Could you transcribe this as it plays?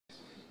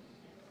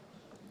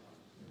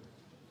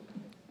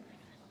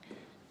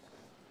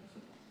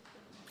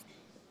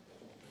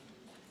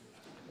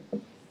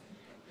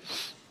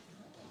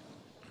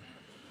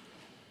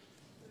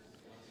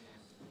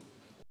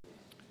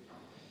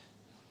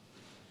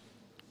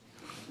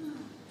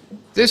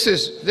This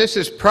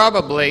is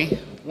probably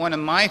one of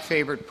my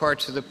favorite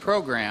parts of the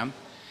program,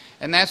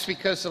 and that's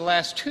because the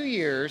last 2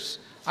 years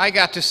I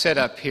got to sit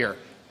up here.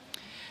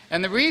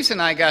 And the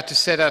reason I got to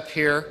sit up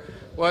here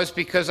was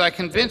because I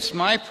convinced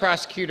my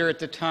prosecutor at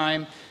the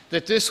time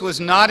that this was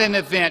not an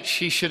event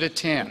she should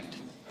attend.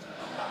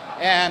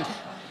 And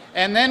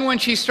then when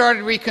she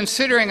started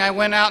reconsidering, I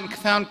went out and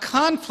found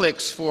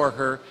conflicts for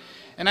her,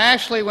 and I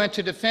actually went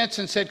to defense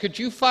and said, could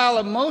you file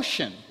a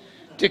motion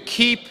to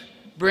keep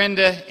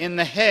Brenda in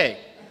the Hague?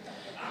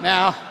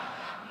 Now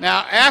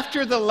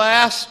after the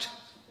last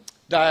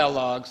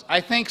dialogues, I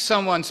think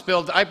someone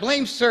I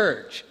blame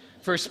Serge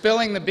for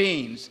spilling the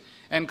beans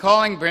and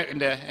calling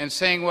Brenda and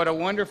saying what a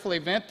wonderful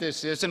event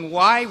this is and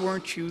why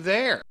weren't you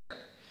there?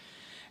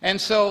 And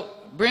so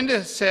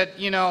Brenda said,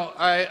 you know,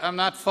 I'm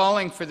not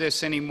falling for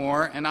this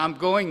anymore and I'm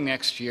going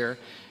next year.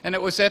 And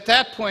it was at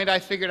that point I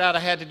figured out I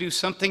had to do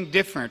something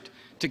different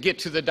to get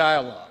to the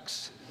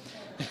dialogues.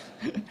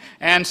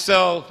 And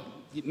so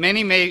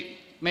many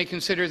may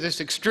consider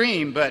this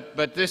extreme,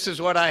 but this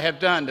is what I have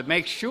done to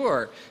make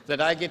sure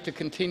that I get to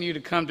continue to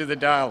come to the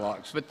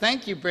dialogues. But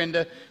thank you,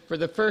 Brenda, for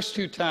the first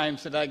 2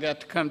 times that I got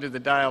to come to the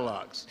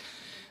dialogues.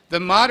 The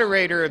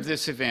moderator of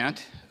this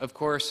event, of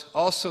course,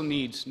 also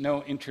needs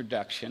no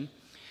introduction.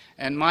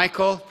 And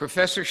Michael,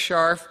 Professor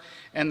Scharf,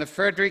 and the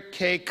Frederick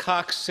K.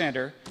 Cox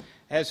Center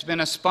has been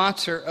a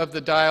sponsor of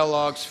the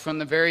dialogues from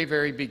the very,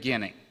 very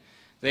beginning.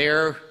 They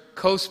are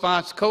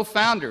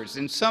co-founders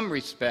in some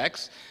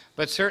respects,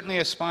 but certainly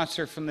a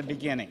sponsor from the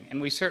beginning,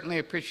 and we certainly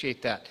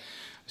appreciate that.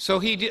 So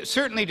he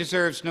certainly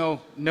deserves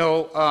no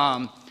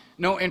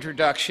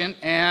introduction,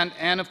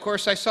 and of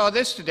course I saw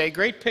this today,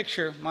 great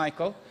picture,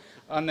 Michael,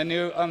 on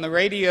the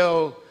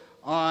radio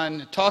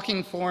on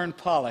Talking Foreign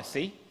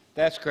Policy.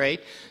 That's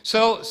great.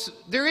 So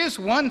there is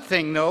one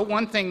thing, though,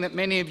 one thing that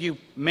many of you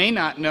may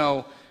not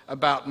know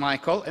about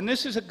Michael, and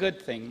this is a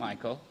good thing,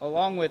 Michael,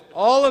 along with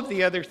all of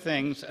the other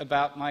things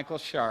about Michael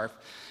Scharf.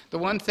 The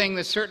one thing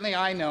that certainly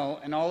I know,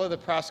 and all of the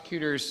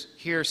prosecutors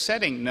here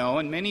sitting know,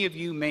 and many of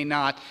you may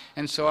not,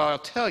 and so I'll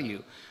tell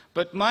you,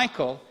 but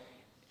Michael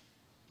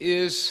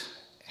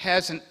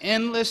has an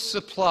endless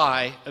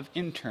supply of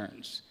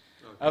interns,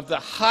 of the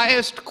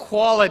highest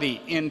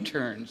quality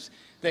interns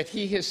that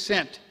he has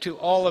sent to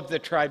all of the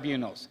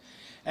tribunals.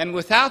 And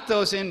without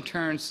those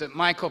interns that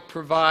Michael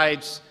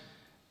provides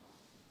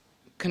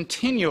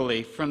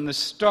continually from the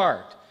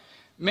start,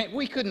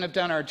 we couldn't have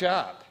done our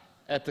job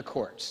at the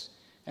courts.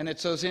 And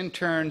it's those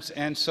interns,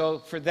 and so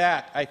for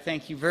that, I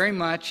thank you very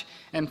much.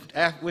 And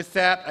with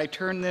that, I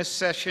turn this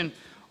session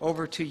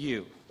over to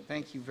you.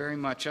 Thank you very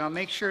much. And I'll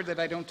make sure that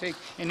I don't take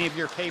any of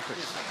your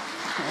papers.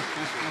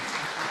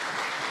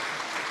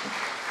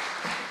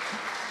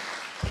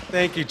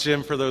 Thank you,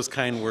 Jim, for those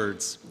kind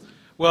words.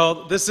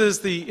 Well, this is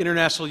the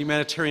International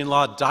Humanitarian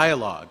Law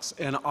Dialogues,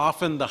 and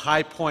often the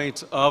high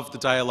point of the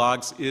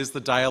dialogues is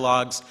the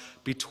dialogues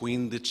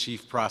between the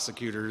chief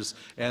prosecutors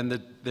and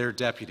their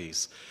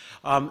deputies.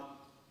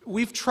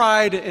 We've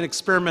tried and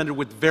experimented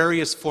with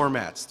various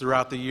formats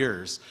throughout the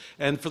years,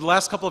 and for the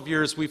last couple of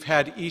years we've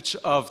had each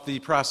of the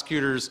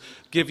prosecutors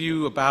give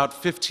you about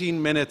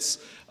 15 minutes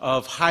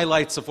of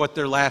highlights of what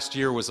their last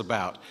year was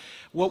about.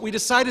 What we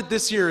decided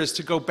this year is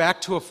to go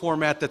back to a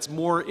format that's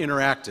more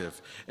interactive.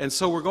 And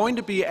so we're going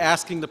to be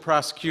asking the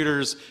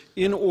prosecutors,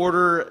 in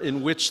order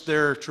in which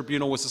their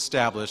tribunal was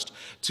established,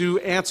 to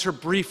answer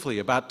briefly,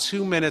 about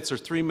 2 minutes or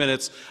 3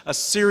 minutes, a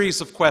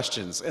series of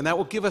questions. And that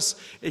will give us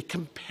a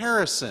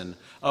comparison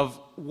of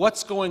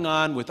what's going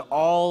on with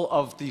all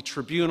of the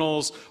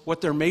tribunals, what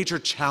their major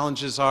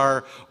challenges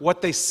are,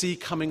 what they see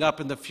coming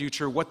up in the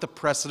future, what the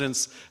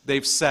precedents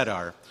they've set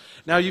are.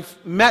 Now, you've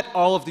met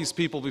all of these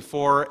people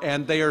before,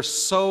 and they are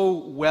so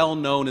well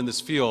known in this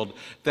field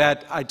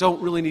that I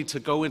don't really need to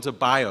go into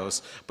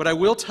bios, but I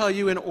will tell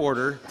you in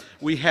order.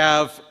 We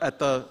have at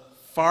the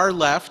far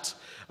left,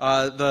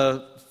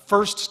 the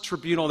first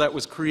tribunal that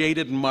was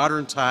created in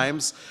modern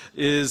times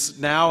is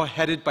now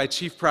headed by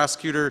Chief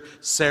Prosecutor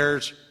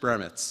Serge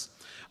Bremitz.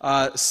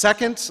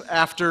 Second,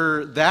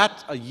 after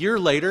that, a year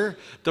later,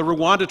 the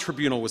Rwanda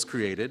Tribunal was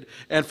created,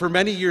 and for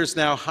many years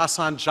now,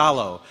 Hassan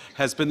Jallo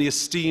has been the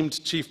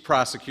esteemed chief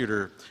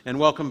prosecutor, and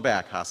welcome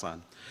back,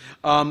 Hassan.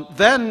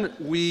 Then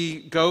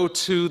we go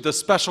to the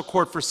Special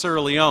Court for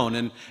Sierra Leone,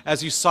 and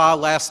as you saw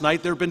last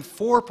night, there have been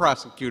 4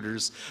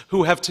 prosecutors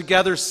who have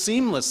together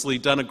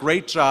seamlessly done a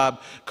great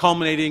job,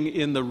 culminating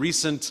in the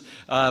recent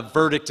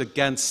verdict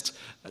against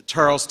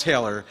Charles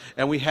Taylor,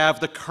 and we have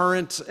the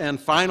current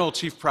and final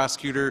chief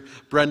prosecutor,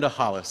 Brenda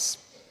Hollis.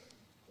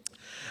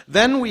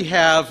 Then we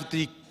have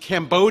the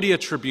Cambodia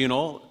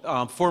Tribunal,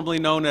 formerly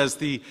known as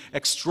the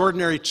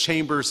Extraordinary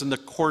Chambers in the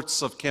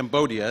Courts of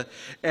Cambodia,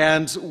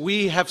 and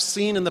we have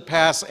seen in the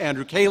past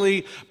Andrew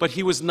Cayley, but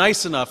he was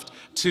nice enough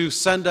to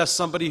send us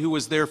somebody who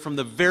was there from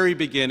the very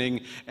beginning,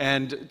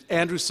 and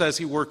Andrew says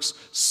he works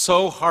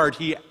so hard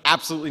he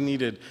absolutely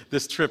needed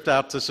this trip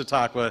out to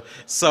Chautauqua,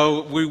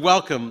 so we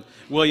welcome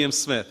Bill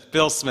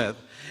Smith.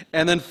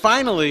 And then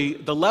finally,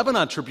 the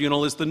Lebanon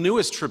Tribunal is the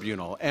newest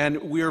tribunal,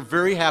 and we're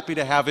very happy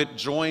to have it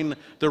join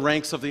the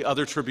ranks of the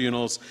other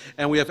tribunals.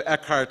 And we have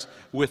Eckhard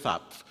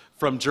Withapf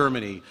from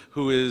Germany,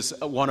 who is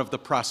one of the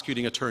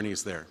prosecuting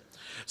attorneys there.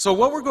 So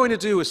what we're going to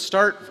do is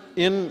start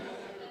in...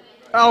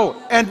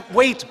 Oh, and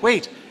wait.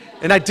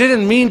 And I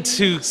didn't mean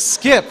to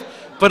skip,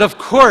 but of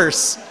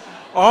course,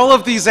 all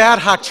of these ad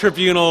hoc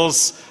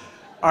tribunals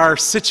are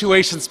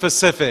situation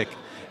specific.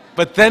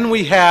 But then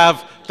we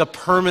have the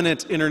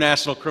permanent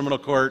International Criminal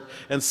Court,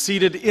 and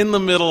seated in the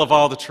middle of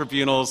all the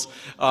tribunals,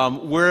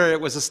 where it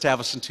was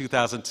established in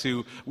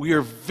 2002, we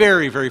are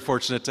very, very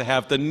fortunate to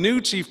have the new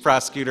Chief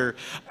Prosecutor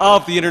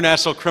of the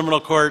International Criminal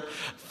Court,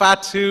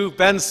 Fatou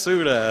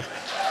Bensouda.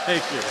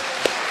 Thank you.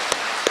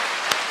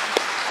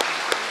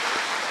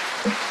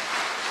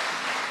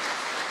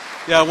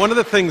 Yeah, one of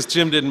the things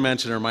Jim didn't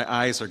mention, or my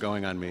eyes are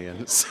going on me,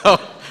 and so,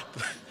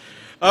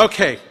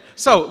 okay.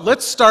 So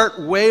let's start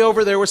way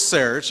over there with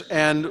Serge,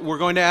 and we're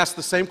going to ask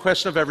the same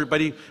question of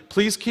everybody.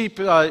 Please keep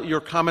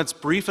your comments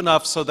brief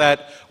enough so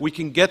that we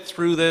can get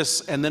through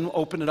this and then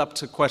open it up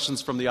to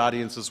questions from the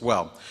audience as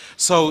well.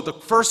 So the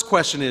first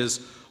question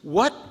is,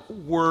 what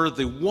were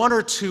the one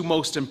or two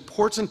most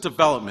important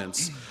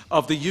developments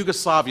of the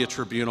Yugoslavia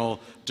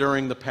Tribunal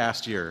during the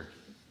past year?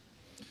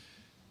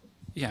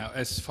 Yeah,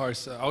 as far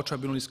as our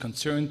tribunal is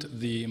concerned,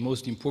 the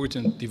most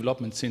important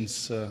development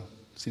since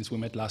we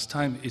met last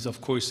time is, of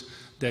course,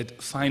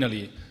 that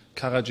finally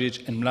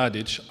Karadzic and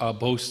Mladic are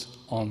both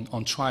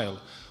on trial.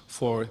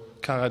 For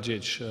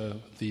Karadzic,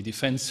 the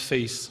defense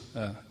phase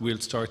will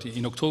start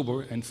in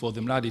October, and for the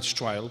Mladic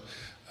trial,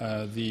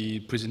 the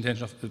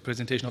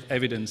presentation of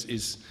evidence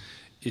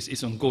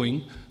is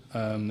ongoing.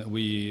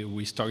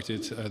 We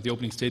started the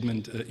opening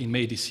statement in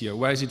May this year.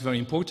 Why is it very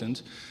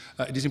important?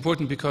 It is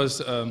important because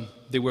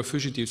they were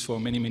fugitives for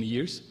many, many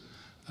years.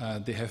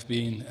 They have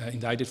been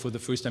indicted for the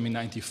first time in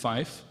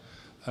 '95.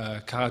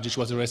 Karadzic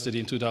was arrested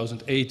in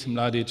 2008,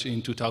 Mladic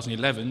in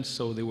 2011,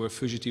 so they were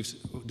fugitives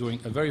during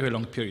a very, very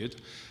long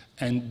period.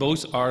 And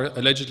both are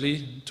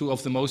allegedly two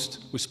of the most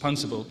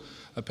responsible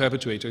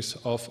perpetrators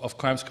of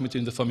crimes committed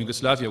in the former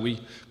Yugoslavia. We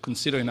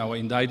consider in our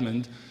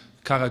indictment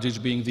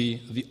Karadzic being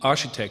the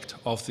architect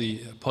of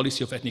the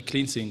policy of ethnic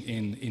cleansing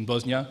in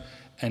Bosnia,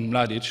 and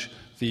Mladic,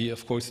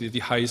 of course, the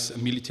highest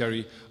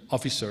military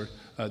officer,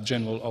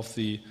 general of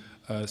the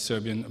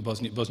Serbian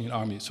Bosnian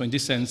army. So in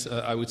this sense,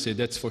 I would say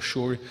that's for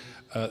sure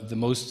the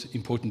most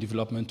important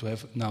development, to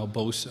have now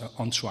both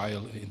on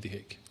trial in The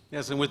Hague.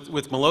 Yes, and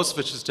with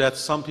Milosevic's death,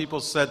 some people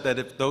said that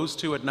if those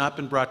two had not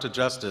been brought to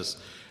justice,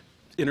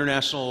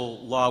 international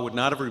law would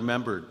not have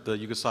remembered the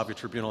Yugoslavia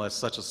Tribunal as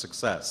such a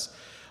success.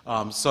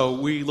 So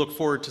we look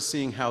forward to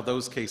seeing how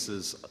those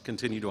cases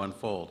continue to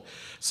unfold.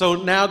 So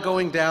now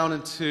going down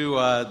into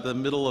the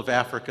middle of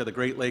Africa, the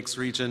Great Lakes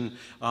region,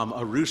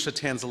 Arusha,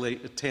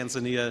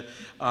 Tanzania,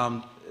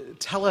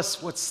 tell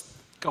us what's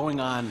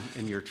going on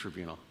in your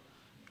tribunal.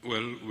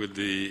 Well, with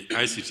the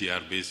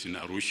ICTR based in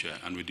Arusha,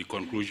 and with the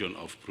conclusion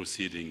of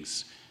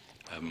proceedings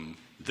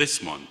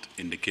this month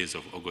in the case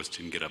of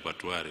Augustine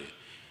Gerabatware,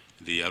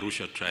 the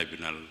Arusha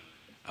Tribunal,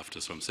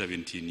 after some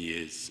 17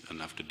 years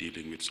and after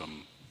dealing with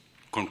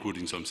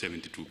concluding some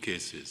 72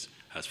 cases,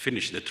 has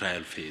finished the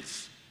trial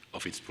phase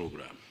of its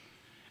program.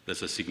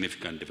 That's a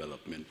significant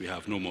development. We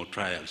have no more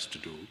trials to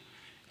do,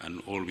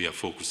 and all we are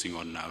focusing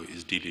on now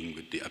is dealing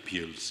with the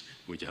appeals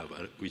which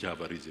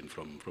have arisen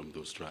from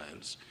those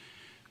trials.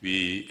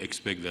 We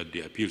expect that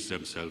the appeals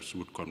themselves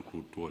would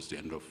conclude towards the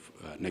end of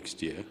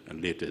next year,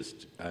 and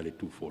latest early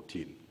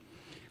 2014.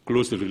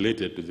 Closely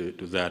related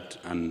to that,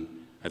 and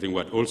I think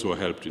what also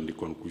helped in the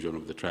conclusion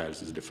of the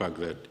trials, is the fact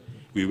that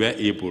we were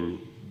able,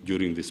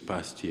 during this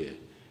past year,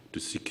 to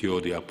secure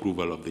the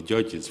approval of the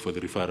judges for the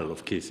referral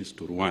of cases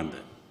to Rwanda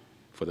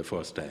for the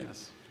first time.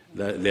 Yes.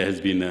 There has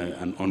been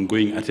an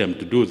ongoing attempt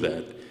to do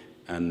that,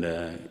 and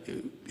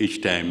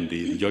each time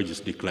the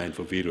judges declined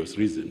for various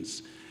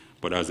reasons.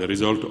 But as a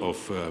result of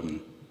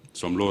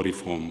some law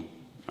reform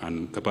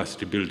and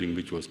capacity building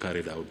which was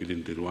carried out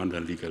within the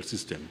Rwandan legal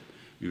system,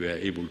 we were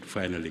able to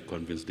finally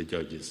convince the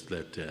judges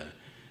that the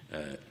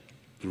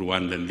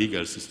Rwandan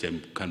legal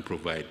system can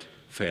provide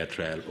fair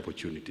trial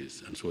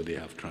opportunities, and so they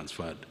have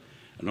transferred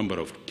a number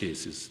of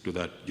cases to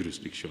that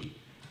jurisdiction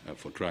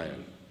for trial.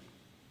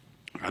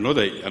 Well,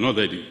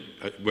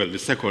 the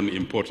second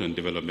important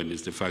development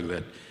is the fact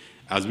that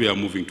as we are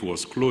moving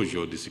towards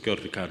closure, the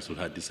Security Council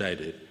had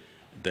decided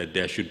that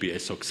there should be a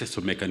successor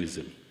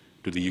mechanism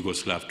to the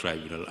Yugoslav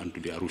Tribunal and to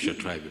the Arusha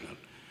Tribunal.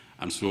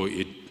 And so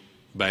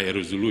by a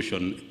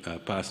resolution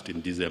passed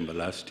in December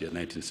last year,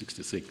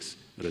 1966,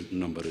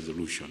 number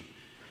resolution,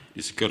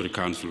 the Security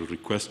Council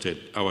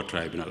requested our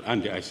tribunal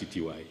and the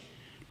ICTY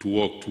to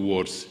work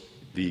towards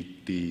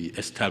the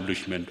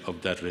establishment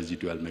of that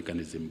residual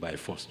mechanism by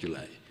 1st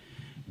July.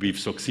 We've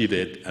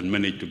succeeded and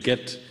managed to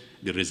get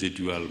the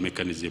residual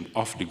mechanism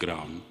off the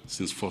ground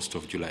since 1st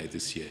of July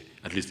this year,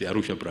 at least the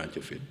Arusha branch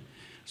of it.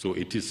 So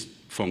it is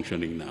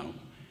functioning now,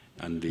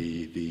 and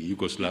the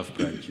Yugoslav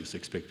branch is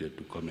expected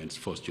to commence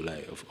 1st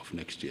July of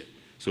next year.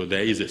 So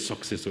there is a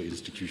successor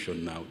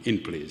institution now in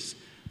place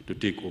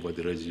to take over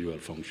the residual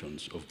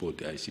functions of both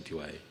the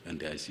ICTY and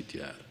the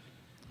ICTR.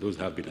 Those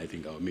have been, I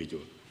think, our major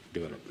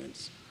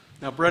developments.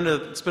 Now,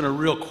 Brenda, it's been a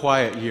real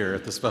quiet year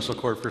at the Special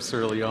Court for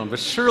Sierra Leone, but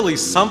surely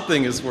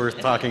something is worth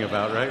talking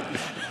about, right?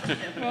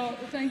 Well,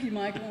 thank you,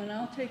 Michael, and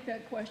I'll take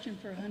that question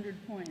for 100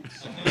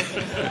 points.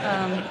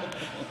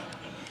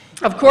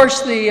 Of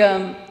course,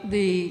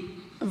 the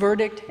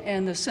verdict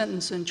and the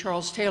sentence in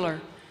Charles Taylor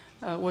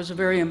was a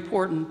very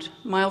important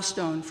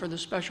milestone for the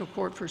Special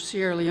Court for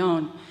Sierra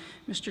Leone.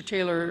 Mr.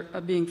 Taylor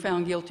being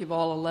found guilty of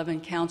all 11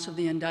 counts of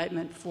the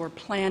indictment for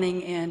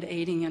planning and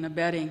aiding and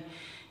abetting.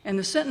 And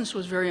the sentence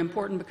was very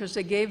important because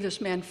they gave this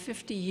man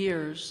 50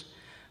 years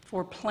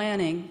for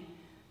planning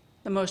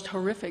the most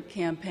horrific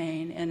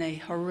campaign and a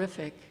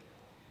horrific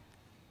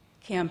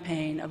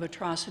campaign of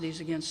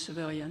atrocities against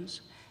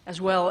civilians, as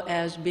well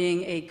as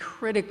being a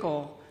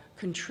critical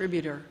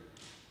contributor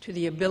to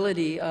the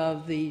ability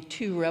of the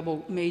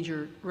two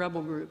major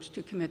rebel groups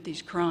to commit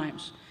these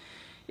crimes.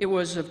 It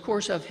was, of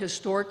course, of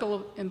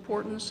historical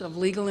importance, of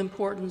legal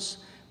importance,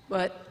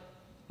 but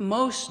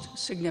most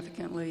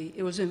significantly,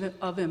 it was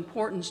of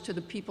importance to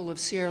the people of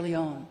Sierra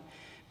Leone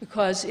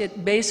because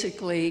it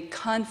basically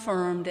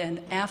confirmed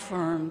and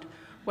affirmed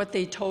what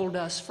they told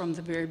us from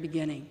the very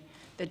beginning,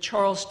 that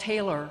Charles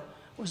Taylor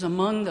was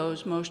among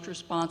those most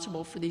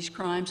responsible for these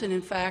crimes, and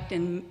in fact,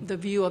 in the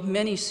view of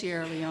many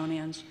Sierra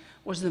Leoneans,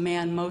 was the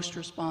man most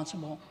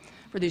responsible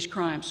for these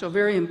crimes. So a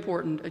very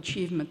important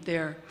achievement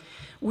there.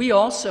 We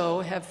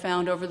also have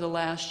found over the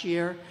last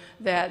year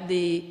that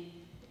the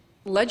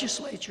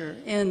legislature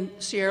in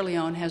Sierra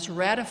Leone has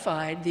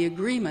ratified the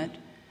agreement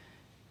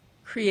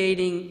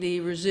creating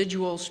the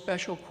residual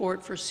special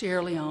court for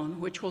Sierra Leone,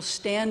 which will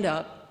stand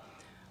up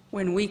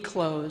when we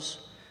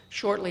close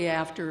shortly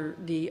after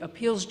the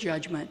appeals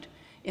judgment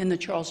in the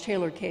Charles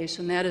Taylor case,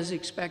 and that is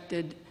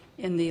expected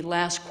in the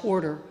last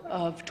quarter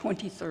of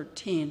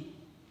 2013.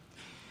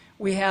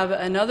 We have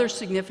another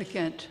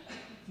significant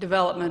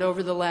development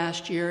over the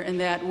last year in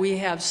that we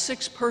have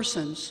 6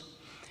 persons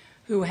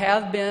who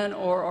have been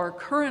or are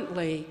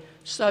currently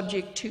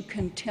subject to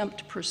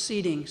contempt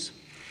proceedings,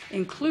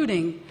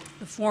 including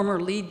the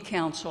former lead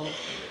counsel,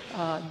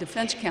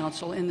 defense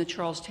counsel in the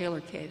Charles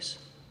Taylor case.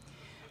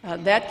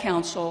 That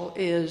counsel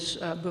is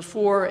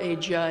before a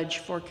judge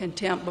for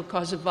contempt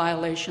because of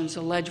violations,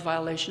 alleged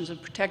violations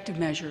of protective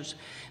measures.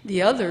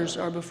 The others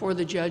are before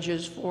the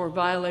judges for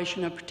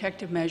violation of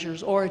protective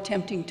measures or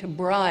attempting to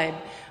bribe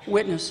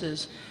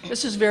witnesses.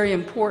 This is very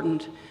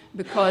important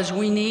because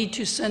we need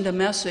to send a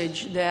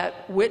message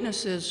that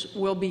witnesses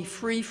will be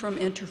free from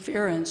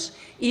interference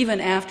even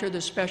after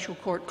the special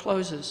court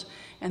closes,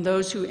 and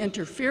those who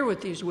interfere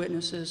with these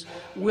witnesses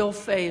will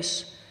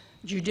face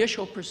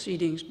judicial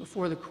proceedings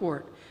before the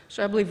court.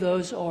 So I believe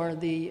those are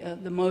the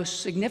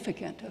most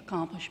significant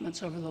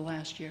accomplishments over the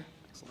last year.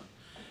 Excellent.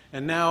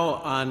 And now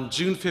on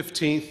June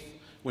 15th,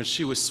 when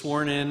she was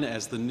sworn in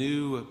as the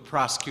new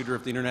prosecutor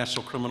of the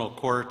International Criminal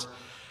Court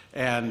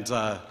and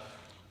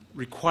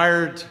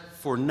required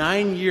for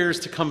 9 years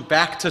to come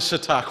back to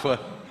Chautauqua,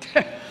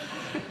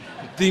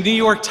 the New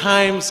York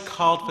Times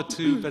called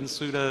Fatou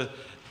Bensouda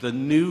the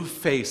new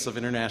face of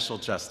international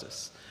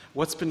justice.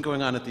 What's been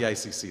going on at the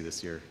ICC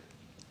this year?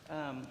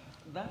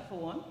 That for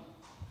one.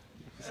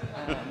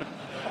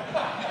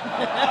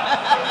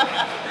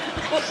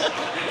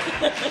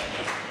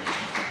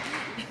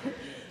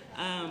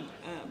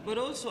 But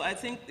also, I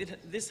think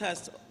this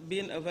has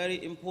been a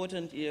very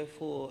important year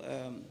for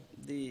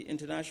the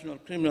International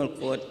Criminal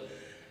Court.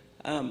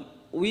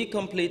 We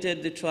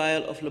completed the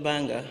trial of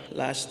Lubanga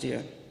last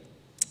year,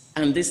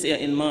 and this year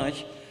in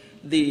March,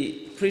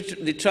 the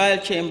trial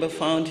chamber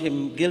found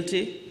him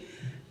guilty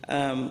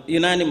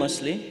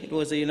unanimously. It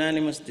was a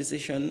unanimous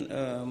decision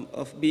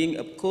of being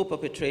a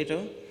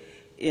co-perpetrator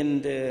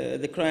in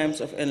the crimes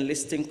of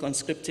enlisting,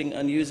 conscripting,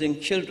 and using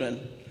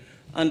children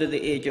under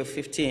the age of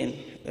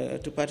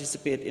 15 to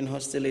participate in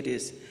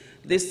hostilities.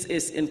 This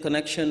is in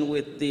connection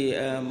with the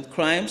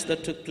crimes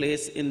that took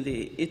place in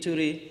the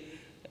Ituri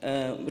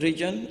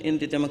region in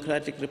the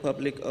Democratic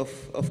Republic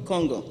of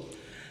Congo.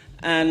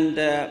 And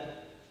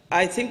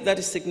I think that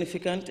is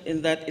significant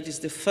in that it is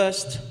the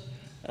first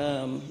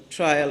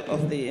trial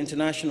of the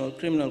International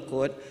Criminal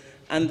Court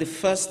and the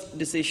first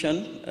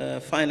decision,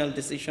 final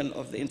decision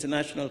of the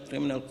International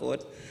Criminal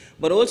Court.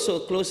 But also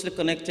closely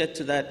connected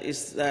to that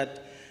is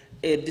that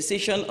a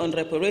decision on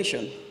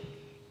reparation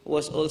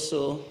was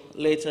also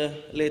later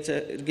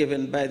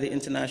given by the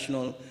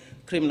International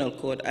Criminal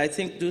Court. I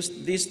think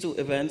these two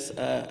events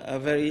are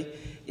very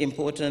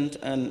important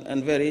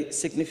and very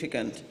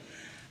significant.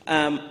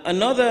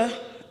 Another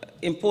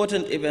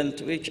important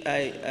event which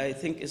I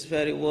think is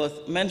very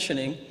worth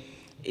mentioning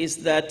is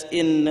that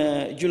in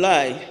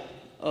July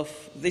of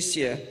this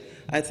year,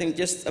 I think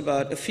just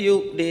about a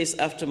few days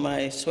after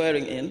my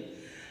swearing in,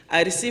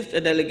 I received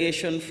a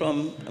delegation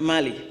from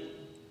Mali,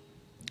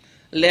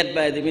 led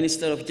by the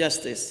Minister of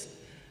Justice,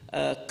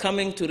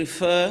 coming to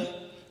refer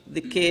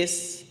the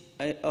case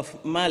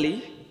of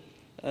Mali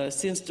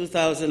since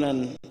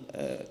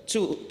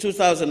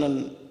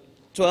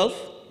 2012,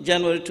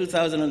 January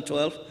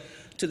 2012,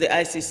 to the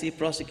ICC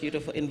prosecutor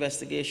for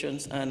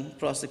investigations and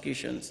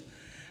prosecutions.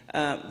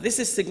 This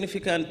is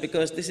significant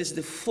because this is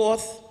the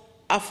 4th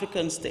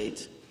African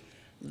state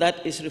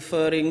that is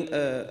referring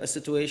a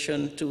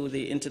situation to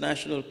the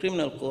International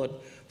Criminal Court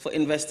for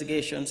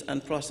investigations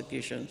and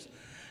prosecutions.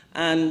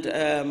 And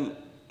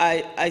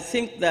I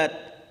think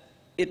that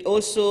it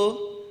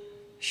also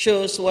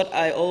shows what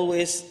I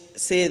always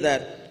say,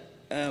 that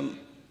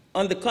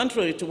on the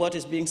contrary to what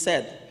is being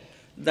said,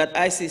 that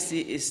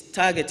ICC is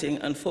targeting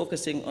and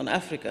focusing on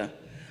Africa,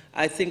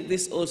 I think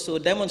this also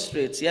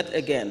demonstrates yet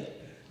again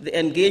the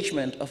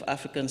engagement of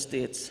African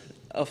states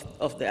of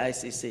the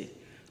ICC.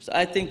 So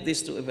I think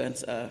these two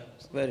events are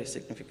very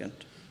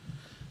significant.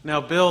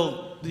 Now,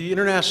 Bill, the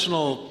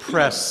international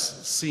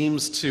press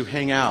seems to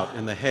hang out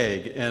in The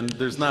Hague, and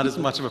there's not as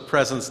much of a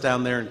presence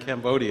down there in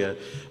Cambodia,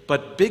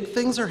 but big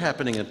things are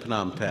happening in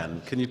Phnom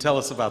Penh. Can you tell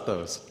us about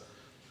those?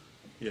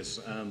 Yes,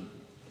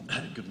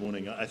 good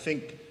morning. I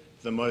think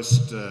the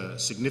most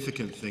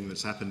significant thing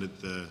that's happened at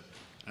the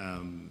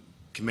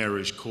Khmer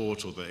Rouge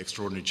Court, or the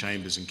Extraordinary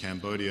Chambers in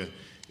Cambodia,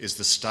 is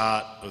the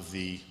start of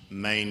the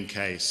main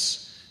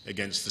case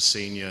against the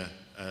senior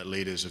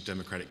leaders of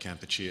Democratic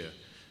Kampuchea.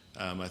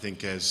 I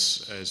think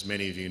as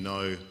many of you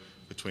know,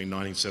 between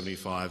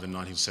 1975 and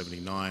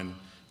 1979,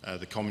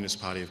 the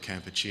Communist Party of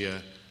Kampuchea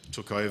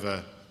took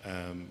over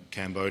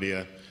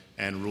Cambodia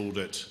and ruled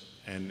it,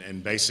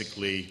 and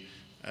basically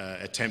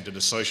attempted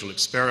a social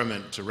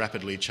experiment to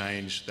rapidly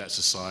change that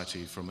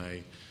society from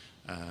a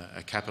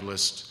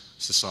capitalist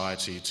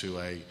society to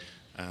a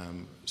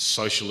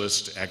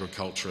socialist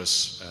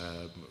agriculturist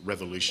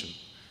revolution.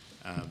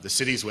 The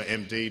cities were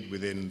emptied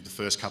within the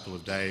first couple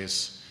of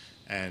days,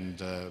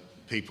 and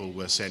people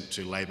were sent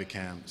to labour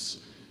camps,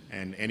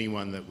 and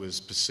anyone that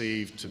was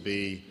perceived to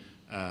be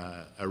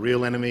a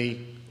real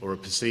enemy or a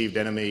perceived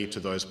enemy to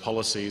those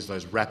policies,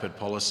 those rapid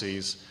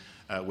policies,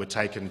 were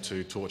taken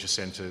to torture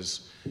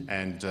centres,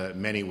 and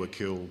many were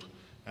killed,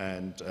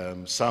 and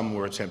some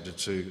were attempted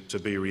to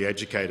be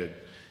re-educated.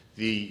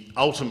 The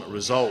ultimate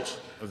result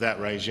of that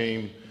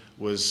regime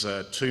was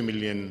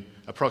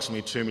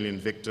approximately 2 million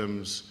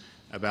victims.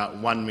 About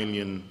 1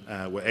 million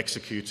were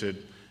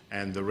executed,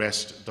 and the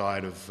rest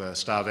died of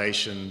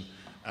starvation,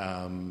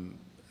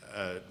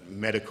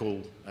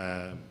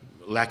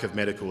 lack of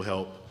medical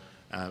help,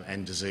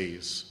 and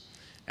disease.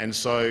 And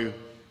so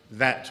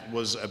that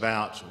was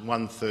about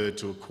 1/3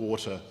 to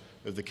 1/4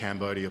 of the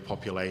Cambodia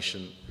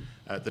population.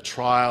 The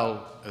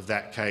trial of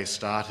that case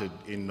started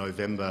in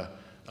November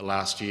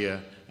last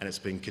year, and it's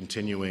been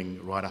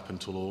continuing right up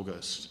until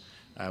August.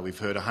 We've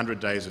heard 100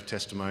 days of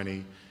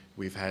testimony.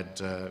 We've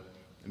had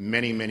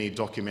many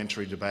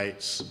documentary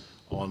debates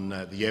on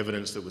the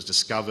evidence that was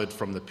discovered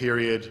from the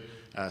period.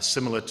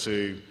 Similar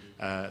to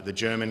the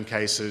German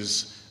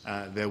cases,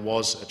 there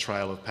was a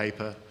trail of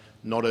paper,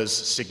 not as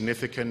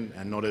significant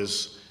and not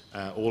as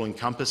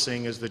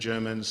all-encompassing as the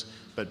Germans,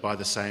 but by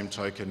the same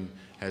token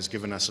has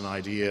given us an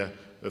idea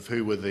of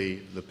who were the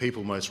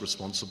people most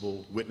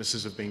responsible.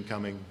 Witnesses have been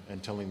coming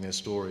and telling their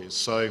stories.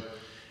 So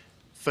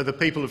for the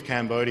people of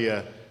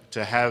Cambodia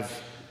to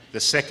have the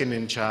second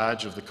in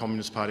charge of the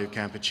Communist Party of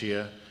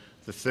Kampuchea,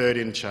 the third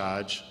in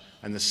charge,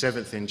 and the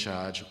 7th in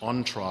charge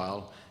on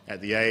trial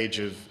at the age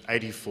of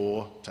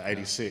 84 to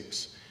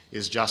 86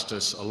 is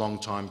justice a long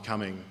time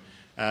coming.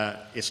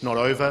 It's not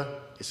over.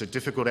 It's a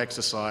difficult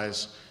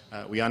exercise.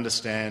 We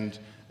understand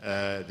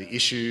the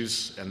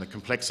issues and the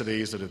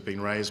complexities that have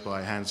been raised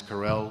by Hans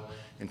Karel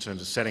in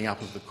terms of setting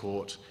up of the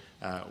court.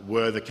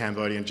 Were the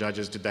Cambodian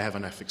judges, did they have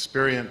enough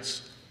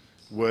experience?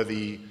 Were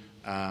the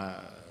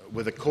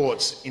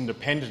courts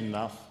independent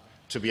enough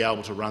to be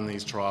able to run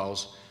these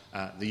trials?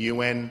 The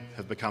UN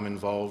have become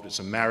involved. It's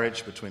a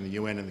marriage between the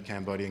UN and the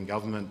Cambodian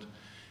government.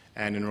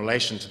 And in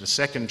relation to the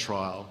second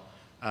trial,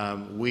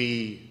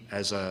 we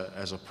as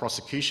a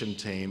prosecution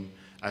team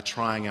are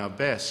trying our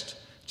best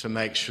to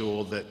make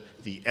sure that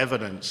the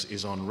evidence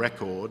is on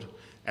record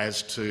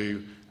as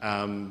to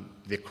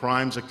the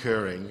crimes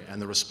occurring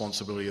and the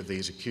responsibility of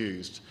these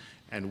accused.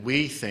 And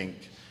we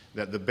think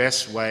that the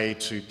best way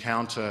to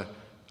counter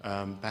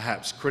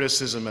perhaps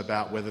criticism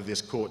about whether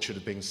this court should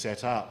have been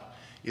set up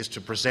is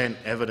to present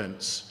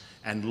evidence,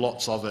 and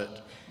lots of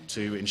it,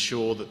 to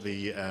ensure that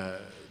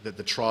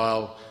the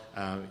trial,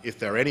 if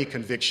there are any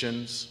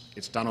convictions,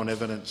 it's done on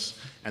evidence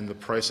and the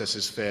process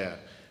is fair.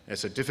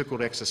 It's a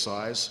difficult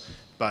exercise,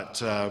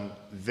 but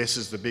this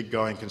is the big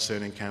going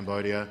concern in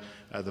Cambodia.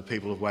 The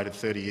people have waited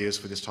 30 years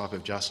for this type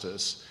of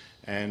justice,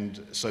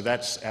 and so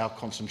that's our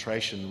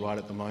concentration right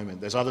at the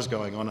moment. There's others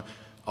going on.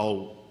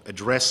 I'll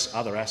address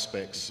other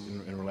aspects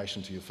in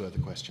relation to your further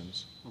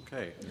questions.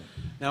 Okay.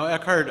 Now,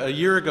 Eckhard, a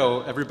year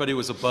ago, everybody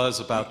was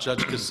abuzz about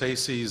Judge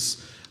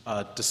Kassasi's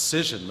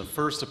decision, the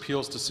first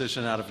appeals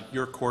decision out of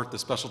your court, the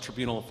Special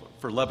Tribunal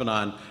for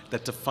Lebanon,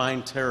 that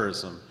defined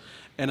terrorism.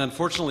 And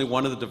unfortunately,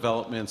 one of the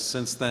developments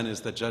since then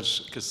is that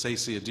Judge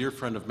Kassasi, a dear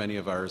friend of many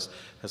of ours,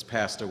 has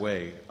passed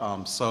away.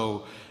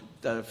 So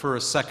for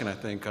a second, I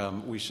think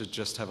we should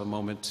just have a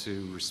moment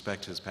to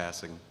respect his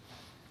passing.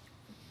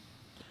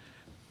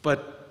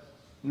 But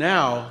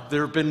Now,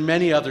 there have been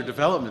many other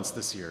developments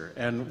this year,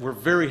 and we're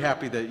very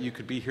happy that you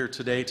could be here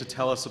today to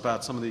tell us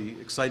about some of the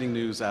exciting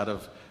news out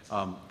of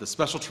the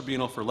Special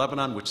Tribunal for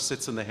Lebanon, which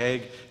sits in The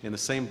Hague in the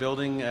same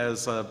building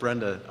as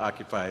Brenda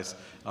occupies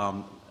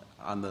on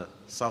the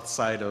south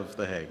side of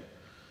The Hague.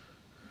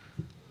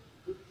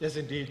 Yes,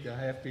 indeed, there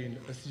have been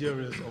a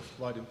series of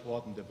quite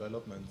important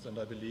developments, and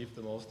I believe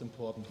the most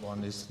important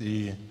one is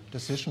the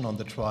decision on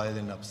the trial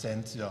in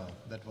absentia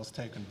that was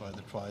taken by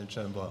the trial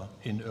chamber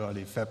in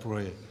early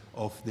February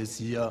of this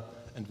year,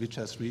 and which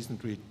has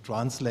recently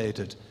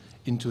translated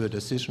into a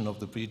decision of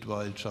the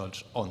pre-trial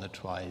judge on a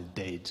trial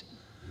date.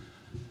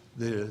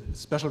 The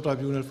Special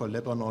Tribunal for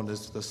Lebanon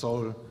is the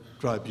sole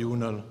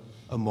tribunal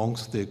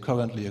amongst the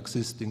currently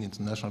existing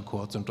international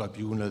courts and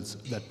tribunals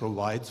that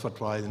provides for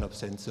trial in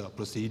absentia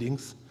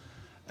proceedings.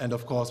 And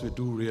of course, we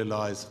do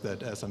realize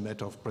that as a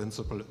matter of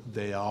principle,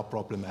 they are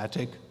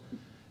problematic.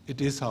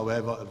 It is,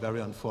 however, a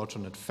very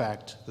unfortunate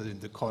fact that in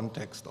the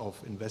context of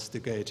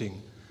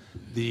investigating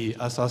the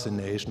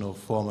assassination of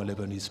former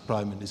Lebanese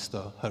Prime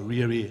Minister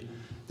Hariri,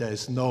 there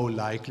is no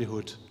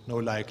likelihood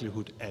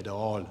at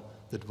all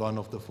that one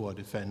of the four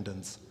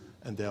defendants,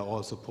 and they are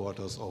all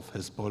supporters of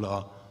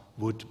Hezbollah,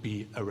 would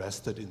be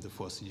arrested in the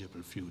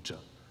foreseeable future.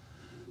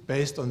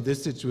 Based on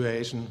this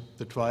situation,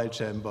 the trial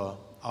chamber,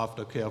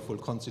 after careful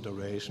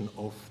consideration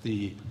of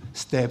the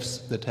steps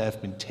that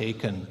have been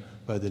taken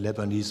by the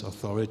Lebanese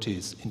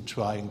authorities in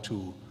trying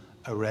to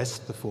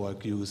arrest the four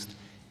accused,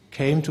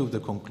 came to the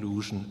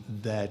conclusion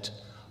that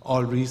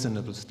all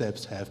reasonable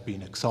steps have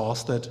been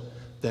exhausted.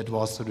 That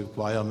was the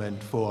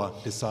requirement for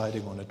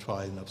deciding on a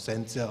trial in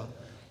absentia.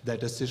 That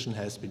decision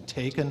has been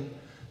taken.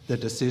 The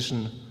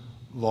decision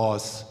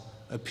was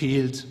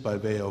appealed by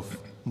way of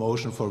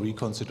motion for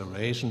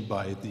reconsideration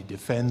by the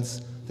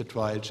defense. The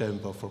trial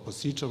chamber, for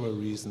procedural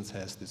reasons,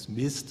 has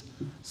dismissed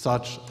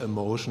such a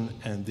motion,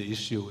 and the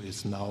issue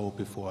is now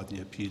before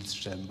the appeals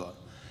chamber.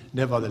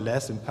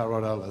 Nevertheless, in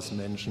parallel, as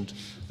mentioned,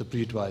 the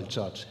pre-trial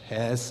judge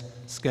has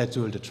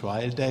scheduled a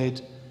trial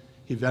date.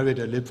 He very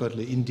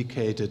deliberately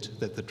indicated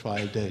that the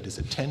trial date is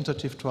a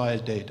tentative trial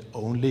date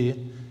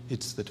only.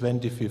 It's the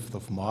 25th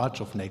of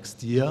March of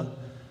next year.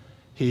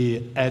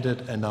 He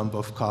added a number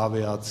of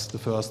caveats, the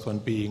first one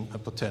being a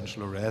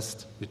potential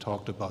arrest. We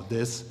talked about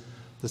this.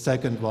 The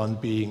second one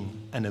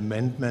being an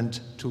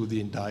amendment to the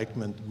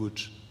indictment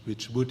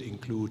which would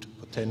include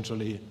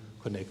potentially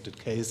connected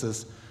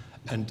cases.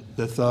 And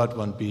the third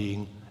one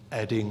being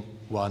adding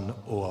one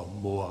or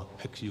more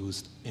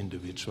accused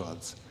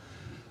individuals.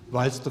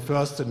 Whilst the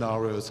first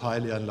scenario is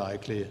highly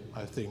unlikely,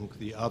 I think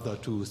the other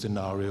two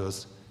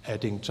scenarios,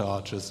 adding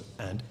charges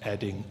and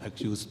adding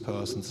accused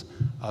persons,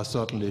 are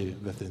certainly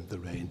within the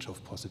range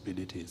of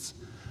possibilities.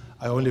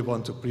 I only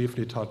want to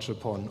briefly touch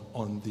upon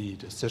the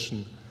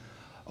decision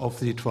of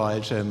the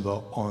trial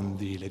chamber on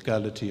the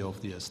legality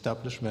of the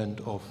establishment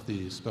of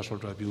the Special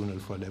Tribunal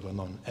for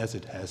Lebanon. As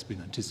it has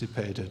been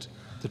anticipated,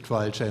 the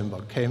trial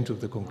chamber came to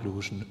the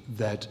conclusion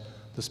that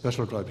the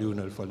Special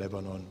Tribunal for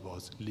Lebanon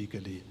was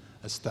legally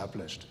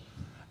established.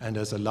 And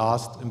as a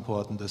last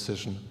important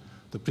decision,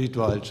 the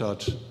pre-trial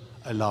judge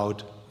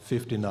allowed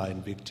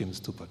 59 victims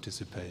to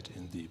participate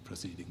in the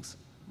proceedings.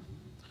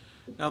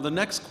 Now, the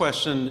next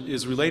question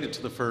is related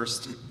to the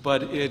first,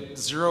 but it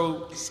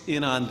zeroes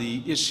in on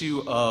the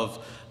issue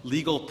of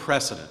legal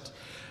precedent.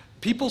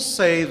 People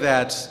say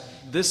that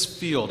this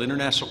field,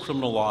 international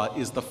criminal law,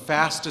 is the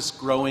fastest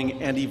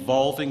growing and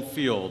evolving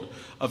field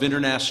of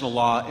international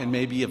law and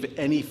maybe of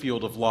any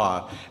field of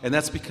law. And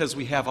that's because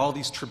we have all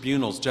these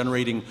tribunals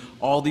generating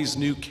all these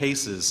new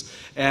cases.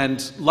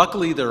 And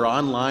luckily they're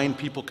online,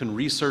 people can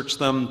research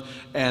them,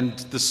 and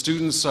the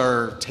students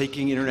are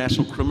taking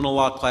international criminal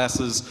law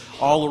classes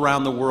all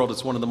around the world.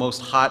 It's one of the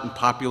most hot and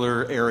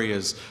popular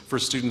areas for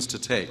students to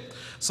take.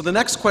 So the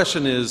next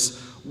question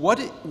is,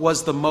 what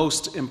was the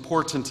most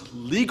important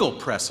legal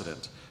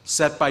precedent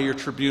set by your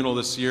tribunal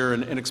this year,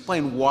 and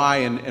explain why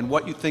and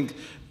what you think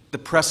the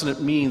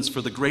precedent means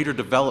for the greater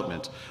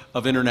development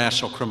of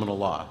international criminal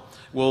law.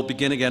 We'll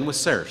begin again with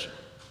Serge.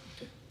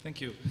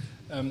 Thank you.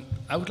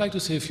 I would like to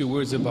say a few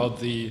words about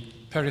the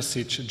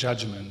Perisic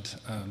judgment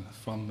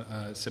from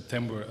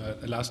September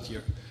last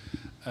year.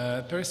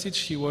 Perisic,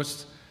 he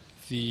was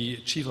the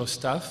chief of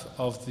staff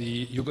of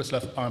the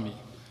Yugoslav army,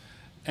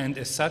 and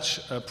as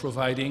such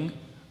providing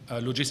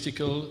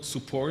logistical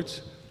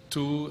support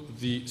to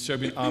the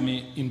Serbian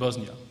army in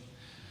Bosnia.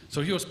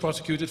 So he was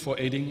prosecuted for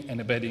aiding and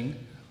abetting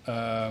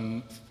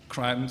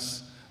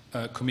crimes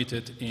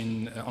committed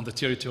on the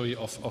territory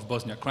of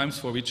Bosnia, crimes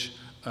for which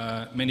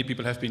many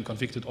people have been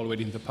convicted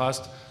already in the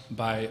past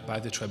by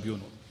the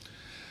tribunal.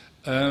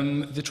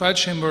 The trial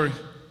chamber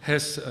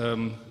has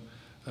found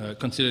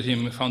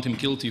him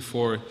guilty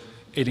for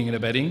aiding and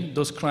abetting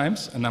those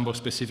crimes, a number of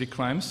specific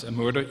crimes: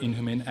 murder,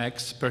 inhumane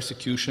acts,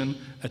 persecution,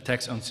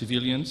 attacks on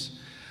civilians,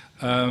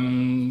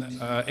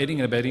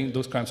 aiding and abetting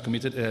those crimes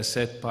committed, as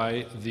said,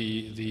 by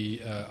the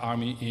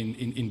army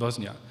in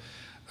Bosnia.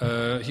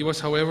 He was,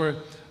 however,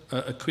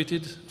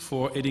 acquitted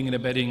for aiding and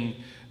abetting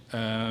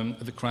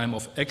the crime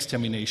of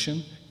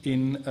extermination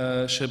in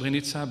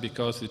Srebrenica,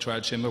 because the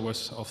trial chamber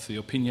was of the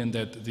opinion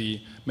that the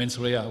mens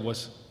rea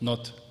was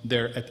not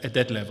there at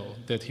that level,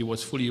 that he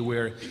was fully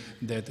aware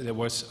that there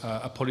was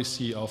a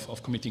policy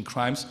of committing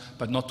crimes,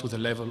 but not to the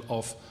level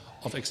of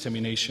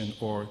extermination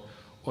or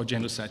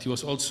genocide. He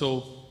was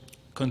also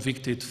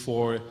convicted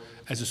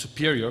as a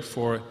superior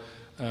for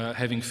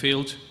having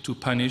failed to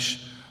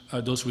punish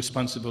those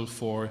responsible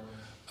for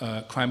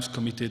crimes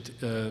committed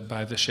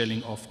by the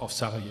shelling of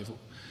Sarajevo.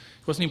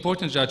 It was an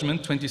important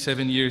judgment.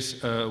 27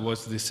 years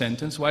was the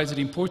sentence. Why is it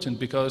important?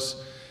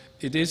 Because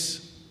it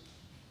is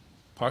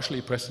partially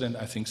a precedent,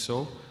 I think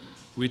so,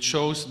 which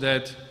shows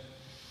that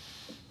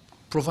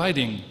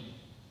providing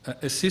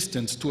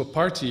assistance to a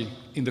party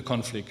in the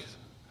conflict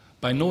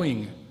by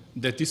knowing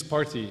that this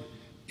party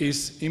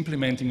is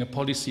implementing a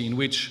policy in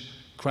which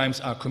crimes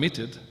are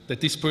committed,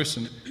 that this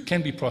person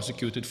can be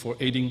prosecuted for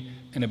aiding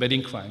and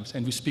abetting crimes.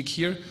 And we speak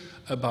here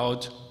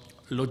about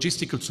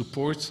logistical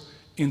support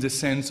in the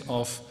sense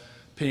of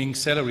paying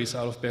salaries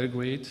out of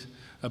Belgrade,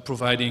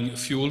 providing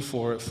fuel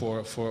for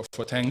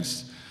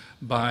tanks,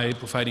 by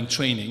providing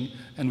training.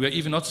 And we're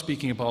even not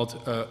speaking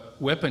about a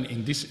weapon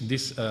in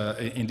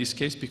this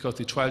case, because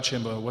the trial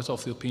chamber was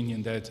of the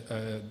opinion that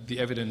the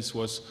evidence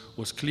was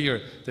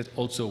clear that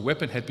also a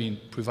weapon had been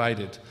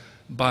provided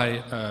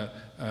by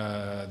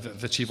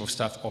the chief of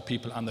staff or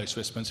people under his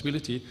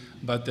responsibility,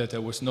 but that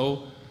there was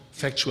no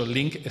factual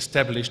link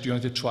established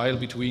during the trial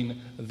between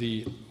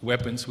the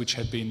weapons which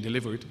had been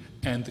delivered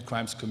and the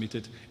crimes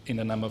committed in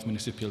a number of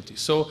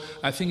municipalities. So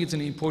I think it's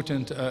an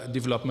important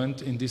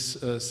development in this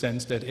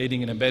sense that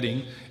aiding and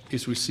abetting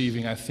is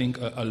receiving, I think,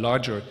 a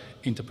larger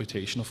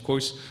interpretation. Of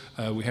course,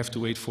 we have to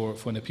wait for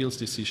an appeals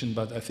decision,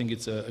 but I think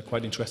it's a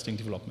quite interesting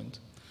development.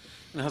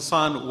 And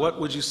Hassan, what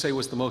would you say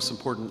was the most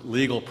important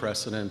legal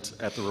precedent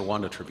at the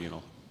Rwanda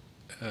Tribunal?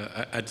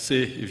 I'd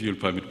say, if you'll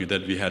permit me,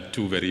 that we had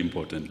two very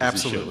important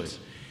decisions.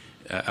 Absolutely.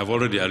 I've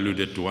already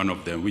alluded to one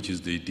of them, which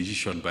is the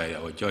decision by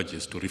our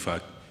judges to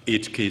refer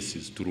 8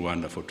 cases to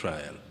Rwanda for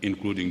trial,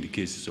 including the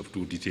cases of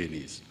 2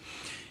 detainees.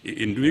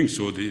 In doing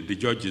so, the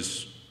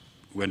judges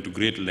went to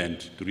great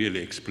length to really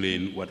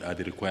explain what are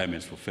the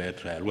requirements for fair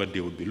trial, what they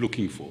would be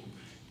looking for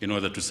in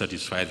order to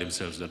satisfy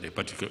themselves that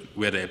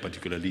whether a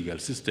particular legal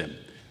system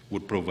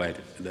would provide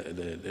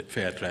the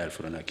fair trial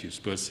for an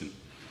accused person.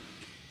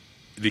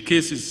 The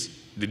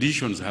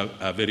decisions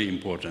are very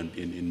important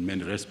in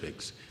many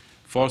respects.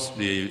 First,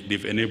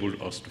 they've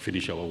enabled us to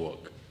finish our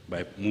work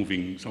by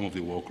moving some of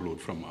the workload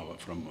from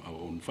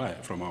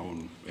our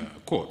own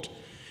court.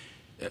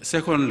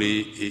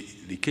 Secondly,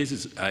 the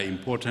cases are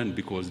important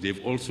because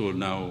they've also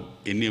now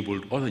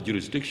enabled other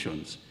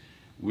jurisdictions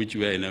which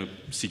were in a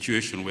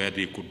situation where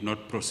they could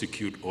not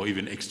prosecute or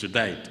even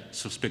extradite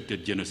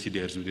suspected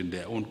genocidaires within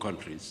their own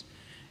countries,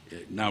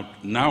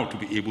 now to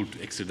be able to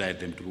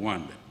extradite them to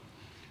Rwanda.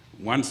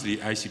 Once the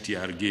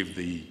ICTR gave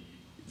the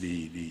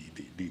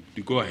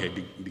go-ahead,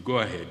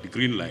 the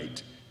green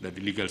light that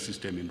the legal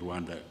system in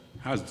Rwanda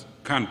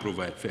can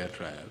provide fair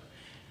trial.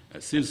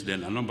 Since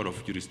then, a number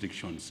of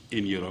jurisdictions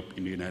in Europe,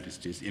 in the United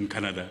States, in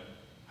Canada,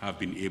 have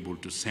been able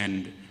to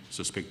send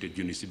suspected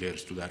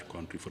genocidaires to that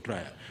country for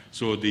trial.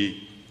 So the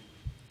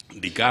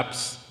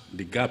gaps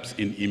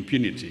in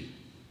impunity,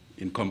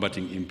 in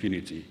combating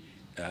impunity,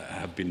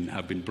 have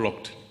been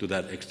blocked to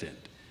that extent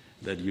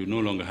that you no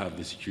longer have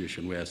the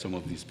situation where some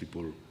of these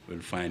people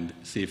will find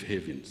safe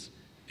havens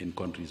in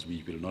countries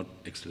we will not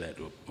extradite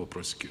or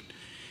prosecute.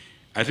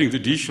 I think the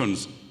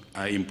decisions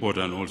are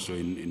important also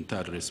in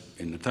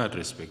the third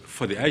respect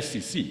for the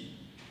ICC,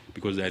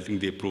 because I think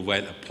they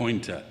provide a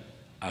pointer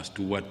as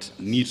to what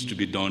needs to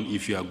be done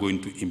if you are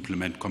going to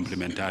implement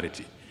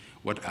complementarity.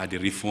 What are the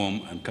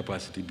reform and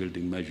capacity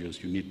building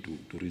measures you need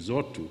to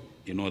resort to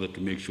in order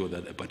to make sure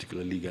that a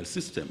particular legal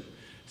system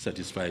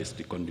satisfies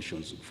the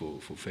conditions for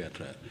fair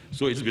trial.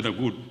 So it's been a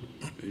good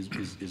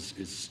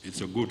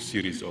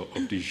series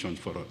of decisions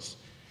for us.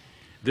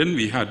 Then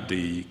we had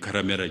the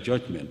Karamera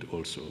judgment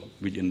also,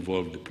 which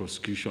involved the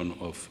prosecution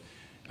of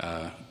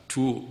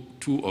two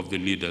of the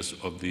leaders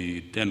of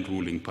the then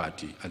ruling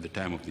party at the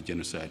time of the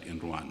genocide in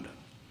Rwanda.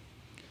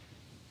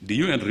 The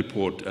UN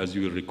report, as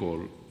you will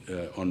recall,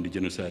 on the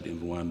genocide in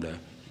Rwanda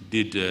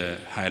did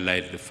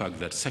highlight the fact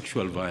that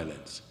sexual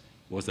violence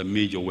was a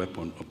major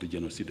weapon of the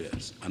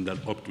genocidaires, and that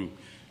up to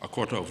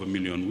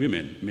 250,000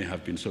 women may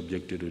have been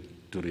subjected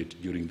to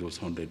it during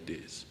those 100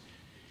 days.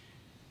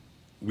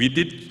 We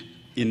did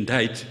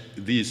indict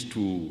these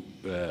 2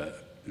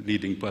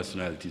 leading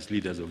personalities,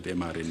 leaders of the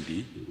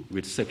MRND,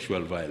 with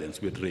sexual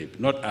violence, with rape,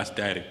 not as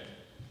direct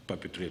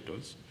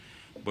perpetrators,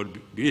 but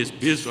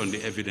based on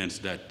the evidence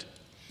that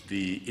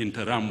the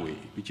Interamwe,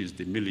 which is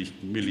the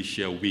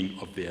militia wing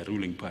of their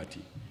ruling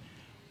party,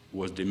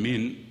 was the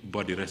main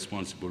body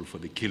responsible for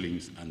the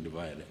killings and the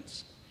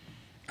violence.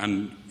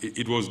 And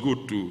it was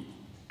good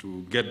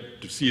to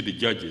get to see the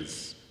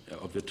judges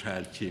of the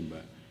trial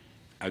chamber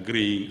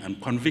agreeing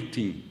and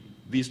convicting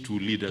these 2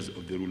 leaders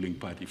of the ruling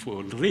party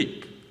for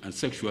rape and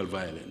sexual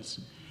violence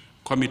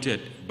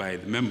committed by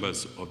the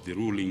members of the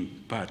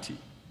ruling party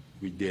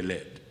which they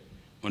led,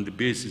 on the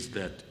basis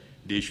that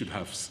they should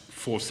have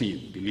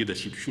foreseen, the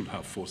leadership should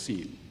have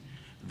foreseen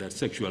that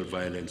sexual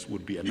violence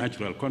would be a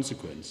natural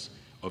consequence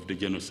of the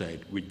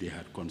genocide which they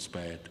had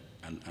conspired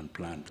and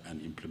planned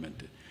and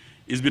implemented.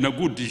 It's been a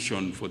good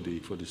decision for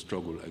the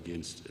struggle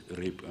against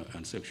rape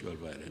and sexual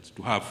violence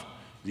to have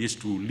these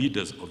two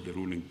leaders of the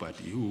ruling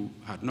party who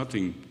had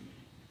nothing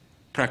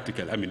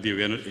practical. I mean, they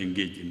were not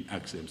engaged in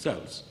acts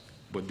themselves,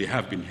 but they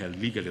have been held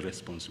legally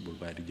responsible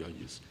by the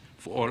judges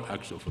for all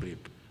acts of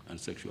rape and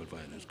sexual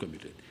violence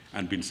committed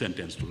and been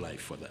sentenced to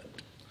life for that.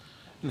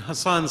 And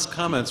Hassan's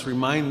comments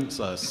reminds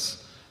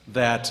us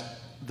that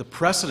the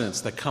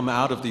precedents that come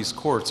out of these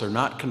courts are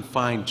not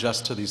confined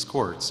just to these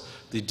courts.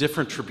 The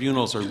different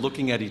tribunals are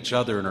looking at each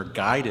other and are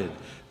guided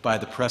by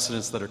the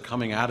precedents that are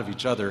coming out of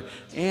each other,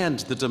 and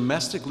the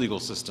domestic legal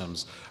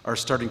systems are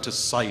starting to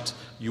cite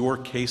your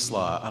case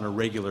law on a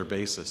regular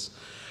basis.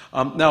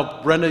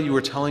 Now, Brenda, you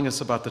were telling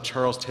us about the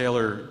Charles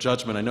Taylor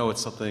judgment. I know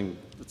it's something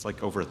that's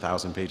like over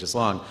 1,000 pages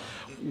long.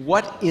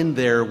 What in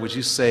there would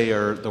you say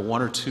are the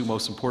one or two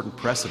most important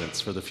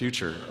precedents for the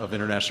future of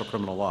international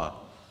criminal law?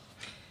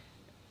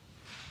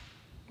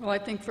 Well, I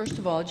think, first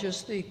of all,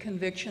 just the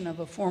conviction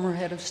of a former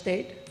head of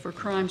state for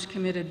crimes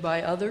committed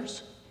by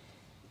others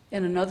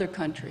in another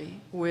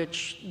country,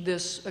 which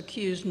this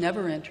accused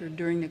never entered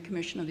during the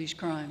commission of these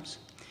crimes.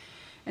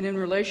 And in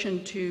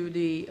relation to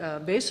the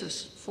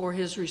basis for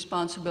his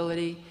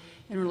responsibility,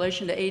 in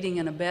relation to aiding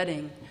and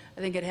abetting,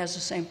 I think it has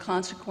the same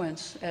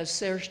consequence as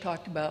Serge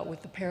talked about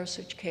with the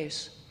Perisic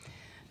case.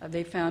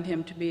 They found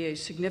him to be a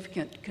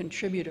significant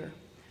contributor,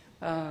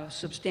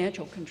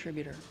 substantial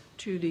contributor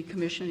to the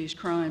commission of these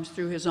crimes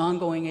through his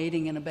ongoing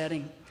aiding and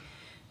abetting.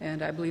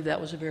 And I believe that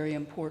was a very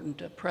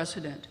important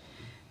precedent.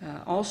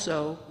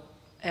 Also,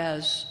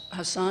 as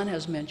Hassan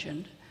has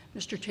mentioned,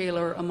 Mr.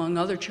 Taylor, among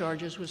other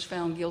charges, was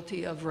found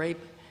guilty of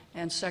rape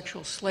and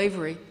sexual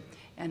slavery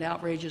and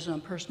outrages on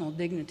personal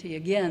dignity.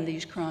 Again,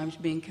 these crimes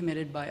being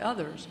committed by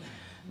others,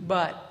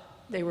 but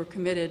they were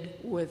committed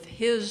with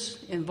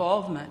his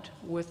involvement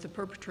with the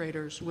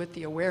perpetrators, with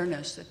the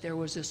awareness that there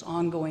was this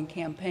ongoing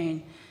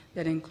campaign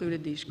that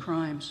included these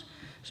crimes.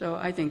 So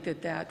I think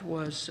that that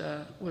was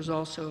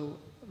also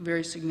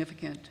very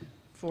significant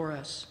for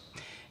us.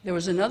 There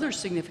was another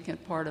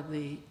significant part of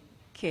the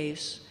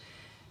case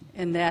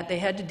in that they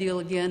had to deal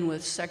again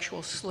with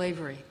sexual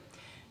slavery,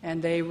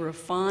 and they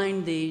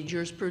refined the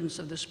jurisprudence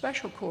of the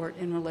special court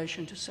in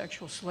relation to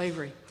sexual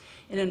slavery.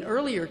 In an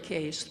earlier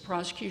case, the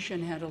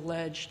prosecution had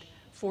alleged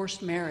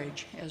forced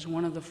marriage as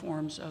one of the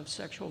forms of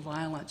sexual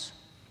violence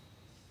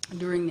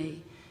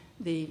during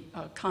the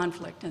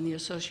conflict and the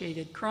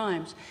associated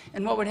crimes.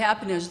 And what would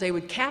happen is they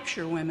would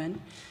capture women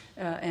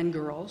and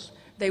girls,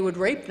 they would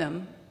rape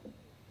them,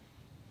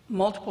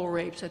 multiple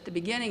rapes at the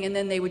beginning, and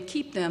then they would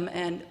keep them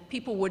and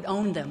people would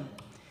own them.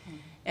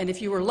 And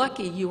if you were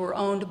lucky, you were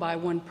owned by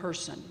one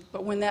person.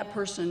 But when that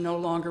person no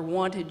longer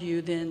wanted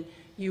you, then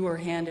you were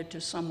handed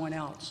to someone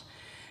else.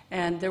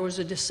 And there was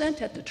a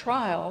dissent at the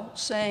trial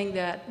saying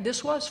that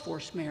this was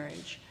forced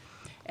marriage.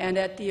 And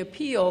at the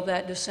appeal,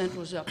 that dissent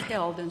was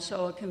upheld, and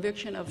so a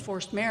conviction of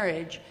forced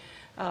marriage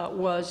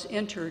was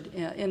entered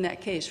in that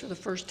case for the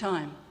first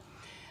time.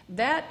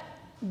 That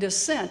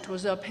dissent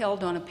was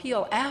upheld on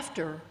appeal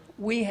after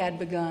we had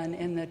begun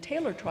in the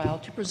Taylor trial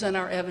to present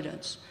our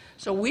evidence.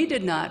 So we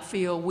did not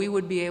feel we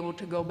would be able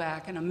to go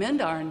back and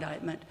amend our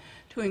indictment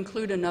to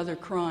include another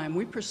crime.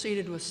 We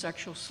proceeded with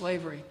sexual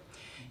slavery.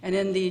 And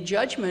in the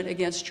judgment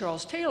against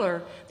Charles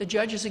Taylor, the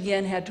judges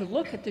again had to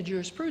look at the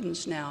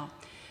jurisprudence now.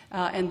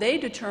 And they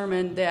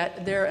determined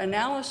that their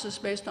analysis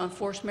based on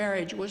forced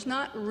marriage was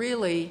not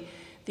really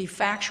the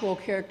factual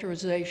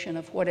characterization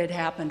of what had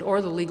happened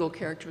or the legal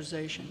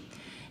characterization.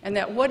 And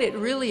that what it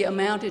really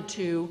amounted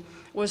to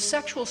was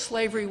sexual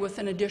slavery with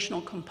an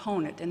additional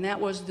component, and that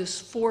was this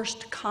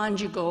forced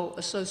conjugal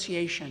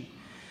association,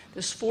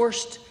 this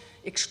forced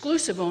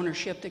exclusive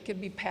ownership that could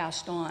be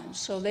passed on.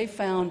 So they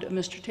found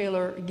Mr.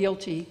 Taylor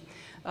guilty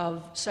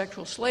of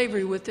sexual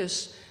slavery with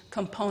this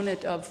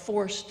component of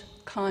forced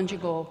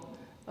conjugal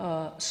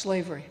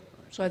slavery.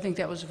 So I think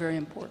that was a very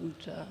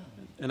important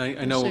And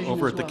I know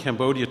over at the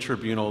Cambodia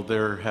Tribunal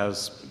there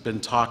has been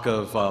talk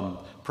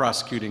of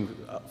prosecuting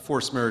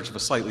forced marriage of a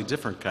slightly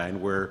different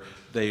kind, where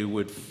the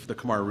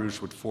Khmer Rouge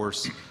would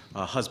force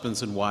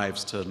husbands and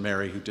wives to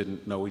marry who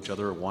didn't know each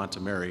other or want to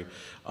marry.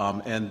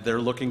 And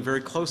they're looking very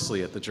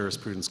closely at the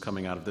jurisprudence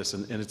coming out of this,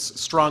 and it's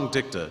strong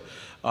dicta.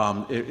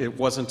 It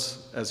wasn't,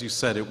 as you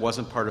said, it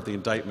wasn't part of the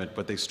indictment,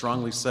 but they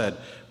strongly said,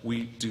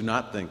 we do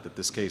not think that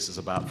this case is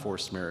about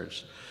forced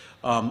marriage.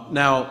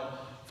 Now,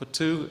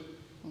 Fatou,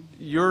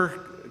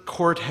 your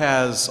court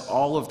has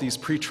all of these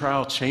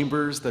pretrial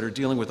chambers that are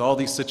dealing with all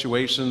these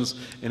situations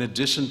in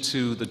addition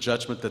to the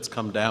judgment that's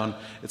come down.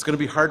 It's going to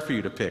be hard for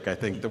you to pick, I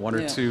think, the one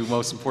or two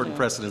most important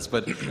precedents,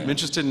 but I'm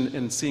interested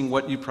in seeing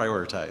what you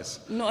prioritize.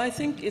 No, I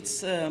think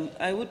it's,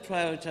 I would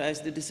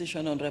prioritize the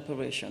decision on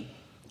reparation.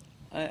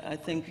 I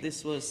think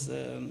this was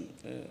a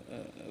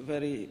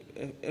very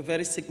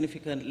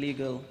significant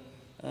legal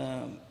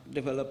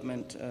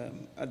development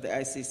at the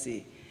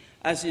ICC.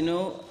 As you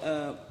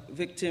know,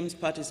 victims'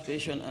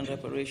 participation and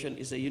reparation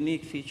is a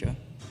unique feature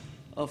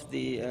of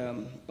the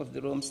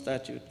Rome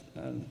Statute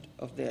and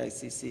of the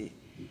ICC.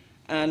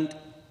 And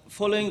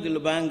following the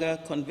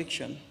Lubanga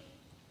conviction,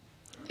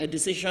 a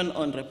decision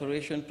on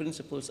reparation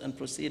principles and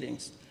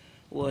proceedings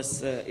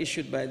was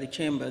issued by the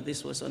Chamber.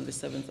 This was on the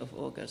 7th of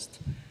August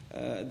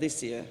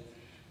this year.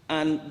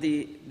 And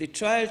the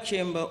trial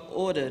chamber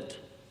ordered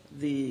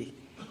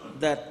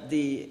that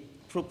the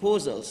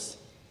proposals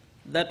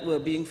that were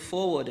being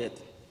forwarded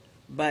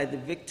by the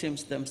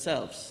victims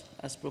themselves,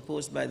 as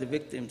proposed by the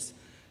victims,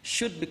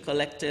 should be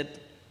collected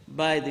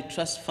by the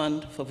Trust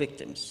Fund for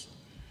Victims.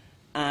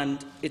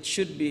 And it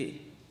should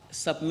be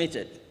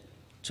submitted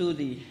to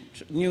the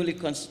newly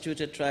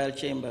constituted trial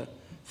chamber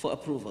for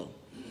approval.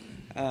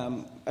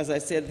 As I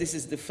said, this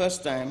is the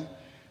first time,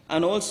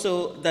 and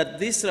also that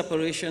this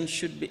reparation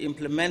should be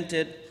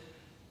implemented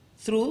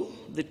through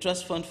the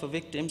Trust Fund for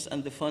Victims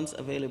and the funds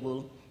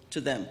available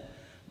to them.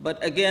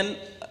 But again,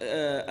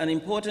 an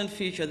important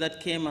feature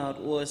that came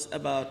out was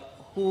about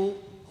who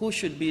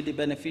should be the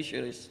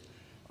beneficiaries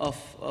of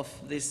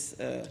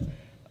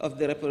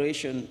the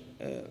reparation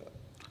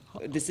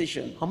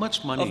decision. How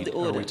much money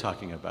are we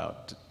talking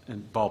about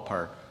in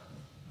ballpark?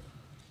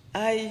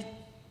 I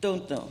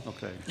don't know.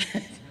 Okay.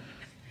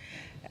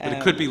 But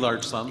it could be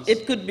large sums?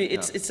 It could be.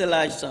 It's a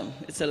large sum.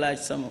 It's a large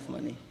sum of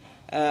money.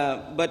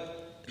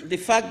 But the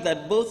fact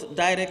that both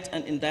direct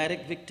and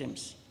indirect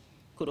victims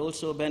could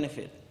also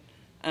benefit.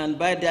 And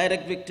by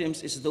direct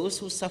victims is those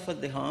who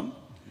suffered the harm,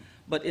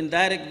 but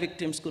indirect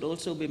victims could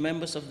also be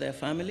members of their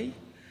family,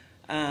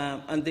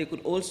 and they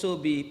could also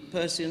be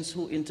persons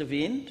who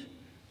intervened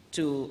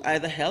to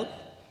either help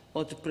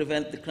or to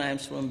prevent the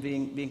crimes from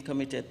being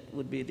committed,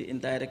 would be the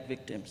indirect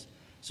victims.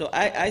 So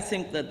I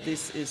think that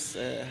this is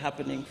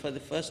happening for the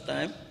first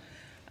time,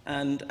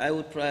 and I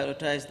would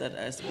prioritize that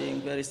as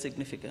being very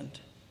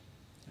significant.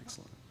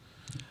 Excellent.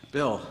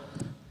 Bill,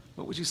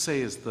 what would you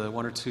say is the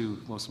one or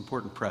two most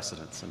important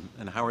precedents,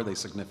 and how are they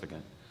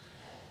significant?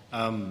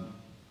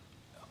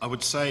 I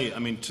would say, I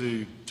mean,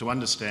 to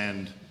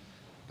understand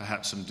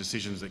perhaps some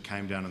decisions that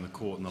came down in the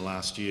court in the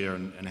last year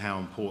and how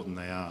important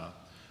they are,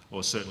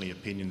 or certainly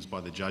opinions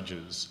by the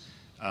judges,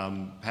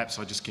 perhaps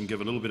I just can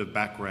give a little bit of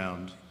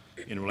background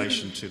in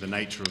relation to the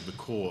nature of the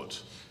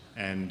court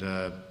and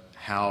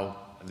how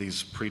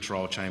these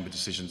pretrial chamber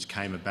decisions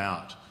came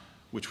about,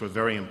 which were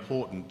very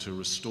important to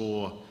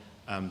restore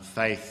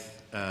faith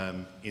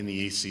in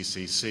the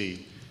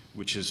ECCC,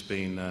 which has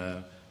been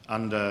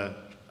under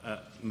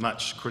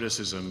much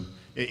criticism.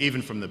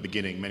 Even from the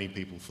beginning, many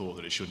people thought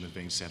that it shouldn't have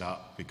been set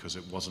up because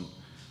it wasn't,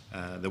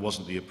 there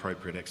wasn't the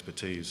appropriate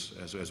expertise,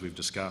 as we've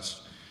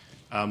discussed.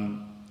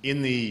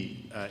 In the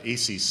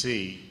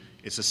ECC,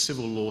 it's a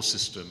civil law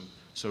system,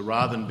 so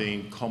rather than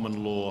being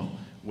common law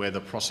where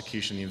the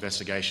prosecution and the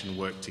investigation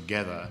work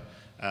together,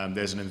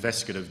 there's an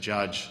investigative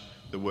judge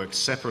that works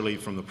separately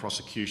from the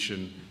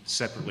prosecution,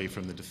 separately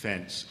from the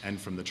defence and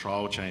from the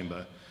trial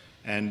chamber,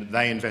 and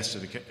they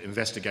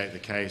investigate the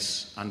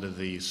case under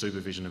the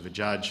supervision of a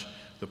judge.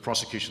 The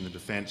prosecution and the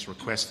defence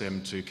request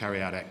them to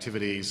carry out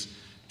activities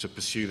to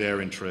pursue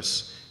their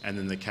interests, and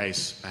then the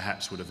case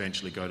perhaps would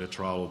eventually go to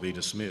trial or be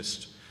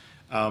dismissed.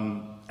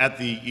 At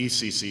the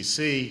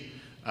ECCC,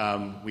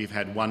 we've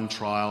had one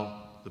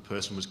trial. The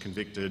person was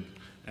convicted,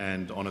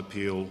 and on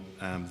appeal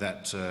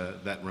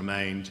that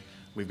remained.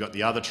 We've got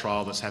the other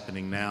trial that's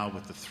happening now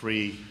with the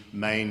three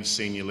main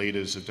senior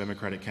leaders of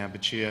Democratic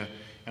Kampuchea,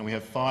 and we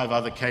have five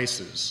other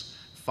cases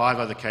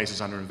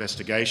under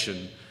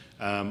investigation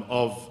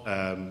of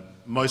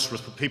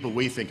people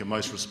we think are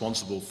most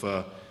responsible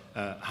for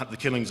the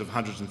killings of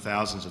hundreds and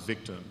thousands of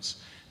victims.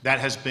 That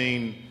has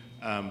been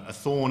a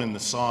thorn in the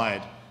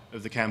side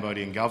of the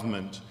Cambodian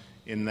government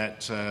in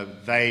that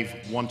they've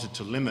wanted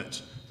to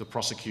limit the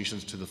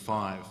prosecutions to the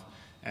five.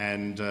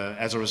 And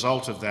as a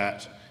result of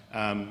that,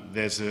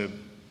 there's a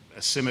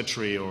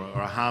symmetry or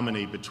a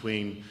harmony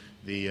between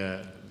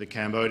the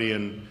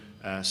Cambodian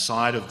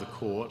side of the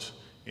court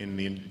in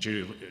the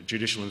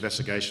Judicial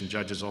Investigation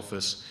Judge's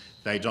Office.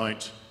 They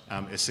don't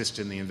assist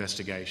in the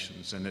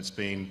investigations, and it's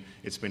been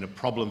a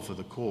problem for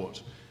the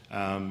court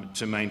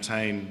to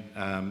maintain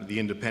the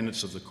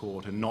independence of the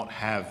court and not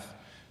have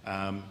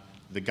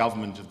the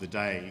government of the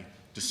day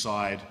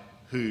decide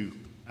who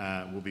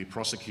will be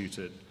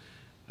prosecuted.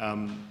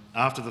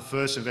 After the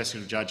first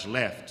investigative judge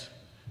left,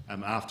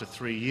 after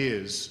 3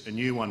 years, a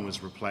new one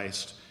was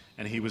replaced,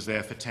 and he was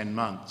there for 10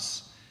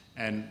 months.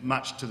 And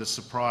much to the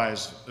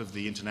surprise of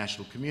the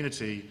international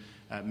community,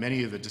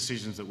 many of the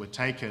decisions that were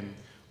taken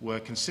were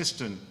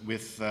consistent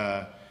with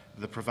the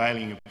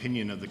prevailing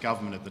opinion of the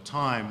government at the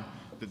time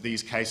that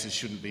these cases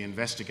shouldn't be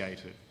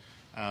investigated.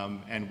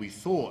 And we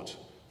thought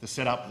the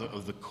setup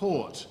of the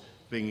court,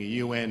 being a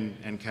UN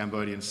and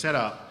Cambodian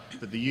setup,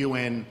 that the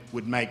UN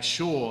would make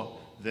sure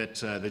that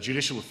the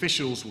judicial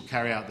officials will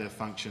carry out their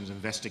functions,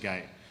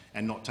 investigate,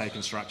 and not take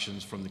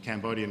instructions from the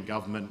Cambodian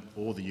government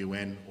or the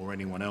UN or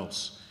anyone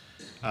else.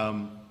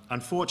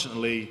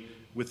 Unfortunately,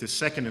 with the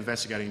second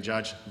investigating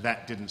judge,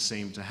 that didn't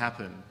seem to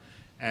happen.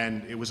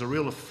 And it was a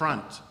real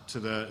affront to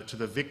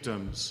the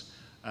victims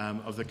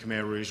of the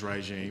Khmer Rouge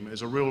regime. It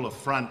was a real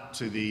affront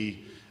to the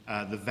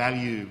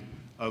value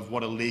of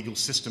what a legal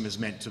system is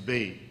meant to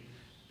be,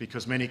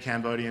 because many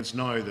Cambodians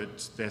know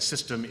that their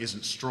system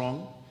isn't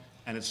strong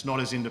and it's not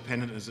as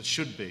independent as it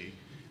should be.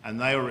 And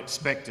they were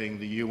expecting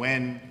the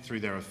UN, through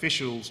their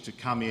officials, to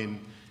come in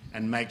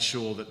and make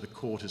sure that the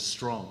court is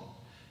strong.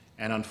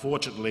 And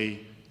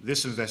unfortunately,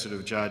 this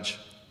investigative judge,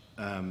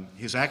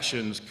 his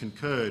actions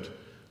concurred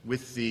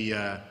with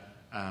the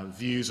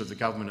views of the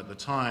government at the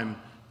time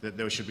that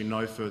there should be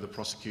no further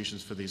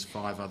prosecutions for these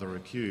 5 other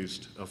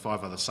accused, or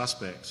 5 other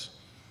suspects.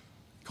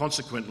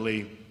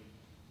 Consequently,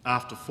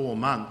 after 4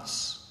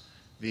 months,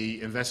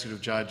 the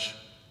investigative judge,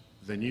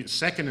 the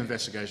second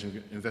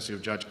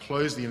investigative judge,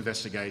 closed the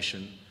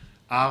investigation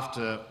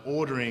after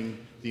ordering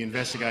the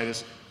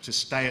investigators to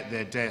stay at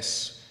their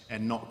desks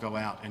and not go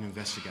out and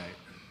investigate.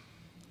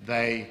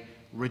 They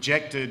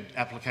rejected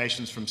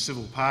applications from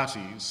civil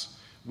parties,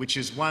 which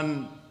is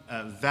one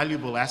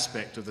valuable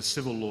aspect of the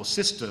civil law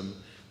system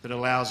that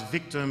allows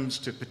victims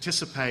to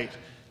participate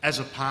as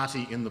a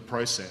party in the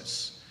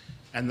process.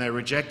 And they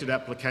rejected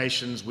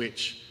applications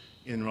which,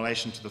 in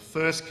relation to the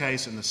first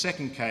case and the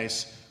second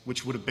case,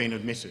 which would have been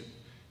admitted.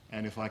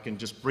 And if I can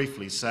just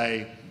briefly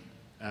say,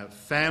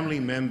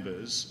 family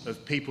members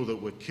of people that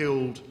were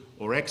killed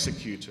or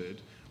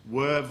executed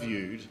were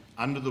viewed,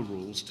 under the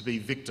rules, to be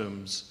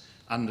victims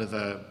under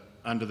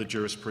the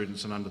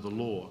jurisprudence and under the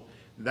law.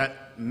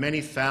 That many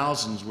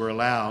thousands were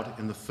allowed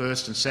in the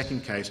first and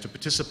second case to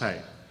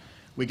participate.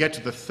 We get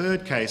to the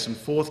third case and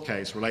fourth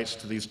case, relates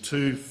to these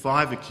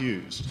 5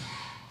 accused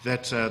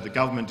that the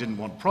government didn't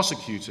want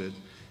prosecuted,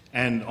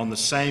 and on the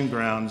same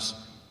grounds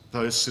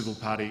those civil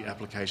party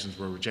applications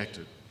were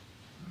rejected.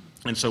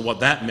 And so what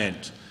that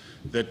meant,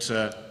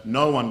 that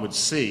no one would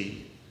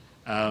see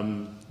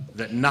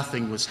that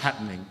nothing was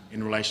happening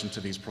in relation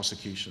to these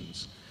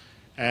prosecutions.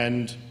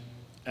 And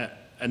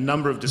a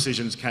number of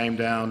decisions came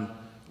down.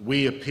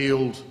 We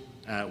appealed,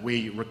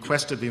 we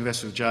requested the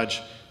investigative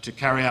judge to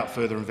carry out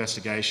further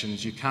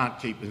investigations. You can't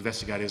keep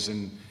investigators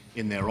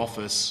in their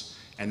office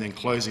and then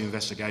close the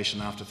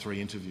investigation after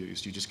 3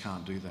 interviews. You just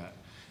can't do that.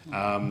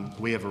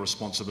 We have a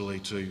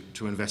responsibility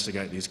to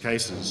investigate these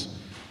cases.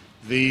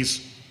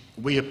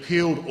 We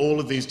appealed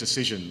all of these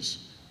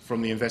decisions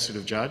from the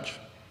investigative judge,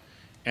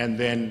 and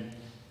then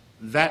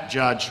that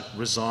judge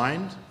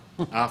resigned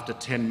after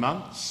 10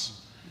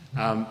 months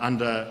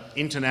under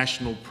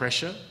international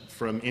pressure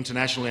from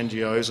international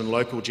NGOs and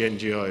local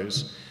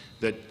NGOs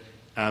that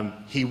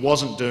he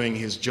wasn't doing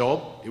his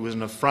job. It was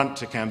an affront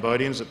to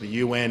Cambodians that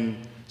the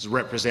UN's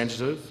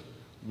representative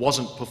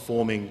wasn't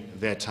performing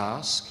their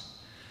task.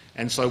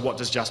 And so what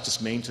does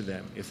justice mean to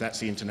them if that's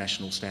the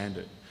international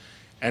standard?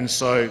 And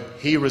so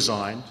he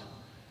resigned,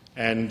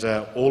 and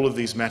all of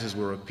these matters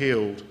were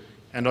appealed.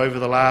 And over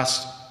the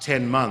last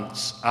 10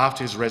 months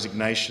after his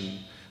resignation,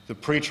 the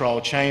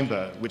pretrial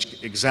chamber,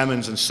 which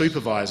examines and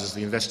supervises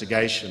the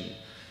investigation,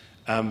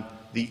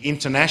 the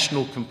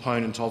international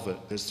component of it,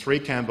 there's 3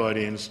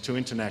 Cambodians, 2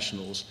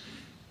 internationals,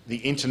 the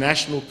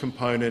international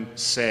component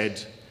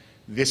said,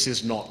 this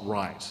is not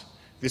right.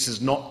 This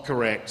is not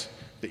correct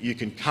that you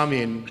can come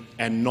in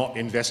and not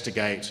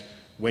investigate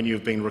when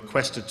you've been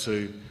requested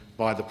to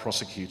by the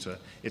prosecutor.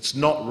 It's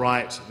not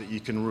right that you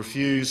can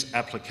refuse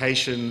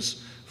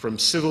applications from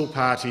civil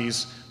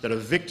parties that are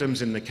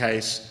victims in the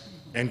case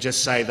and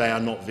just say they are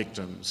not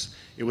victims.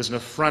 It was an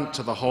affront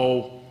to the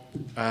whole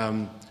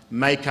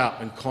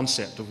make-up and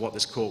concept of what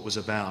this court was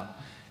about.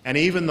 And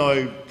even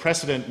though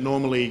precedent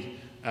normally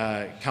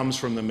comes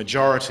from the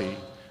majority,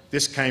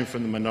 this came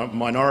from the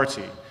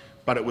minority,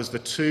 but it was the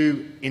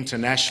 2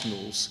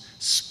 internationals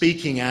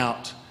speaking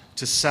out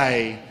to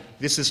say,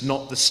 this is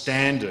not the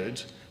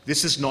standard,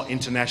 this is not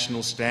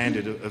international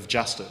standard of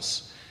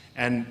justice.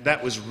 And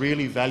that was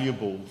really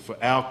valuable for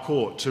our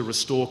court to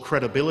restore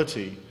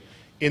credibility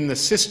in the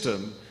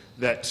system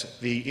that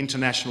the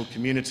international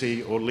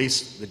community, or at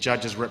least the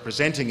judges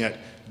representing it,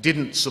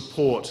 didn't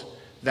support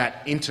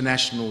that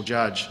international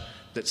judge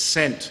that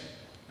sent,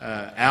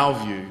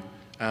 our view,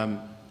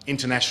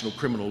 international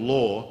criminal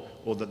law,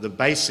 or the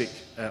basic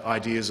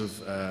ideas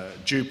of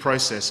due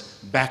process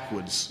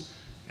backwards.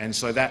 And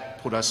so that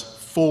put us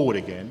forward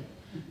again.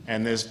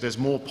 And there's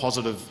more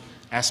positive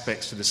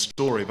aspects to this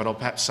story, but I'll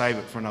perhaps save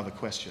it for another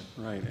question.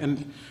 Right.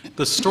 And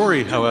the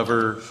story,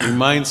 however,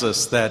 reminds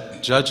us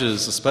that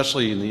judges,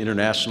 especially in the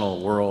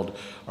international world,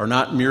 are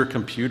not mere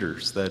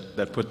computers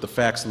that put the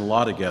facts and the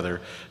law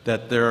together,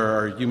 that there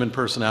are human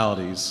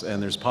personalities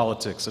and there's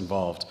politics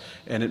involved.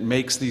 And it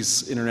makes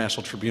these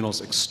international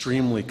tribunals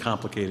extremely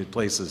complicated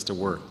places to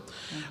work.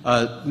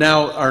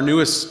 Now, our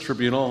newest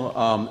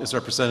tribunal is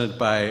represented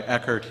by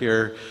Eckhart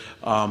here.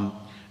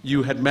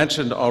 You had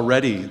mentioned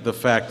already the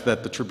fact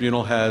that the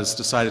tribunal has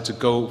decided to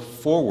go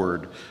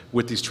forward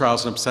with these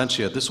trials in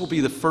absentia. This will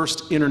be the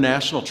first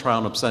international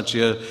trial in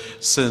absentia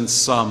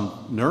since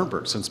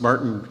Nuremberg, since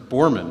Martin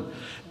Bormann.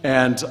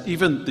 And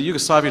even the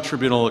Yugoslavia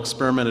Tribunal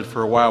experimented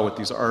for a while with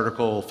these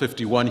Article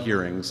 51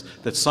 hearings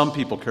that some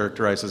people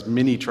characterize as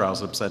mini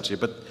trials in absentia,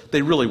 but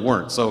they really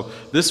weren't. So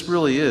this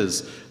really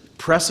is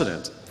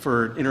precedent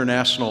for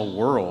international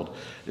world.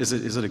 Is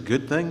it a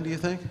good thing, do you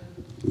think?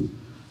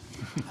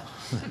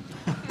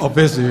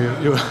 Obviously,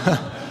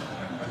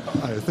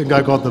 I think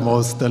I got the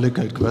most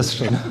delicate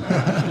question.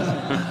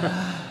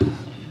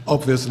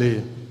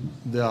 Obviously,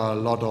 there are a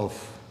lot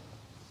of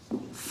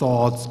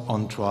thoughts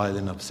on trial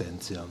in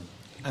absentia.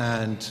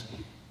 And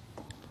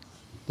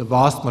the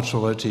vast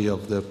majority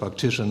of the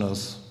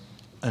practitioners,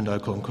 and I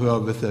concur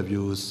with their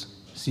views,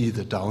 see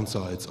the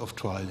downsides of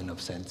trial in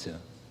absentia.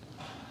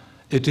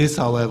 It is,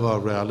 however, a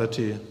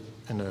reality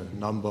in a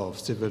number of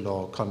civil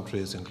law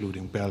countries,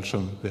 including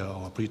Belgium, where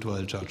our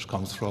pre-trial judge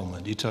comes from,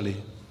 and Italy.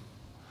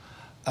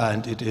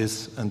 And it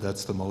is, and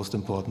that's the most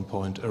important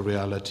point, a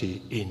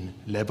reality in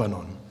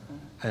Lebanon.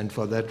 And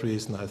for that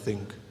reason, I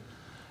think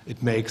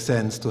it makes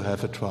sense to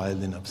have a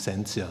trial in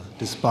absentia,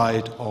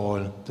 despite all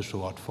the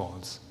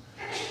shortfalls.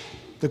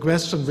 The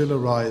question will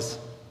arise,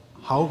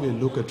 how will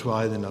look a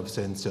trial in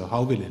absentia?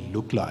 How will it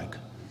look like?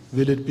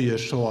 Will it be a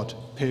short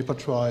paper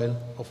trial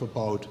of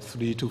about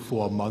 3 to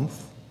 4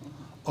 months?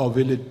 Or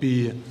will it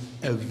be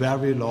a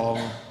very long,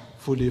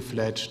 fully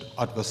fledged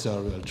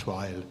adversarial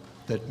trial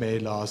that may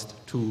last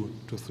 2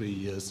 to 3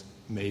 years,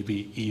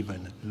 maybe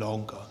even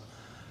longer?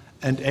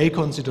 And a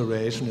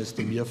consideration is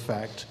the mere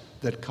fact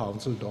that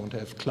counsel don't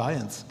have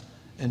clients.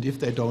 And if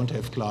they don't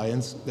have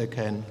clients, they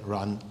can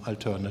run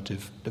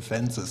alternative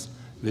defenses,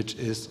 which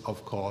is,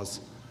 of course,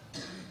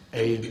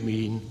 a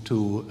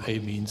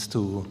means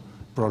to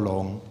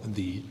prolong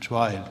the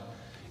trial.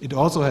 It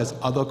also has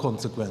other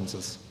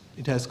consequences.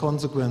 It has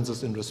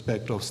consequences in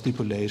respect of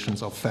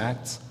stipulations of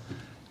facts.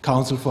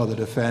 Counsel for the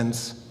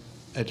defense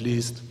at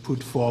least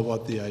put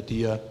forward the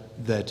idea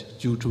that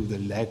due to the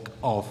lack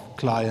of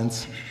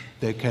clients,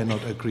 they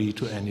cannot agree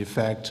to any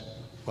fact.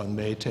 One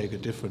may take a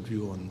different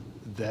view on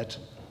that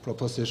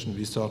proposition.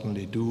 We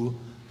certainly do,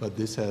 but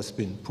this has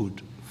been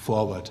put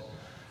forward.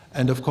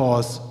 And of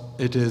course,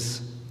 it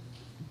is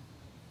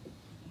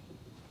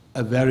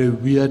a very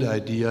weird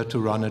idea to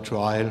run a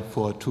trial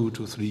for 2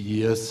 to 3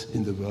 years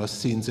in the worst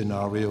scene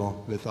scenario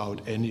without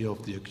any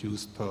of the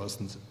accused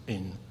persons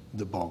in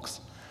the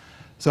box.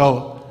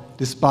 So,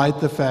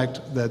 despite the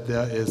fact that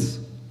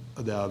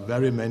there are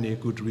very many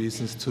good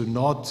reasons to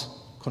not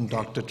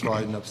conduct a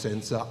trial in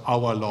absentia,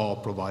 our law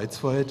provides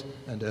for it,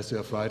 and as you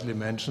have rightly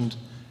mentioned,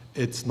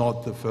 it's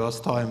not the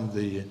first time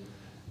the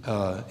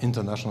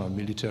International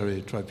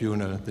Military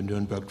Tribunal, the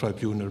Nuremberg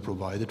Tribunal,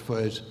 provided for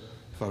it,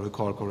 if I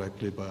recall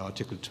correctly, by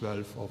Article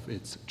 12 of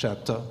its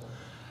chapter.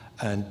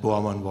 And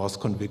Bormann was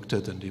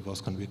convicted, and he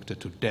was convicted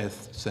to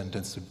death,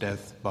 sentenced to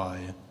death by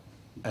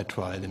a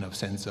trial in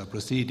absentia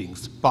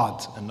proceedings.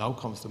 But, and now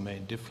comes the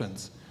main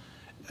difference,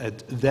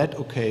 at that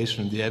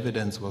occasion, the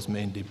evidence was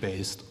mainly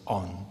based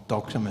on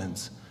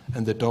documents,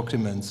 and the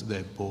documents,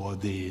 they bore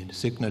the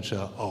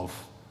signature of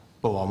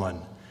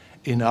Bormann.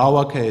 In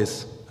our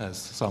case, as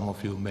some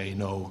of you may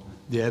know,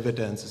 the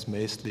evidence is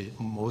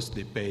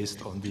mostly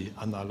based on the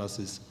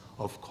analysis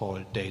of call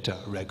data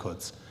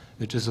records,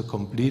 which is a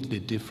completely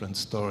different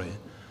story.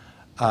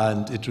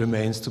 And it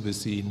remains to be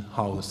seen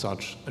how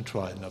such a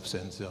trial in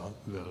absentia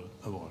will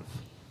evolve.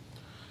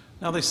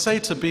 Now, they say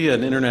to be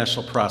an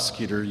international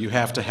prosecutor, you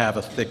have to have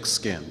a thick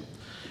skin,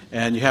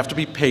 and you have to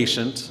be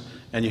patient,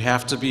 and you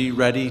have to be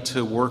ready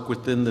to work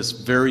within this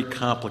very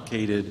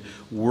complicated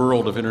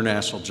world of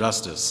international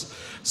justice.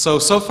 So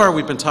far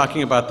we've been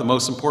talking about the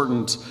most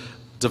important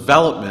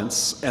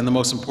developments and the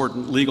most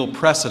important legal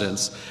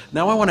precedents.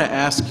 Now I want to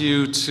ask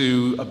you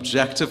to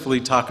objectively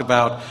talk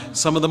about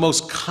some of the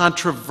most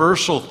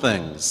controversial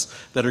things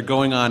that are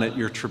going on at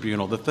your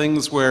tribunal, the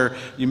things where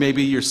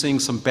you're seeing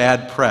some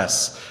bad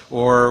press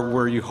or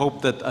where you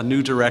hope that a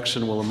new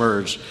direction will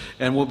emerge.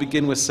 And we'll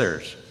begin with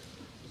Serge.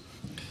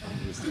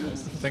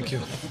 Thank you.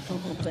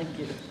 Thank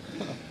you.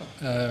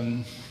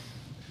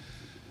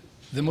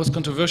 The most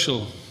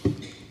controversial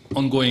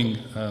ongoing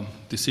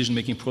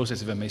decision-making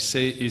process, if I may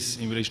say, is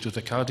in relation to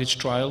the Karadzic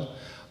trial.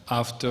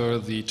 After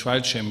the trial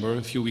chamber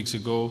a few weeks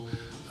ago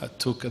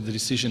took the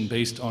decision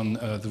based on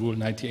the Rule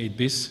 98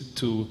 bis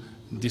to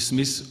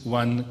dismiss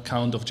one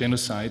count of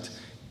genocide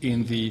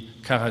in the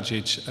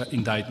Karadzic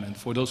indictment.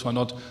 For those who are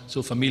not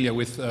so familiar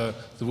with the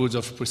rules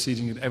of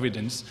proceeding with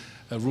evidence,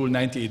 Rule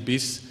 98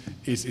 bis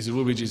is a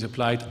rule which is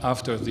applied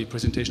after the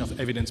presentation of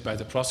evidence by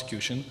the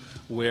prosecution,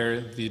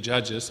 where the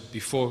judges,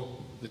 before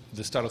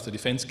the start of the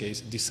defense case,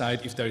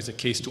 decide if there is a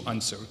case to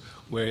answer,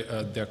 where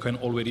there can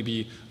already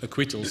be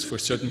acquittals for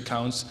certain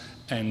counts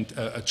and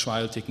a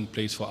trial taking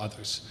place for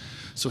others.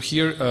 So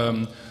here,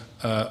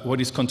 what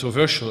is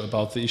controversial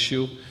about the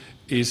issue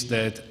is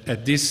that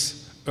at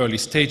this early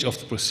stage of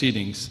the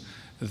proceedings,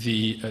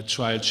 the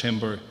trial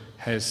chamber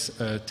has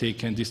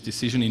taken this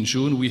decision. In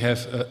June, we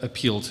have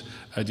appealed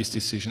this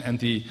decision.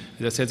 And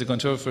as I said,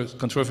 the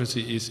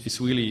controversy is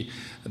really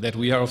that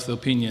we are of the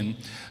opinion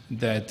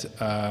that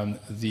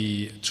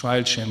the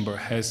trial chamber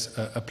has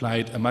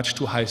applied a much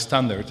too high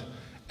standard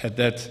at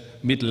that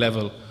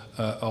mid-level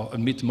or a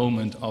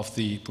mid-moment of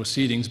the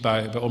proceedings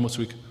by almost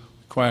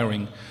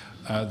requiring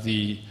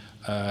the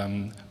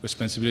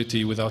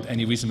responsibility without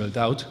any reasonable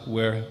doubt,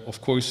 where,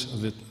 of course,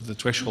 the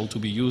threshold to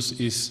be used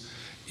is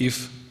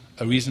if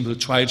a reasonable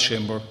trial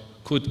chamber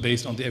could,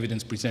 based on the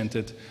evidence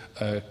presented,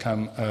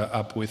 come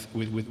up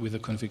with a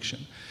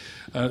conviction.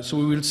 So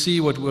we will see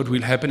what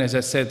will happen. As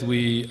I said,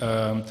 we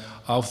are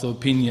of the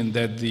opinion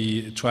that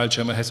the trial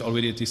chamber has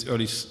already at this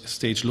early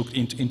stage looked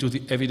into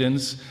the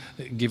evidence,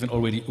 given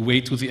already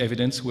weight to the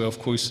evidence, where of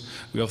course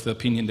we are of the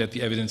opinion that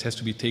the evidence has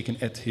to be taken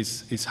at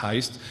its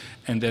highest,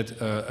 and that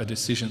a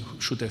decision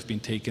should have been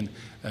taken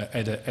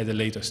at a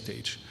later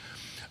stage.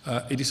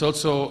 It is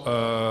also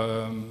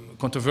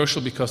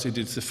controversial because it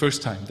is the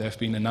first time there have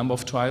been a number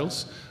of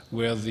trials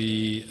where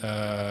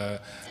there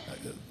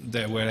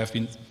have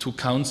been two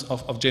counts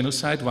of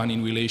genocide, one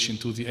in relation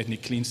to the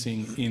ethnic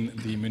cleansing in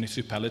the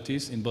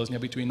municipalities in Bosnia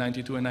between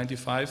 92 and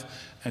 95,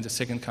 and the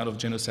second count of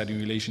genocide in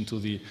relation to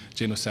the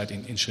genocide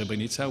in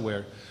Srebrenica,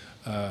 where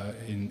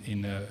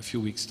in a few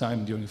weeks'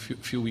 time, during a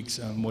few weeks,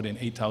 more than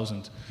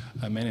 8,000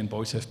 men and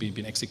boys have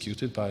been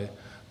executed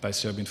by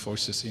Serbian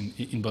forces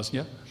in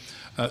Bosnia.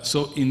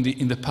 So in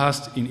the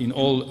past, in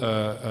all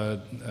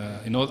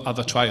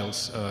other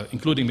trials,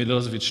 including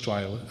Milosevic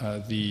trial,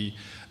 the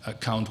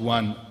count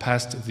 1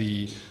 passed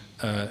the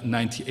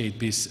 98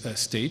 bis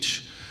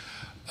stage.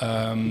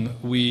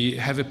 We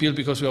have appealed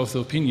because we are of the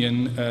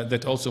opinion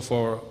that also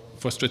for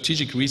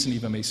strategic reason,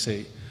 if I may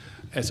say,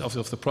 as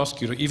of the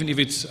prosecutor, even if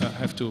it's I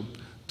have to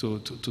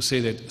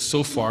say that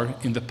so far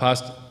in the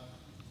past,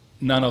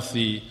 none of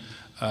the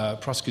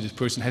prosecuted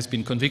person has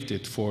been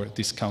convicted for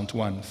this count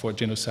 1, for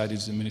genocide in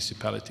the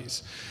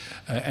municipalities.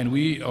 And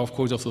we are, of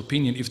course, of the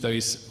opinion if there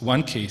is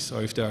one case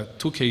or if there are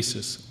two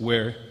cases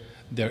where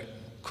there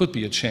could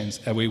be a chance,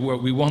 and we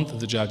want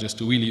the judges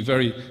to really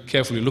very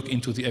carefully look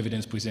into the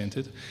evidence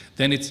presented,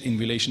 then it's in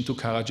relation to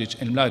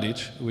Karadzic and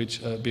Mladic,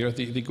 which bear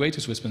the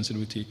greatest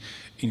responsibility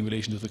in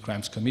relation to the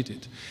crimes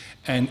committed.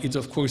 And it's,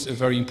 of course, a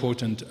very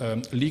important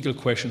legal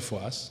question for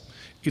us.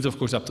 It's, of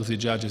course, up to the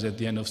judges at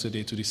the end of the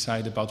day to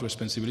decide about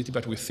responsibility,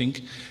 but we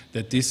think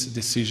that this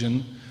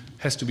decision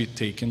has to be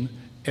taken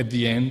at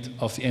the end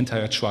of the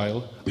entire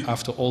trial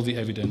after all the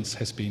evidence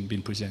has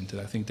been presented.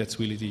 I think that's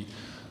really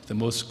the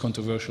most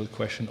controversial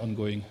question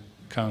ongoing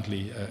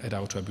currently at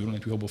our tribunal,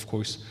 and we hope, of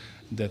course,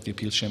 that the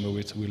appeals chamber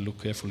will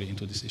look carefully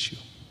into this issue.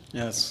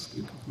 Yes,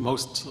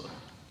 most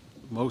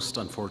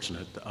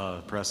unfortunate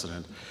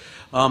precedent.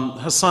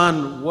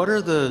 Hassan, what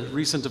are the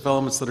recent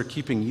developments that are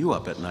keeping you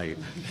up at night?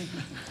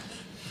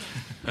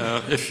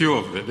 A few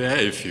of them. There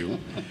are a few.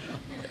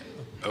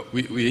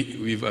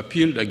 We've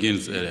appealed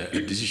against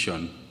a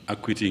decision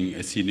acquitting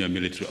a senior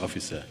military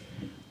officer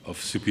of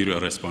superior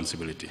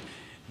responsibility.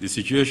 The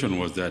situation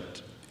was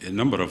that a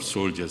number of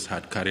soldiers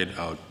had carried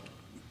out,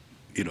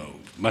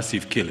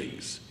 massive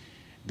killings.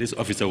 This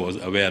officer was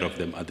aware of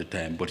them at the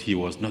time, but he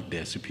was not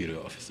their superior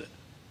officer.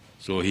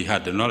 So he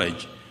had the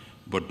knowledge,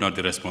 but not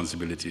the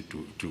responsibility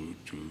to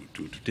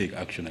take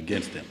action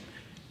against them.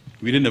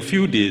 Within a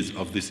few days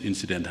of this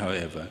incident,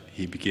 however,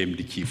 he became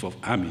the chief of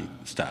army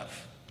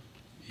staff.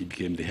 He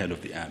became the head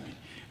of the army.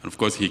 And of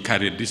course, he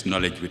carried this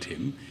knowledge with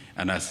him,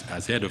 and as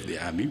head of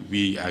the army,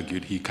 we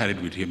argued he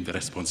carried with him the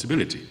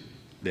responsibility,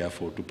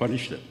 therefore, to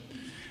punish them.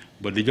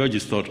 But the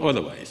judges thought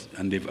otherwise,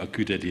 and they've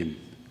acquitted him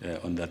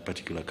on that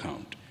particular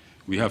count.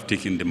 We have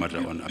taken the matter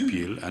on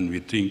appeal, and we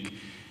think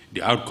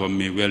the outcome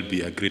may well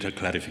be a greater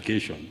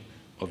clarification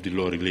of the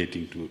law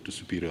relating to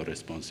superior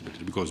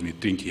responsibility, because we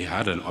think he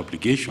had an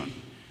obligation,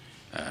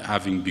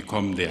 having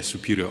become their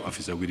superior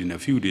officer within a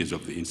few days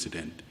of the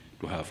incident,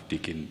 to have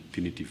taken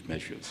punitive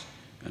measures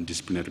and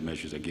disciplinary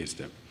measures against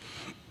them.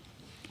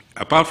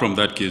 Apart from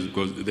that case,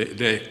 because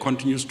there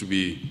continues to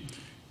be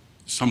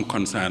some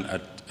concern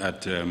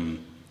at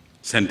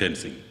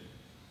sentencing.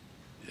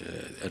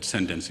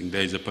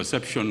 There is a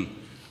perception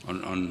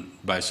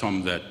by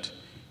some that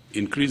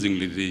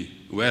increasingly,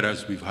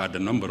 whereas we've had a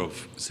number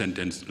of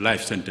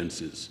life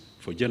sentences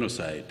for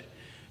genocide,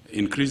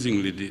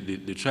 increasingly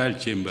the trial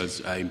chambers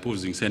are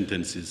imposing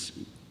sentences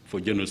for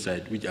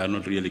genocide which are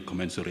not really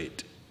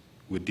commensurate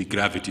with the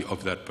gravity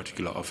of that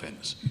particular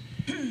offense.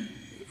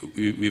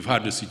 We've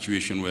had a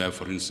situation where,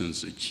 for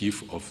instance, a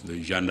chief of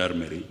the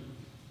gendarmerie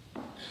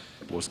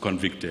was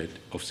convicted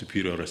of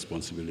superior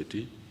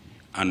responsibility,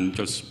 and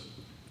just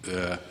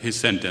his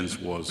sentence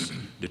was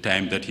the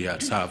time that he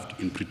had served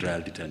in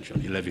pretrial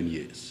detention, 11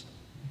 years.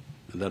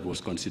 And that was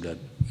considered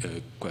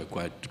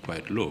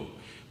quite low.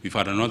 We've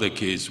had another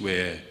case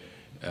where,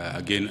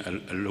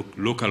 again,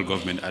 a local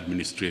government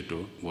administrator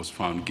was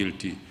found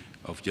guilty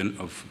of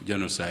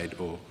genocide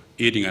or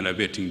aiding and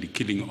abetting the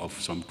killing of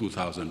some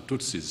 2,000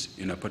 Tutsis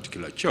in a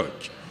particular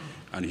church,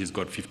 and he's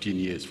got 15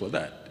 years for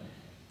that.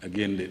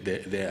 Again,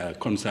 there are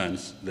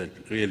concerns that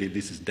really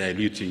this is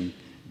diluting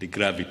the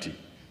gravity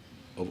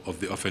of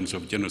the offense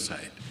of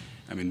genocide.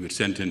 I mean, with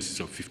sentences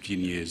of 15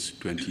 years,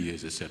 20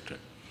 years, etc.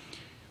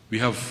 We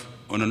have,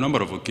 on a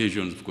number of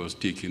occasions, of course,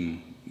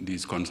 taken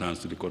these concerns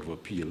to the Court of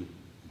Appeal,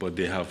 but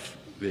they have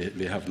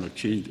not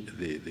changed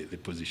the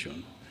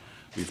position.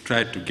 We've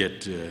tried to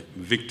get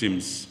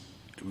victims'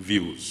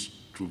 views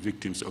through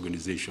victims'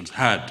 organizations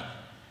heard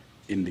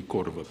in the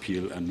Court of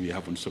Appeal, and we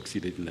haven't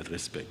succeeded in that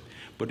respect.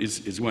 But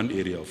it's one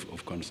area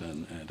of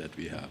concern that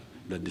we have,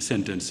 that the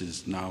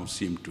sentences now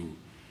seem to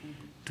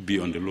be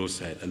on the low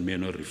side and may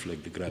not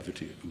reflect the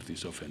gravity of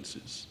these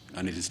offenses.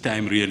 And it is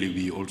time really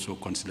we also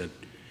consider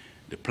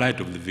the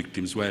plight of the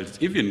victims, while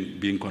even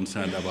being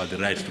concerned about the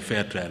rights to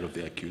fair trial of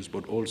the accused,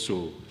 but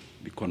also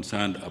be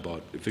concerned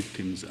about the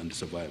victims and the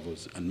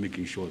survivors and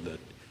making sure that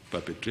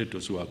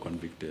perpetrators who are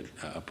convicted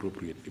are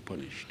appropriately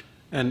punished.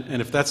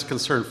 And if that's a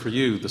concern for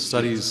you, the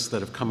studies that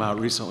have come out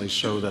recently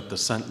show that the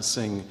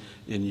sentencing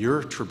in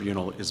your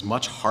tribunal is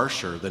much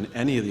harsher than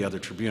any of the other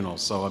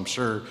tribunals, so I'm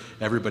sure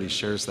everybody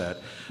shares that.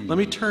 Let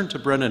me turn to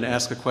Brendan and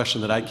ask a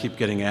question that I keep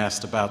getting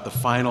asked about the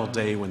final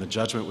day when the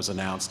judgment was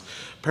announced.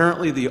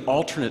 Apparently the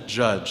alternate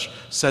judge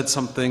said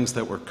some things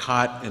that were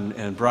caught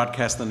and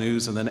broadcast in the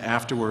news, and then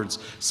afterwards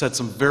said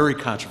some very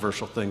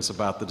controversial things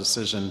about the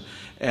decision.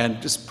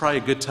 And it's probably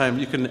a good time,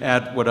 you can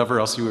add whatever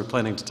else you were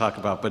planning to talk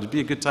about, but it'd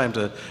be a good time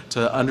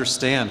to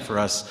understand for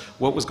us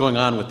what was going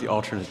on with the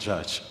alternate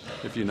judge,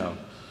 if you know.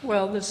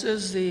 Well, this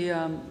is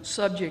the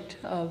subject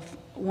of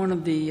one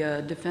of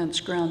the defense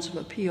grounds of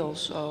appeal,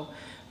 so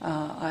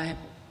I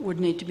would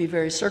need to be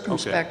very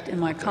circumspect in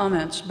my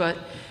comments. But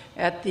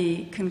at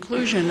the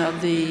conclusion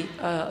of the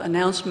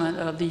announcement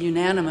of the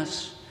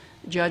unanimous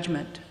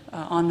judgment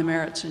on the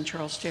merits in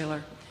Charles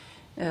Taylor,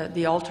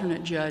 the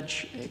alternate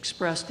judge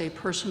expressed a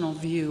personal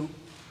view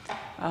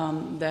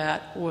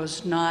that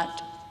was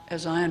not,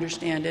 as I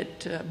understand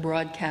it,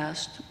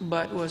 broadcast,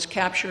 but was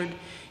captured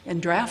in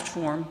draft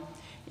form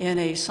in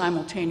a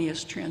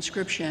simultaneous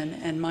transcription,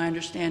 and my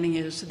understanding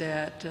is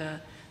that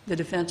the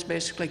defense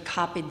basically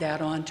copied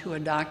that onto a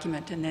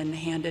document and then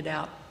handed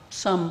out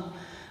some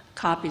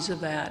copies of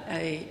that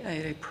at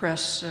a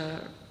press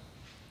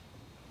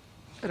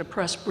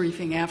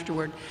briefing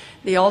afterward.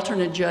 The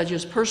alternate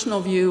judge's personal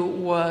view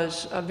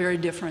was very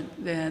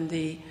different than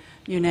the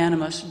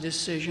unanimous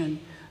decision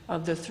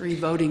of the 3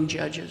 voting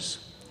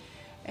judges,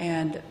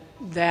 and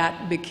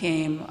that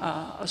became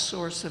a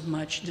source of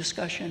much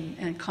discussion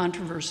and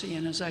controversy,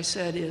 and as I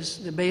said,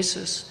 is the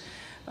basis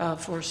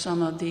for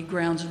some of the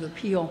grounds of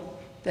appeal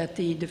that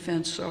the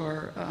defense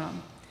are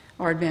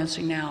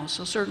advancing now.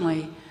 So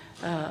certainly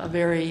a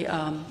very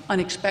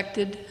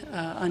unexpected,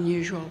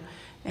 unusual,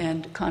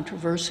 and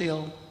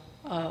controversial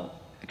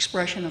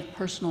expression of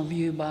personal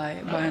view by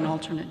an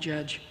alternate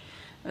judge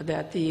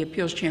that the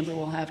appeals chamber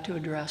will have to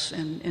address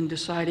in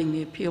deciding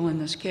the appeal in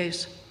this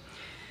case.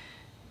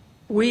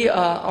 We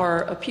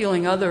are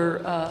appealing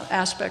other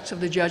aspects of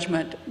the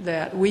judgment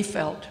that we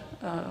felt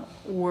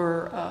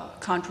were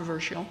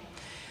controversial.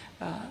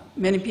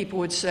 Many people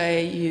would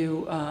say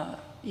you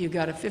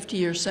got a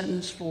 50-year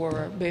sentence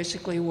for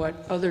basically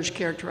what others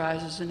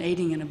characterize as an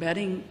aiding and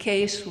abetting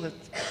case with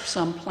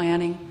some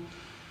planning,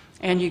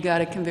 and you got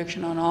a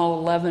conviction on all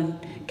 11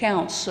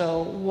 counts.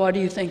 So why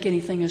do you think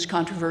anything is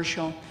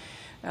controversial?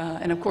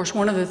 And of course,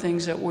 one of the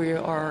things that we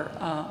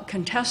are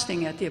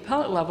contesting at the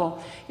appellate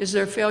level is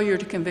their failure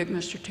to convict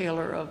Mr.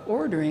 Taylor of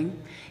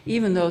ordering,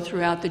 even though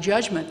throughout the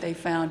judgment they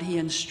found he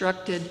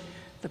instructed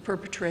the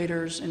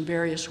perpetrators in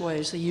various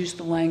ways. They used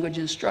the language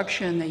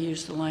instruction, they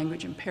used the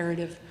language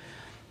imperative,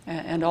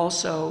 and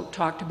also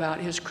talked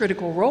about his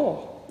critical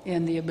role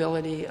in the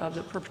ability of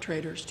the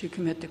perpetrators to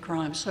commit the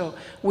crime. So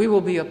we will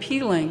be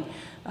appealing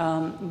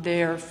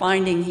their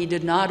finding he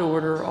did not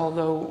order,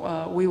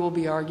 although we will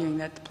be arguing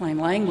that the plain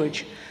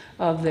language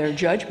of their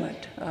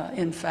judgment,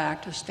 in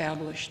fact,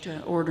 established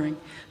ordering.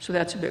 So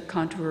that's a bit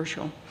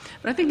controversial.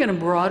 But I think in a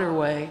broader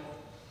way,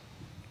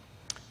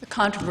 the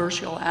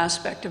controversial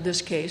aspect of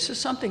this case is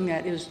something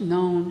that is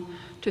known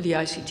to the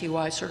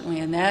ICTY, certainly,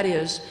 and that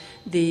is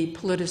the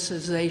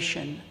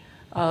politicization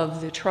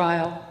of the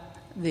trial,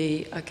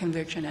 the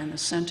conviction, and the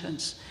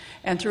sentence.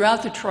 And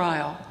throughout the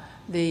trial,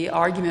 the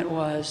argument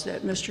was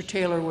that Mr.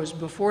 Taylor was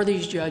before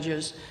these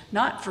judges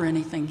not for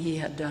anything he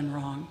had done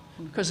wrong,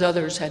 because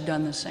others had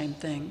done the same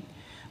thing,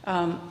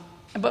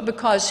 but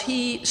because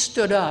he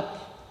stood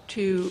up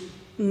to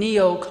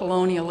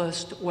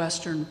neo-colonialist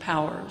Western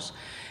powers,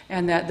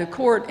 and that the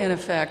court, in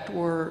effect,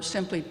 were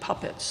simply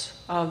puppets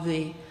of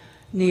the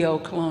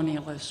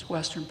neo-colonialist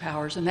Western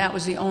powers, and that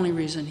was the only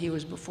reason he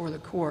was before the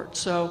court.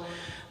 So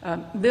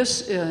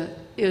this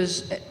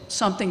is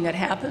something that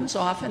happens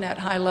often at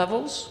high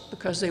levels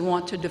because they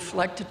want to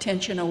deflect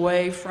attention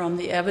away from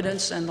the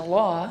evidence and the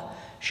law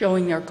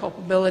showing their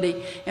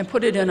culpability and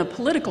put it in a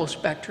political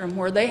spectrum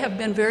where they have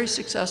been very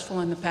successful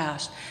in the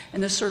past.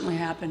 And this certainly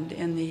happened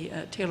in the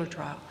Taylor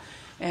trial.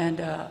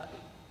 And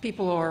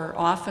people are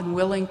often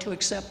willing to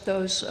accept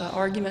those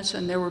arguments,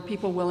 and there were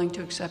people willing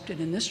to accept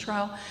it in this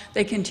trial.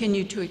 They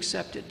continue to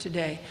accept it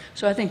today.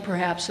 So I think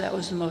perhaps that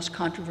was the most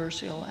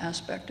controversial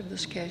aspect of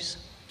this case.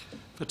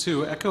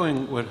 Fatu,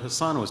 echoing what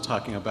Hassan was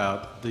talking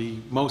about, the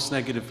most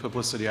negative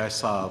publicity I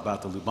saw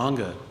about the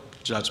Lubanga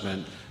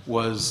judgment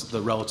was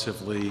the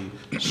relatively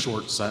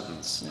short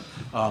sentence.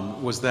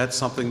 Was that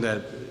something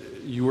that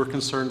you were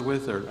concerned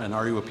with, and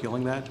are you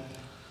appealing that?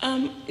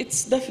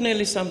 It's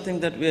definitely something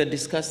that we are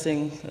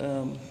discussing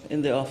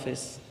in the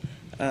office.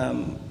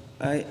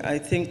 I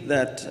think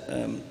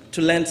that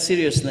to lend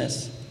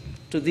seriousness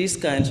to these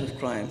kinds of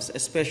crimes,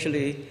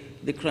 especially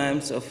the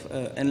crimes of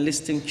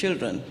enlisting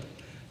children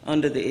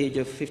under the age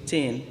of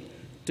 15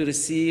 to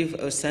receive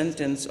a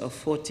sentence of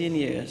 14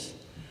 years,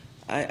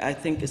 I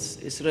think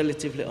is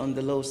relatively on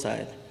the low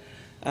side.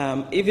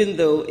 Even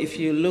though if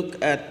you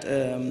look at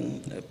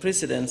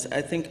precedents,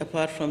 I think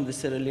apart from the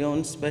Sierra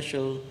Leone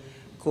Special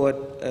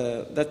Court,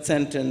 that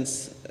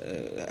sentence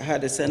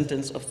had a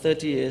sentence of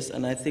 30 years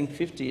and I think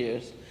 50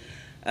 years.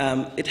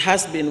 It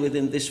has been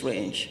within this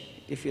range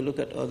if you look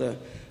at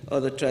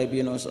other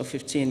tribunals of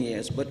 15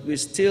 years. But we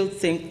still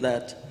think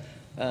that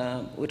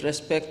with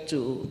respect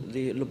to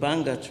the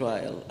Lubanga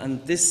trial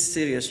and these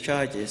serious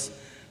charges,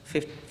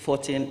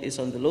 14 is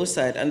on the low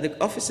side. And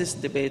the office is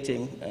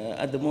debating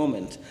at the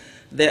moment.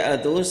 There are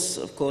those,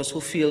 of course,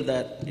 who feel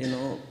that,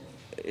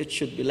 it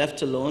should be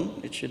left alone,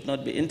 it should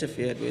not be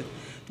interfered with.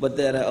 But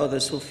there are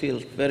others who feel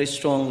very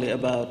strongly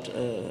about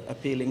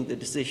appealing the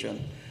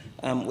decision.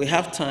 We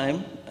have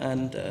time,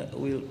 and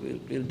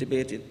we'll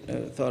debate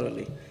it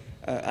thoroughly.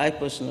 I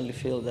personally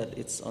feel that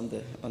it's on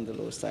the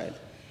low side.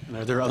 And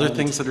are there other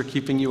things that are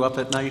keeping you up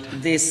at night?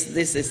 This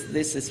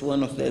is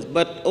one of those.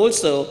 But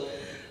also,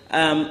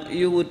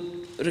 you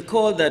would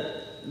recall that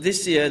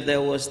this year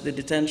there was the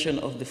detention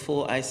of the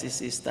 4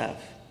 ICC staff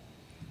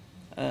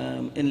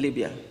in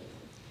Libya.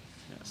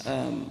 Yes.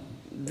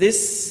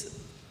 This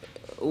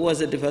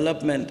was a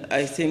development,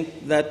 I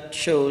think, that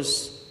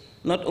shows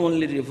not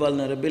only the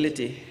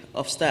vulnerability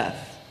of staff,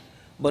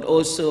 but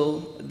also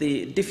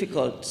the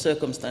difficult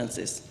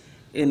circumstances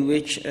in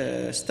which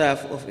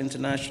staff of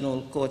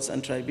international courts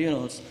and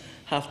tribunals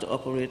have to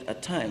operate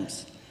at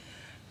times.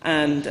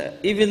 And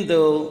even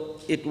though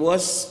it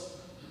was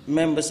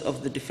members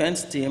of the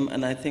defense team,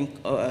 and I think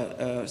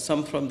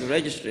some from the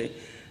registry,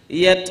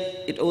 yet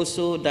it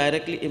also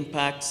directly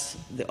impacts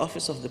the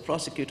Office of the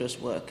Prosecutor's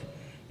work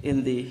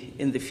in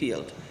the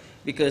field.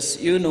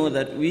 Because you know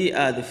that we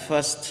are the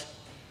first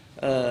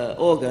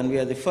organ, we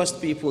are the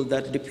first people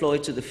that deploy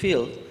to the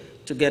field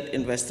to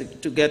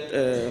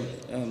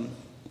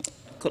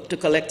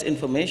collect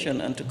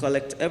information and to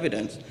collect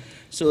evidence.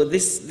 So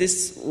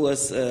this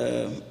was,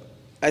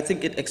 I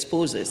think it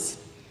exposes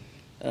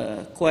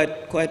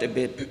quite a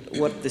bit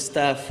what the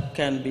staff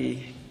can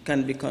be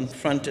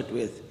confronted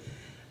with.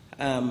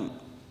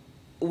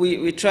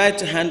 We tried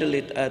to handle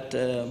it at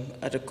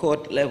a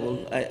court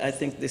level. I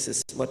think this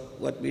is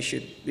what we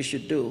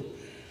should do.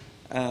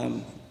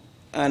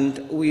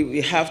 And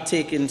we have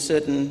taken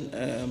certain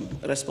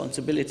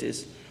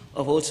responsibilities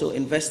of also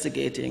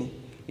investigating,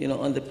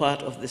 on the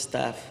part of the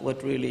staff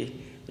what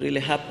really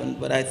happened.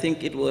 But I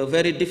think it were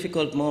very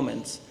difficult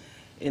moments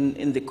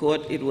in the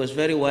court. It was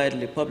very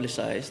widely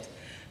publicized,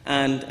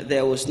 and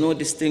there was no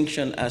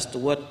distinction as to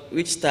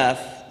which staff,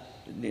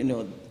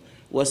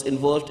 was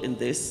involved in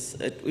this.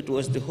 It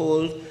was the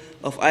whole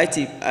of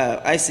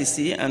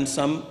ICC, and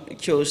some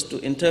chose to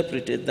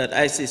interpret it that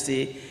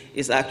ICC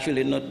is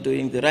actually not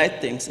doing the right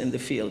things in the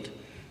field.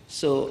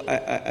 So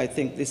I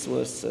think this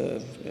was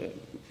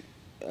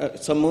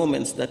some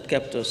moments that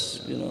kept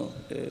us,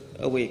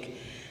 awake.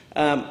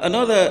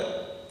 Another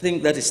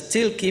thing that is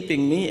still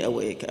keeping me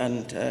awake,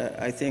 and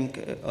I think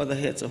other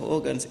heads of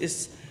organs,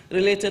 is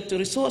related to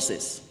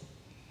resources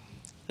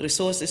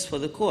for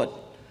the court.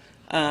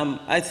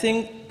 I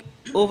think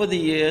over the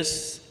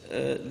years,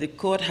 the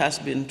court has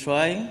been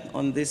trying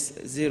on this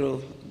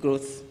zero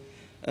growth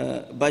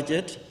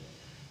budget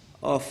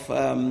of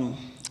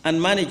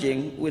and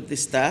managing with the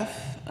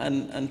staff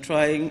and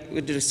trying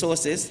with the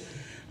resources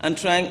and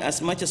trying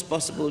as much as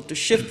possible to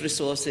shift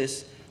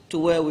resources to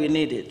where we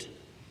need it.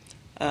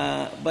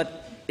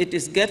 But it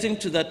is getting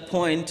to that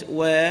point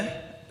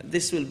where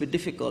this will be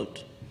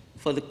difficult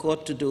for the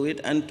court to do it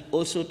and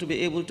also to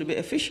be able to be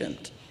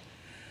efficient.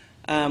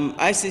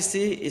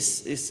 ICC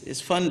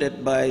is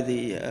funded by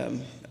the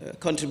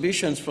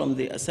contributions from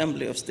the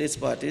Assembly of States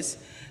Parties,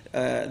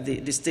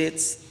 the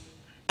states,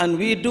 and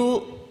we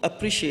do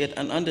appreciate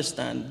and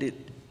understand the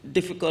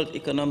difficult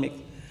economic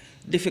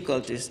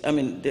difficulties,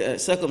 the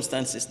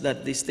circumstances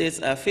that the states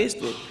are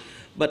faced with.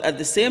 But at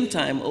the same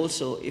time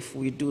also, if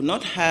we do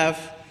not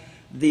have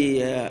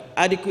the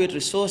adequate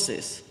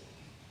resources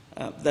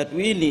that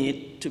we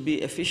need to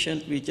be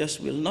efficient, we just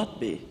will not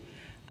be.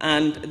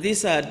 And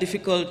these are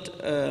difficult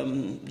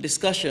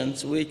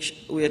discussions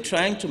which we are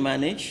trying to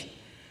manage,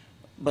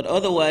 but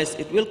otherwise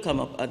it will come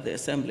up at the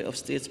Assembly of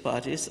States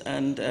Parties,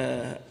 and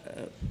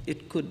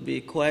it could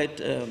be quite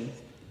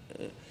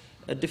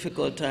a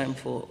difficult time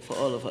for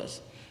all of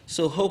us.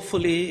 So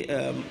hopefully,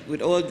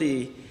 with all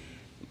the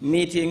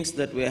meetings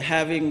that we're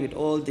having, with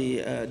all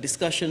the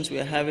discussions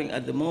we're having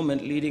at the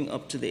moment leading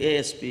up to the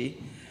ASP,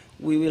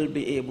 we will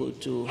be able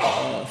to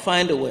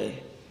find a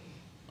way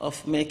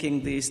of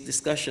making these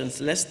discussions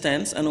less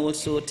tense and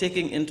also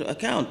taking into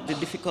account the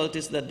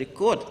difficulties that the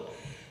court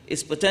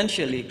is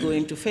potentially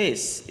going to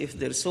face if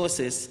the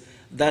resources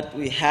that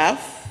we have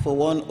for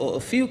one or a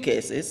few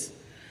cases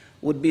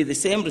would be the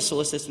same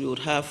resources we would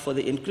have for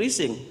the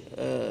increasing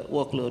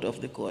workload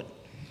of the court.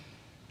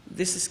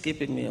 This is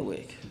keeping me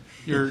awake.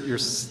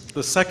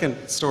 The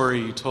second story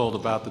you told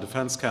about the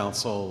defense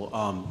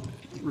counsel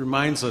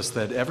reminds us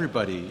that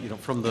everybody,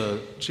 from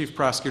the chief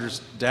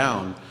prosecutors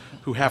down,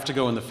 who have to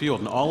go in the field,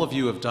 and all of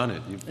you have done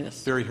it. You've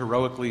very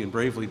heroically and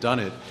bravely done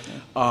it.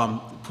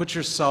 Put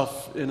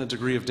yourself in a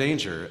degree of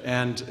danger.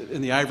 And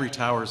in the ivory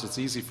towers, it's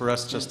easy for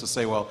us just to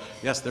say, well,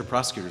 yes, they're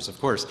prosecutors, of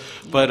course.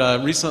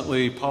 But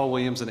recently, Paul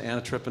Williams and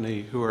Anna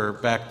Tripoli, who are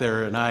back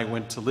there, and I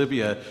went to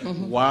Libya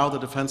while the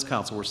defense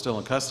counsel were still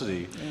in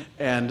custody.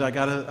 And I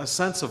got a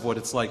sense of what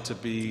it's like to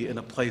be in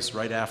a place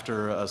right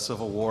after a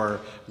civil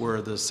war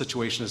where the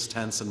situation is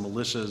tense and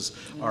militias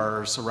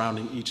are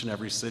surrounding each and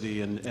every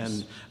city.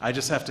 And I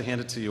just have to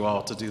hand it to you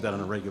all to do that on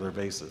a regular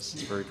basis.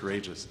 It's very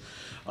courageous.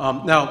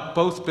 Now,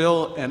 both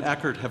Bill and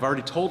Eckert have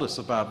already told us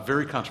about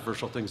very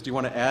controversial things. Do you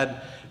want to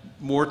add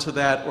more to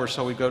that, or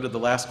shall we go to the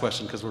last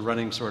question because we're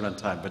running short on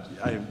time? But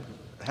I'm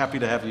happy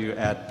to have you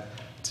add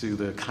to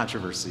the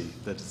controversy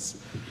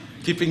that's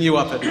keeping you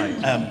up at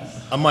night.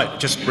 I might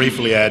just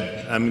briefly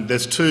add,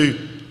 there's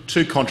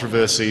two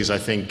controversies, I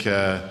think,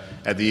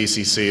 at the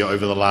ECC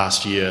over the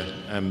last year.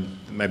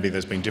 Maybe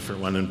there's been different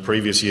one in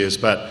previous years,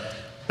 but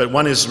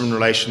one is in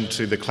relation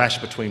to the clash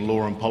between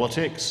law and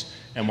politics,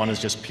 and one is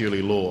just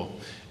purely law.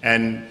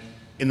 And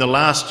in the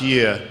last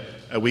year,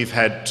 we've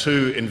had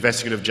 2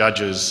 investigative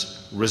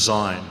judges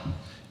resign.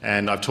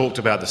 And I've talked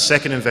about the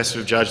second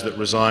investigative judge that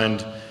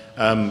resigned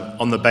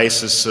on the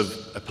basis of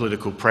a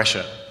political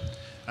pressure.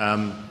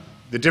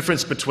 The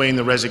difference between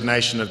the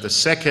resignation of the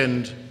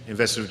second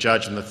investigative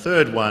judge and the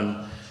third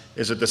one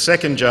is that the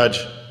second judge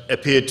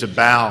appeared to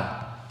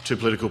bow to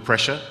political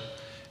pressure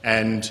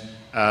and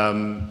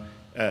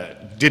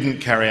didn't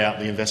carry out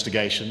the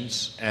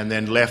investigations, and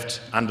then left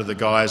under the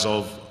guise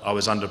of, I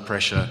was under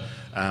pressure,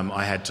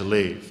 I had to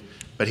leave.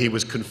 But he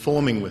was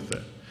conforming with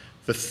it.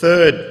 The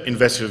third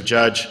investigative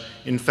judge,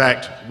 in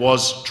fact,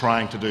 was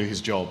trying to do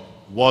his job,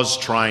 was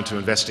trying to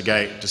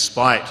investigate,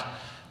 despite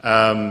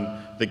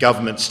the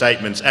government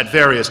statements at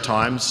various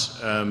times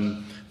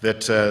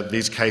that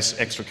these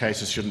extra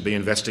cases shouldn't be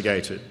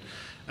investigated.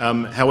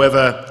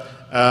 However,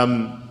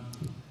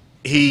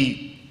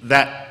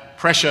 that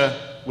pressure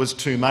was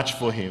too much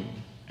for him,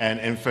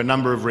 and for a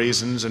number of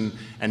reasons, and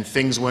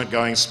things weren't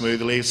going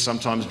smoothly.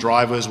 Sometimes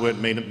drivers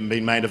weren't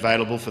being made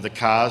available for the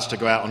cars to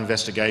go out on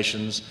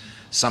investigations.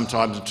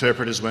 Sometimes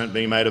interpreters weren't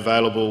being made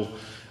available.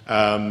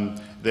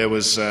 There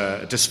was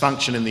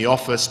dysfunction in the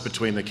office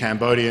between the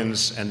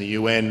Cambodians and the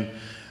UN.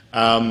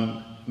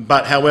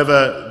 But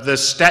however, the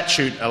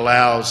statute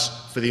allows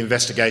for the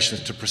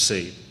investigations to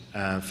proceed,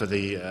 for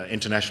the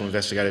international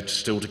investigator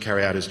still to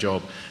carry out his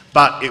job.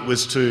 But it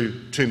was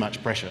too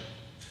much pressure,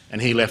 and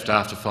he left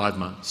after 5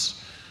 months.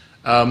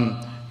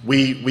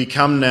 We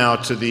come now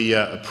to the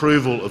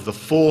approval of the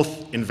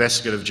 4th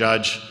investigative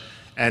judge,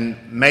 and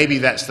maybe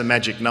that's the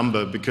magic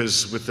number,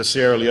 because with the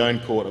Sierra Leone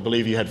court, I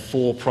believe you had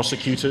 4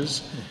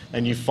 prosecutors,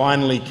 and you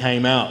finally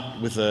came out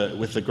with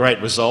a great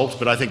result.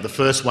 But I think the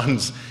first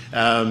ones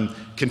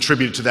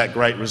contributed to that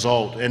great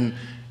result. And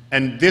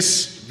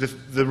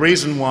the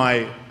reason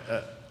why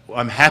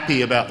I'm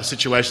happy about the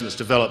situation that's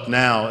developed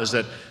now is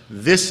that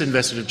this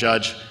investigative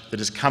judge that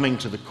is coming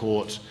to the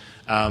court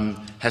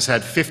has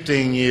had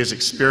 15 years'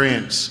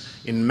 experience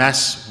in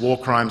mass war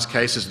crimes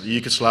cases at the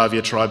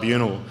Yugoslavia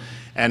Tribunal.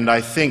 And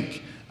I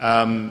think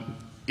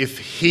if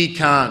he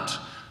can't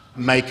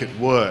make it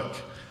work,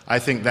 I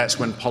think that's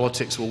when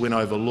politics will win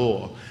over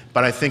law.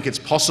 But I think it's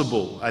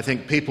possible. I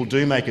think people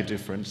do make a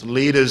difference.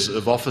 Leaders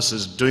of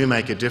offices do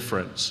make a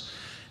difference.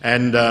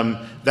 And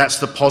that's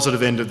the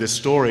positive end of this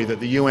story, that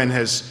the UN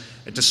has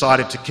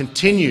decided to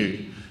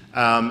continue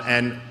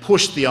and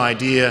push the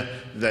idea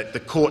that the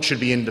court should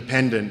be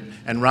independent,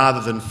 and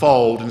rather than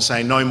fold and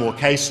say no more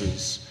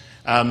cases,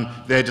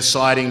 they're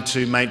deciding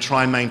to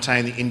try and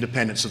maintain the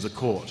independence of the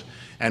court.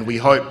 And we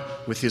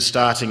hope, with his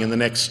starting in the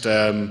next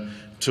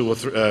 2 or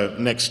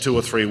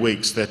 3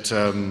 weeks, that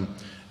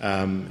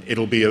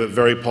it'll be a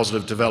very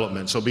positive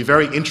development. So it'll be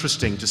very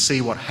interesting to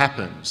see what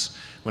happens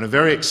when a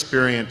very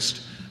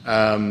experienced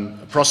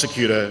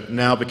prosecutor,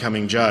 now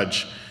becoming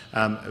judge,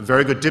 a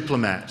very good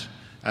diplomat,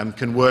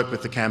 can work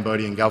with the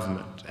Cambodian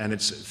government. And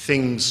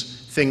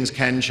things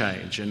can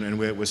change, and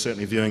we're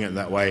certainly viewing it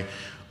that way.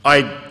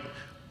 I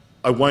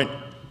won't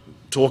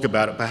talk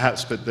about it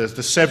perhaps, but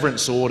the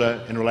severance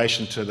order in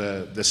relation to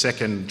the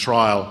second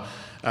trial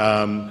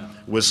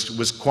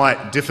was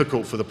quite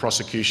difficult for the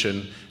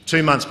prosecution.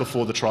 2 months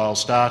before the trial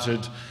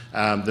started,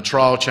 the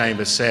trial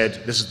chamber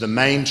said this is the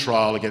main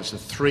trial against the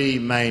 3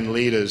 main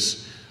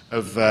leaders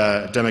of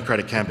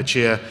Democratic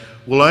Kampuchea.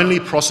 We'll only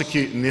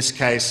prosecute in this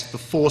case the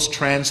forced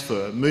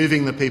transfer,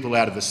 moving the people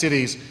out of the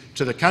cities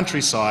to the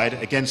countryside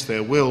against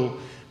their will,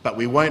 but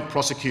we won't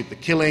prosecute the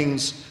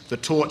killings, the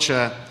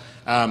torture,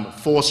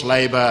 forced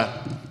labour,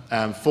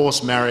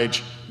 forced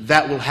marriage.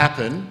 That will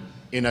happen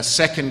in a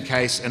second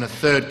case and a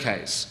third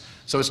case.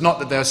 So it's not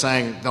that they're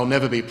saying they'll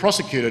never be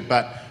prosecuted,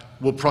 but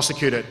we'll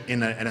prosecute it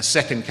in a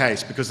second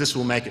case, because this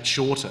will make it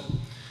shorter.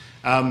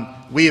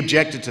 We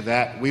objected to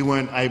that. We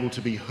weren't able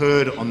to be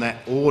heard on that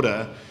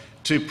order.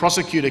 To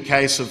prosecute a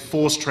case of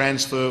forced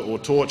transfer or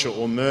torture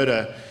or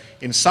murder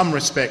in some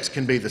respects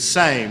can be the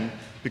same,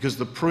 because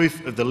the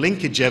proof of the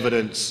linkage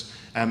evidence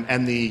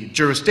and the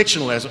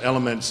jurisdictional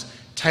elements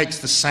takes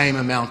the same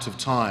amount of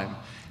time.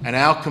 And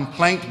our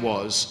complaint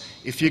was,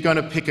 if you're going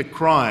to pick a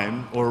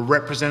crime or a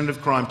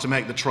representative crime to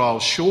make the trial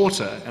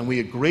shorter, and we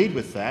agreed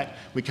with that,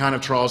 we can't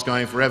have trials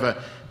going forever,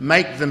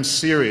 make them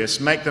serious,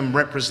 make them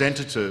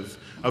representative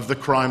of the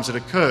crimes that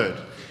occurred.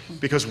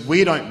 Because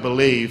we don't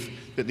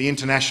believe that the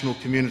international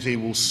community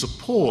will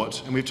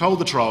support, and we've told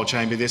the trial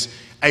chamber this,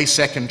 a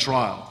second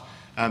trial.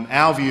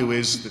 Our view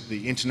is that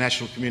the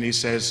international community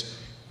says,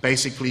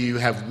 basically you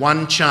have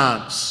one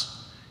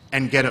chance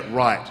and get it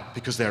right,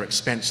 because they're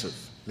expensive.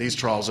 These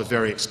trials are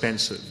very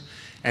expensive.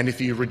 And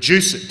if you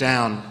reduce it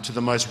down to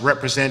the most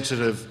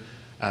representative,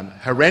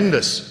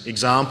 horrendous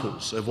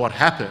examples of what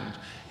happened,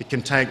 it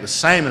can take the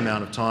same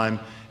amount of time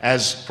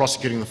as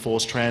prosecuting the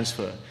forced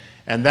transfer.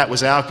 And that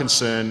was our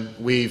concern.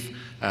 We've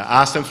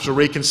asked them to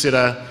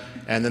reconsider,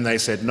 and then they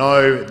said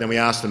no. Then we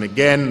asked them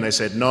again, and they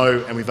said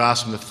no. And we've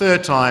asked them the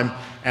third time,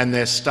 and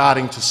they're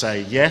starting to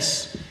say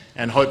yes.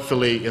 And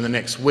hopefully in the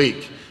next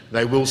week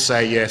they will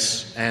say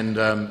yes.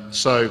 And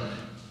so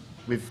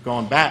we've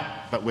gone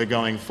back, but we're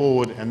going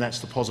forward, and that's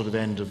the positive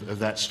end of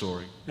that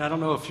story. I don't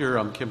know if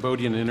your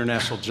Cambodian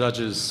international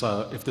judges,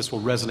 if this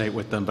will resonate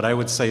with them, but I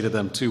would say to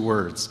them two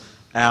words: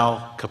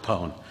 Al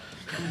Capone.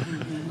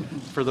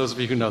 For those of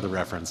you who know the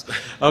reference.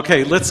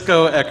 Okay, let's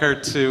go,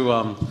 Eckhart,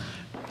 to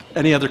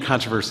any other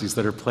controversies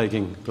that are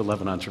plaguing the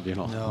Lebanon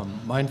Tribunal.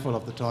 Mindful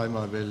of the time,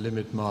 I will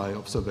limit my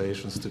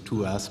observations to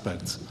two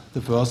aspects.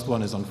 The first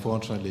one is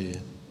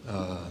unfortunately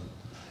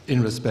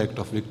in respect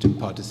of victim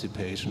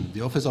participation.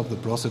 The Office of the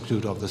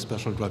Prosecutor of the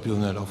Special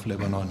Tribunal of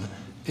Lebanon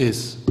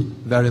is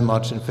very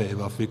much in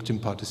favor of victim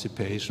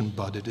participation,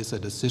 but it is a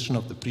decision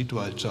of the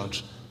pre-trial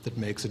judge that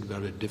makes it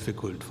very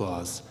difficult for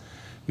us.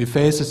 We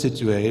face a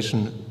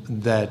situation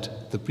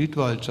that the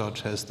pre-trial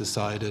judge has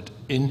decided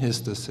in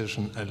his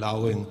decision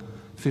allowing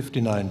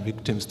 59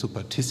 victims to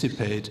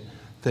participate,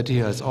 that he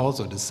has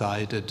also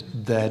decided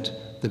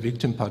that the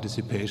victim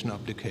participation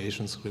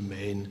applications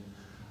remain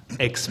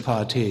ex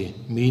parte,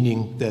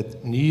 meaning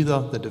that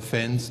neither the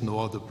defense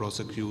nor the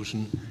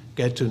prosecution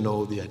get to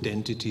know the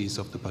identities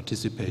of the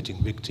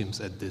participating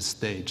victims at this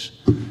stage.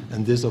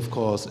 And this, of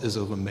course, is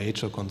of a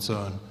major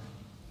concern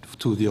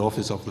to the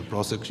Office of the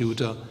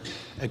Prosecutor,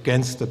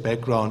 against the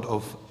background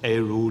of a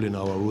rule in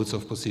our Rules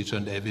of Procedure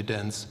and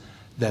Evidence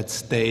that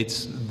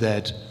states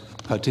that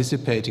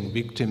participating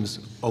victims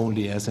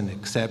only as an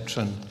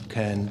exception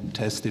can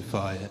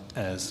testify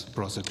as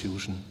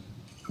prosecution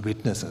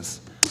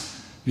witnesses.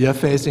 We are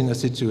facing a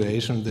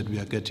situation that we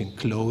are getting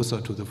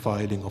closer to the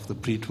filing of the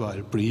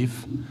pre-trial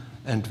brief,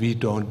 and we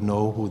don't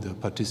know who the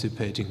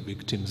participating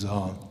victims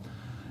are.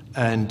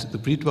 And the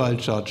pre-trial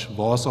judge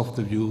was of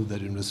the view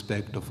that in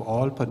respect of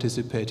all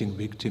participating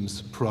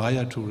victims,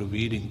 prior to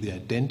revealing the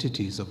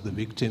identities of the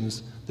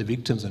victims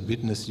and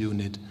witness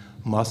unit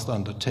must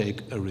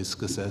undertake a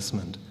risk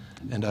assessment.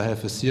 And I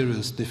have a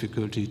serious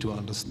difficulty to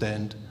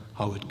understand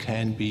how it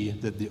can be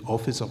that the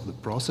Office of the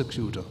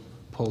Prosecutor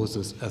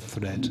poses a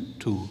threat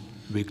to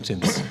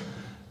victims.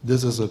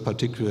 This is a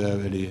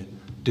particularly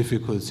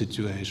difficult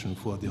situation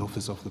for the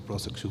Office of the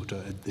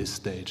Prosecutor at this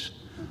stage.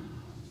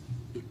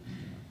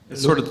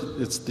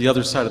 It's the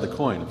other side of the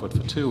coin of what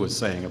Fatou was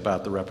saying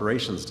about the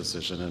reparations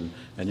decision,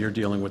 and you're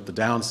dealing with the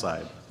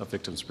downside of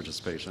victims'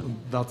 participation.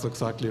 That's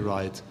exactly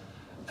right.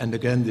 And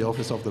again, the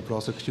Office of the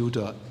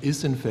Prosecutor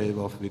is in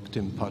favor of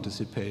victim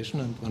participation,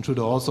 and one should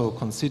also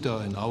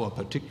consider in our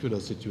particular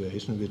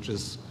situation, which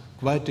is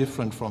quite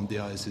different from the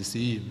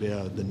ICC,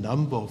 where the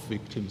number of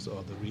victims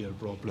are the real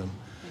problem.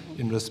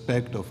 In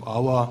respect of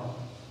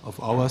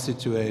our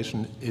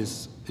situation,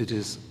 it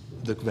is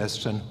the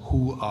question,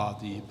 who are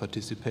the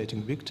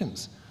participating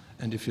victims?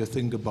 And if you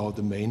think about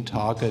the main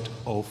target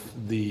of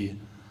the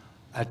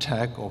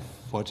attack of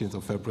 14th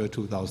of February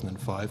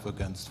 2005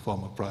 against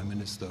former Prime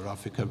Minister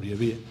Rafik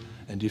Hariri,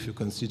 and if you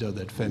consider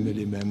that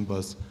family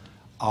members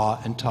are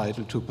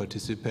entitled to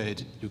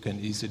participate, you can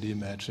easily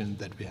imagine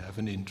that we have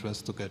an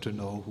interest to get to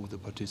know who the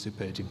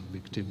participating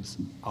victims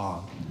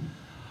are.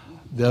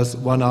 There's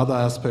one other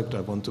aspect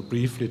I want to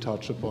briefly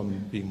touch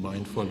upon, being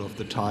mindful of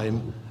the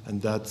time,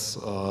 and that's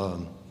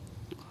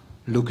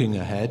looking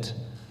ahead.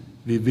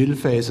 We will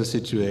face a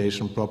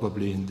situation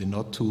probably in the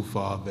not too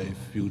far away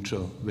future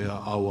where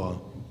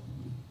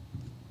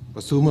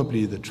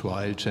presumably the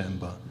trial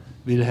chamber,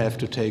 will have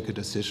to take a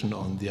decision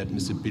on the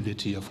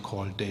admissibility of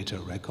call data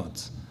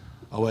records.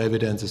 Our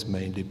evidence is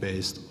mainly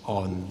based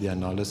on the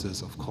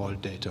analysis of call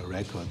data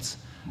records,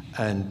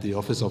 and the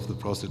Office of the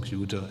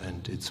Prosecutor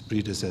and its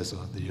predecessor,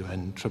 the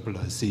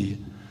UNIIC,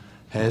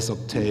 has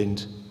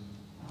obtained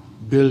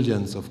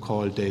billions of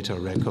call data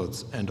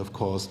records, and of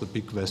course the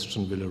big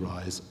question will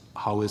arise,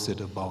 how is it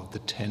about the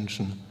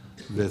tension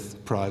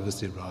with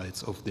privacy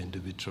rights of the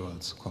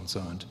individuals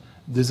concerned?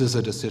 This is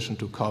a decision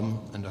to come,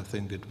 and I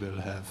think it will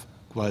have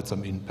quite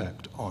some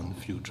impact on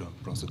future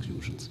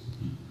prosecutions.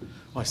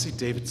 Well, I see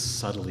David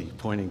subtly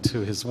pointing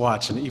to his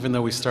watch, and even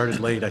though we started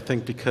late, I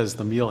think because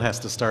the meal has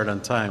to start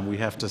on time, we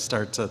have to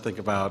start to think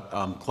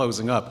about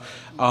closing up.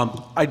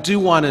 I do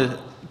want to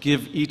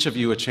give each of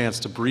you a chance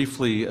to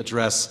briefly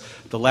address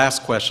the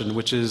last question,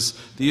 which is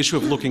the issue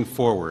of looking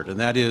forward, and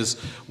that is,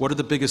 what are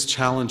the biggest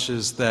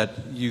challenges that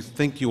you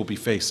think you will be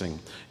facing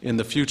in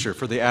the future?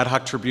 For the ad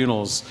hoc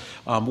tribunals,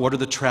 what are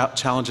the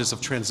challenges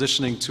of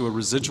transitioning to a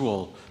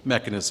residual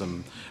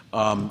mechanism?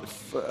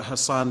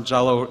 Hassan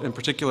Jallow, in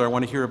particular, I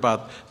want to hear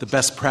about the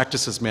best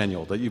practices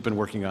manual that you've been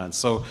working on.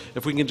 So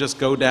if we can just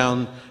go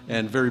down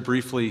and very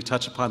briefly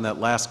touch upon that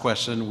last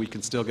question, we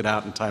can still get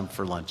out in time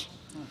for lunch.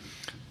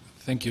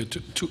 Thank you.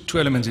 Two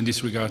elements in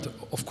this regard.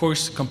 Of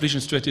course,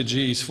 completion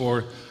strategy is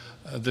for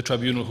the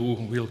tribunal, who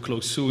will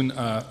close soon,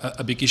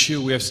 a big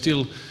issue. We have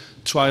still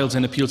trials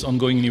and appeals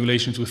ongoing in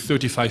relations with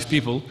 35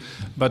 people,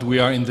 but we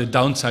are in the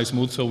downsize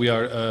mood, so we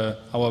are,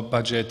 our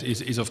budget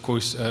is of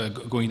course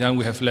going down.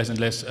 We have less and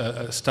less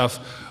staff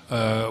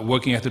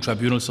working at the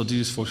tribunal, so this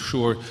is for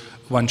sure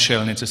one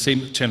challenge. It's the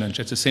same challenge.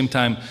 At the same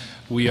time,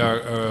 we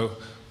are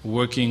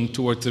working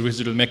towards the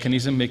residual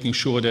mechanism, making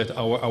sure that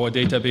our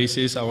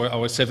databases,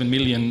 our 7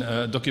 million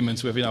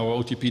documents within our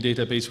OTP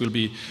database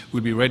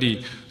will be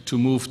ready to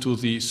move to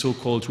the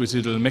so-called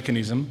residual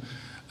mechanism.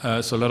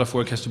 So a lot of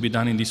work has to be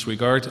done in this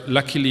regard.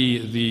 Luckily,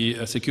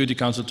 the Security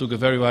Council took a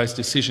very wise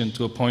decision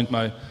to appoint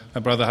my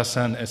brother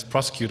Hassan as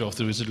prosecutor of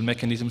the residual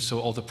mechanism, so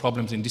all the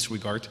problems in this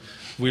regard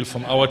will,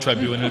 from our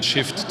tribunal,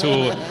 shift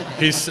to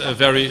his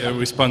very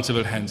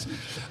responsible hands.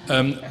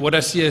 What I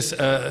see as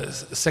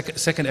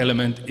second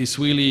element is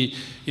really,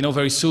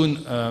 very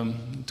soon,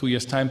 2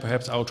 years' time,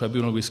 perhaps our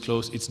tribunal will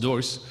close its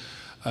doors.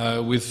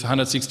 With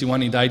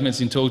 161 indictments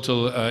in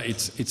total,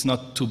 it's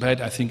not too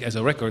bad, I think, as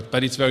a record,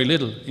 but it's very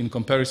little in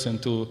comparison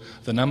to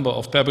the number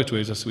of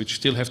perpetrators which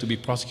still have to be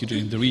prosecuted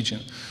in the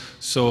region.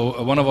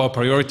 So one of our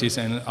priorities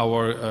and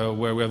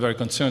where we are very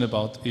concerned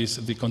about is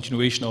the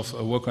continuation of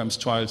war crimes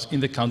trials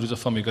in the countries of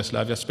former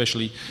Yugoslavia,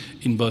 especially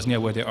in Bosnia,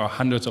 where there are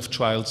hundreds of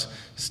trials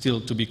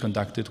still to be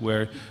conducted,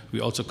 where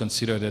we also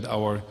consider that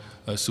our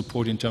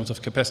support in terms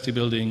of capacity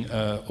building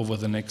over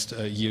the next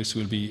years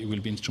will be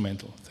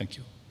instrumental. Thank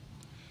you.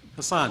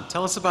 Hassan,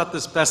 tell us about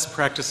this best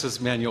practices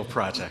manual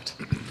project.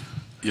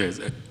 Yes,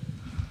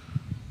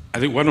 I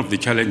think one of the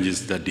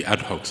challenges that the ad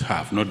hocs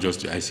have, not just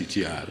the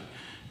ICTR,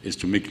 is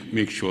to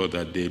make sure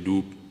that they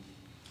do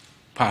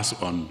pass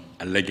on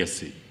a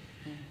legacy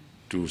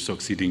to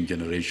succeeding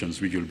generations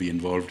which will be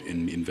involved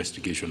in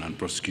investigation and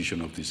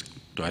prosecution of these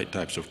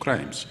types of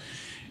crimes.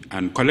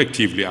 And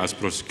collectively, as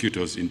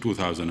prosecutors in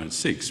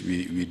 2006,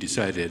 we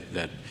decided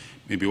that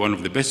maybe one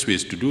of the best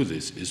ways to do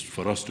this is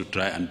for us to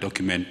try and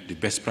document the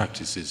best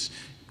practices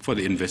for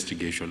the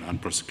investigation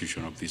and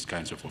prosecution of these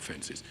kinds of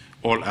offenses,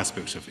 all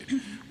aspects of it.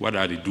 What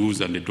are the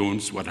do's and the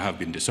don'ts? What have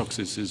been the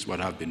successes? What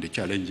have been the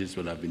challenges?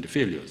 What have been the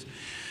failures?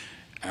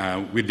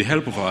 With the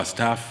help of our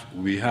staff,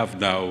 we have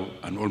now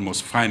an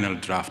almost final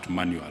draft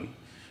manual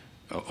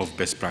of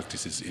best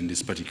practices in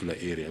this particular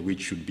area,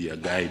 which should be a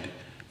guide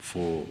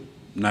for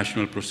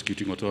national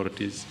prosecuting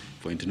authorities,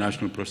 for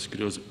international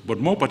prosecutors, but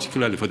more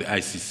particularly for the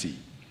ICC.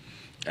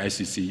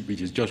 ICC,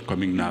 which is just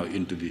coming now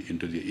into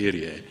the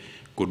area,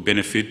 could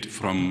benefit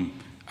from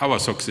our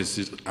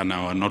successes and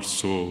our not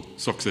so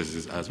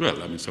successes as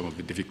well. I mean, some of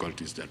the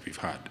difficulties that we've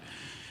had.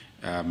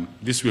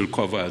 This will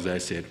cover, as I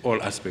said,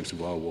 all aspects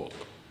of our work,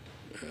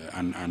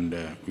 and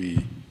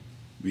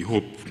we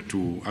hope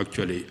to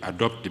actually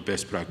adopt the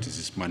best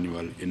practices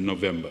manual in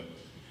November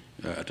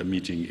at a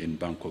meeting in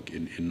Bangkok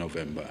in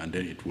November, and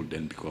then it will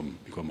then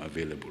become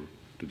available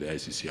to the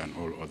ICC and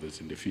all others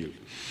in the field.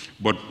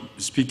 But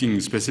speaking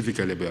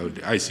specifically about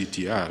the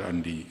ICTR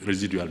and the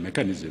residual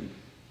mechanism,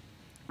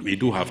 we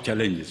do have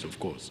challenges, of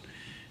course.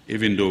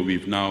 Even though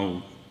we've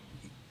now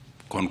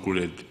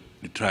concluded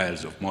the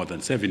trials of more than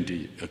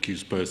 70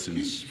 accused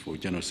persons for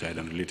genocide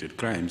and related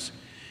crimes,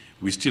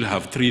 we still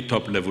have 3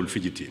 top-level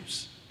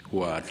fugitives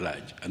who are at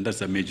large, and that's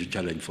a major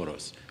challenge for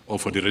us, or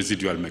for the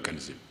residual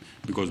mechanism,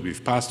 because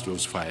we've passed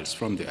those files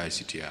from the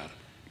ICTR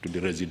to the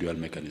residual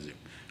mechanism.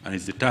 And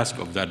it's the task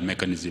of that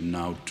mechanism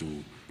now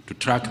to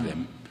track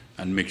them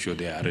and make sure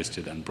they are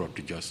arrested and brought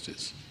to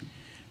justice.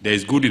 There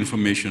is good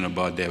information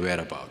about their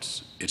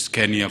whereabouts. It's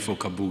Kenya for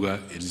Kabuga,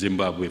 it's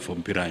Zimbabwe for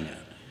Mpiranya.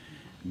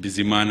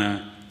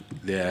 Bizimana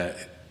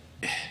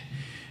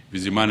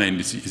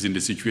is in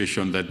the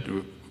situation that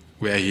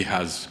where he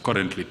has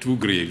currently 2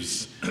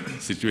 graves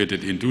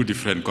situated in 2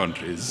 different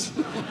countries.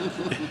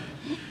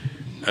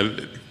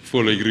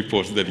 Following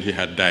reports that he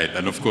had died.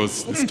 And of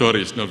course, the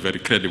story is not very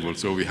credible,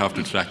 so we have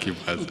to track him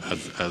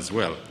as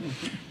well.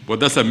 But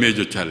that's a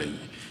major challenge.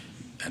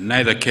 And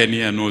neither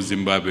Kenya nor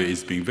Zimbabwe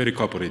is being very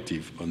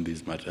cooperative on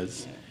these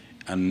matters.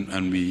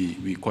 And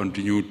we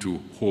continue to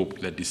hope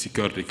that the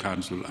Security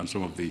Council and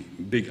some of the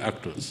big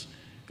actors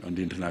on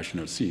the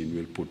international scene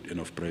will put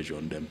enough pressure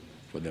on them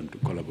for them to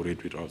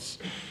collaborate with us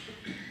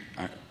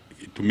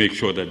to make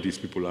sure that these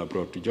people are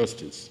brought to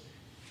justice.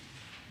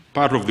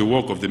 Part of the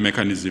work of the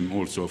mechanism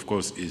also, of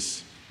course,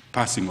 is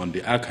passing on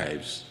the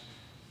archives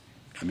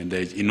I mean,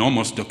 there is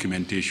enormous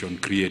documentation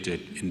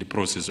created in the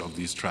process of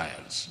these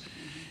trials.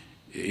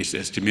 It's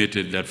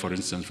estimated that, for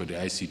instance, for the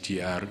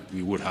ICTR,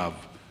 we would have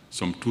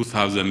some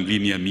 2,000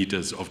 linear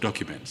meters of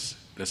documents.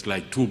 That's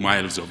like 2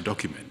 miles of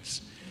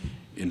documents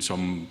in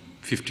some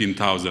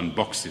 15,000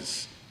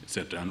 boxes,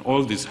 etc. And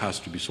all this has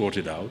to be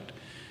sorted out.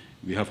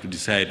 We have to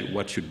decide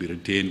what should be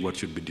retained, what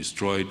should be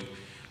destroyed,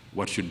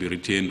 what should be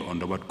retained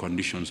under what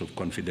conditions of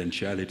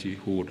confidentiality,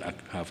 who would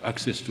have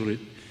access to it,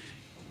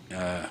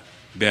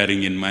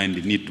 bearing in mind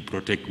the need to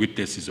protect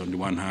witnesses on the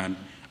one hand,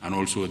 and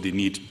also the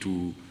need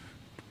to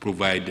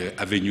provide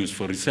avenues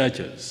for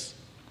researchers,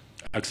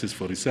 access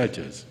for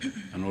researchers,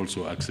 and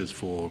also access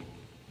for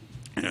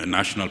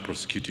national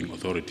prosecuting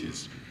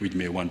authorities which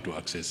may want to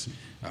access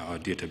our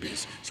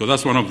database. So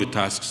that's one of the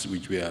tasks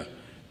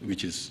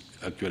which is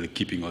actually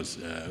keeping us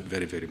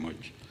very, very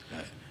much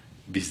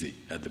busy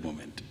at the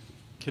moment.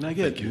 Can I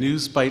get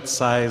news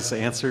bite-size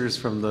answers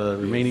from the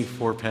remaining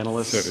 4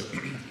 panelists?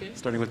 Okay.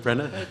 Starting with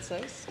Brenda.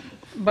 Bite-size.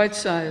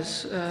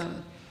 Bite-size.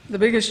 The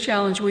biggest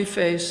challenge we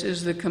face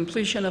is the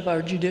completion of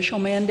our judicial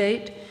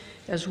mandate,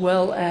 as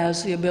well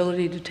as the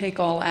ability to take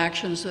all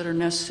actions that are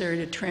necessary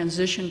to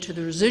transition to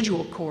the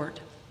residual court,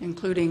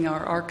 including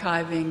our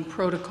archiving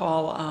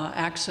protocol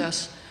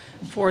access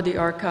for the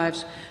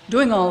archives.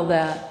 Doing all of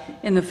that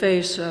in the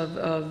face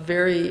of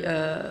very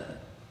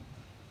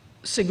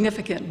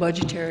significant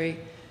budgetary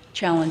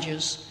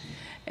challenges,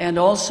 and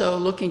also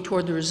looking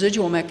toward the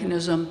residual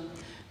mechanism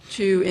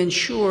to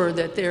ensure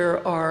that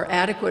there are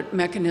adequate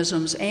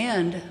mechanisms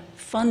and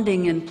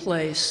funding in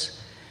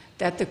place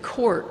that the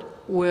court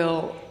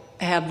will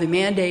have the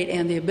mandate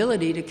and the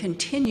ability to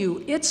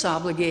continue its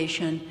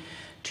obligation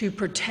to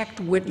protect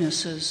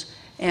witnesses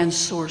and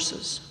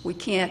sources. We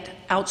can't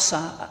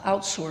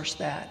outsource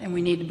that, and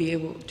we need to be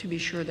able to be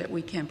sure that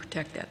we can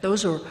protect that.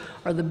 Those are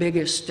the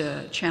biggest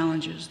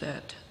challenges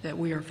that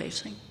we are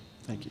facing.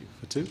 Thank you.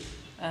 Fatou?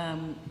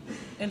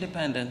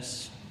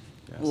 Independence,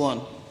 Yes.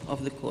 one,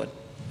 of the court.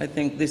 I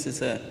think this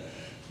is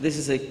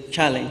a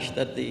challenge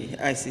that the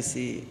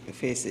ICC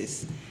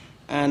faces.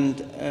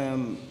 And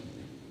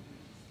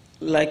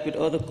like with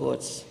other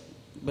courts,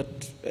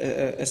 but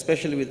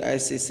especially with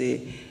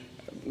ICC,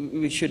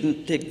 we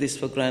shouldn't take this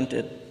for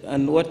granted.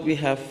 And what we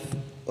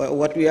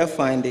are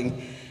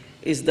finding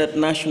is that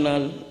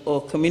national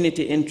or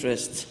community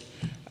interests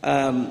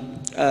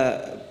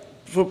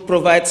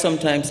provide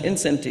sometimes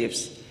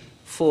incentives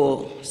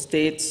for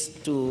states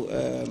to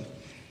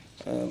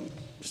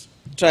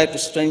try to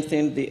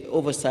strengthen the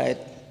oversight,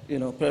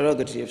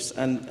 prerogatives,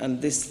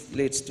 and this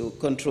leads to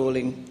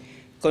controlling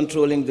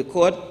the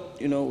court.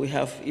 We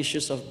have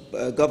issues of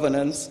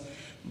governance,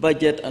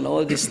 budget, and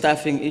all the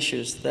staffing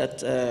issues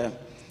that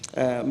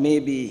may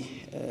be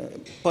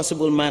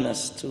possible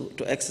manners to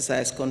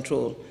exercise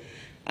control.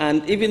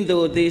 And even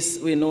though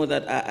we know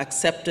that are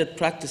accepted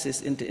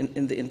practices in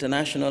the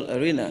international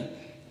arena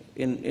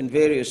in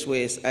various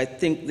ways, I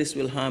think this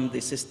will harm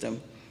the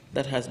system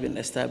that has been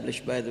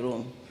established by the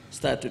Rome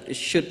Statute. It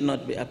should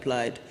not be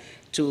applied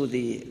to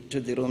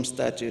the Rome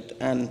Statute.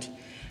 And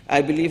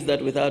I believe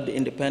that without the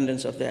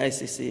independence of the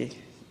ICC,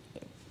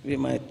 we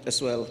might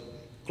as well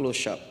close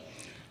shop.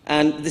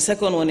 And the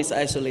second one is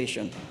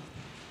isolation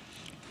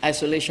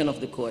of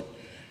the court.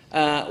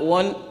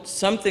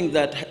 Something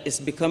that is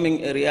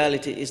becoming a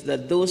reality is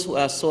that those who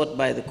are sought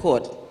by the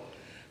court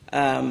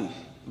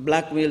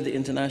blackmail the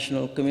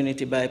international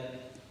community by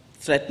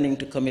threatening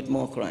to commit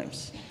more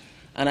crimes.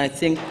 And I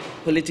think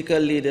political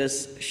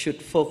leaders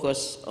should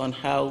focus on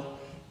how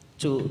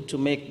to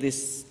make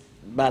this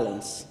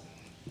balance.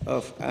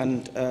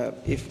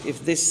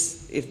 If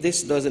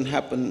this doesn't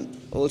happen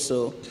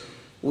also,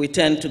 we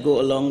tend to go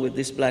along with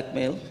this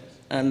blackmail,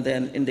 and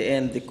then in the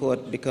end the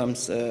court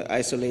becomes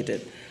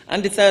isolated.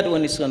 And the third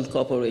one is on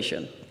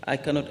cooperation. I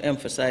cannot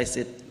emphasize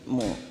it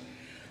more.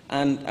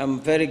 And I'm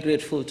very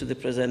grateful to the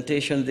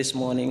presentation this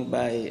morning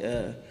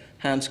by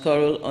Hans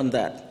Correll on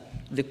that.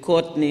 The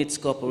court needs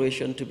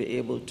cooperation to be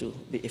able to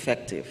be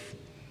effective.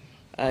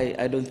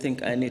 I don't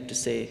think I need to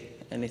say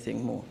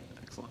anything more.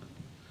 Excellent.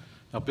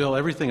 Now, Bill,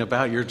 everything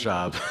about your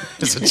job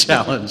is a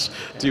challenge.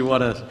 Do you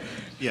want to?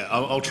 Yeah,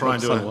 I'll try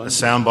and do a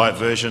soundbite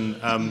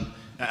version.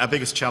 Our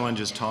biggest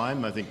challenge is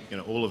time. I think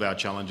all of our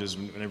challenges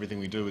and everything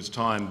we do is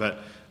time.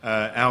 But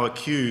our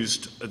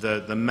accused,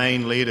 the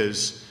main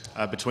leaders,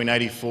 are between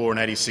 84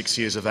 and 86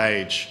 years of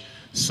age.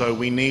 So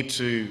we need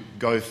to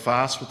go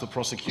fast with the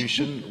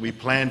prosecution. We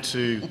plan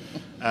to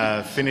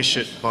finish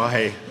it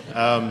by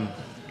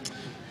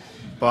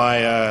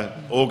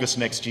August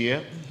next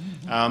year.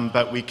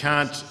 But we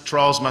can't,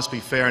 trials must be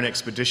fair and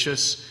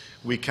expeditious.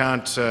 We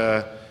can't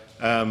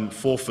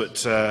forfeit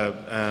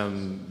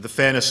the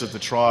fairness of the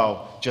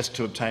trial just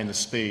to obtain the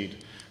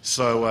speed.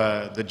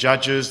 So the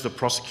judges, the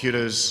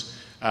prosecutors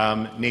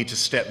need to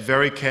step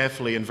very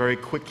carefully and very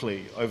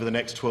quickly over the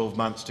next 12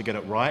 months to get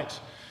it right.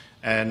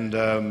 And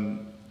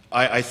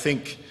I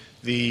think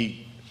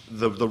the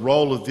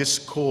role of this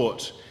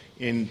court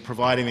in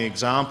providing the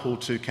example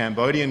to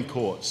Cambodian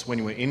courts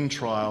when we're in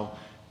trial,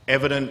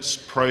 evidence,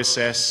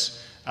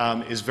 process,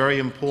 is very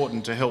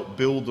important to help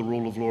build the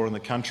rule of law in the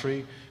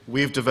country.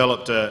 We've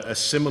developed a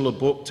similar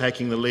book,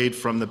 taking the lead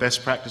from the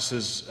best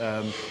practices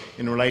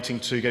in relating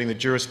to getting the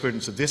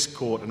jurisprudence of this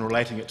court and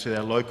relating it to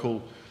their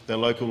local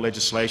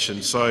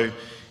legislation. So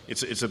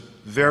it's a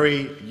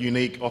very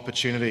unique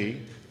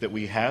opportunity that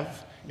we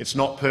have. It's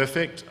not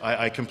perfect,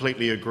 I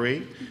completely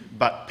agree,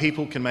 but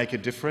people can make a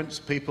difference.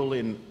 People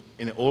in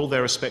all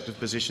their respective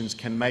positions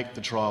can make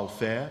the trial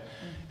fair,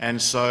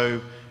 and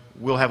so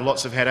we'll have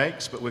lots of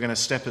headaches, but we're going to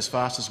step as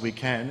fast as we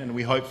can, and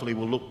we hopefully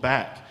will look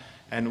back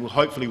and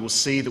hopefully we'll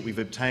see that we've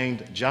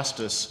obtained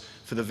justice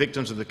for the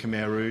victims of the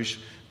Khmer Rouge,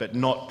 but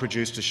not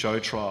produced a show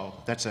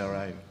trial. That's our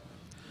aim.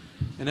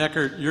 And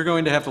Eckert, you're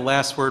going to have the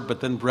last word,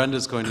 but then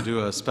Brenda's going to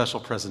do a special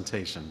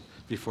presentation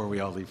before we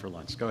all leave for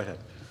lunch. Go ahead.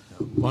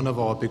 One of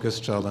our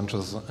biggest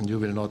challenges, and you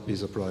will not be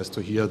surprised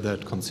to hear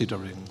that,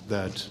 considering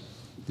that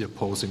the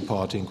opposing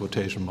party, in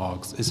quotation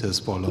marks, is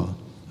Hezbollah,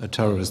 a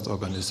terrorist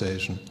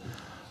organization,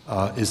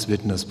 is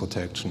witness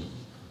protection.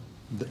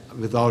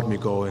 Without me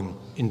going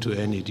into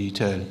any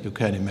detail, you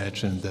can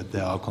imagine that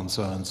there are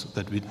concerns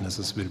that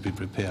witnesses will be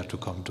prepared to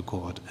come to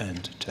court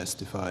and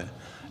testify.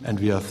 And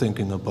we are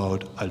thinking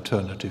about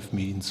alternative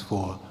means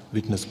for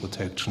witness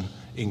protection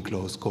in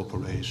close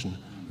cooperation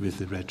with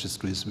the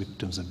Registry's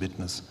Victims and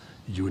Witness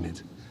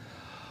Unit.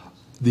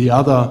 The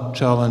other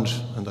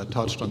challenge, and I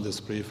touched on this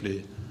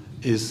briefly,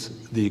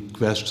 is the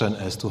question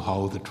as to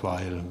how the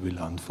trial will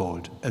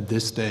unfold. At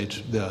this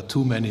stage, there are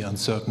too many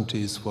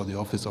uncertainties for the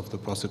Office of the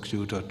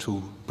Prosecutor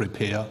to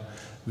prepare.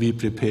 We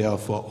prepare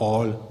for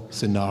all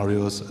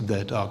scenarios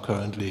that are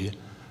currently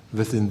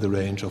within the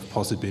range of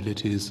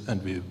possibilities,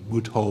 and we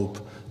would hope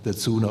that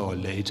sooner or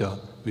later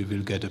we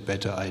will get a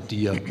better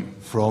idea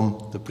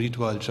from the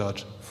pre-trial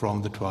judge,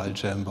 from the trial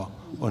chamber,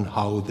 on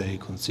how they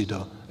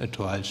consider a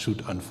trial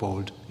should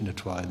unfold in a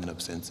trial in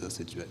absentia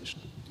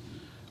situation.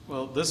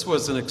 Well, this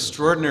was an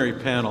extraordinary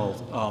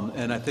panel,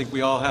 and I think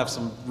we all have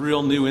some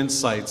real new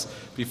insights.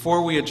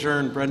 Before we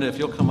adjourn, Brenda, if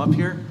you'll come up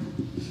here.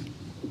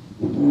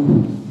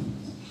 Thank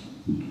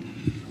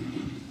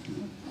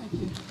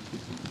you.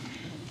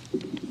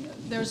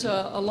 There's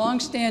a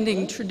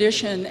long-standing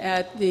tradition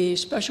at the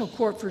Special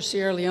Court for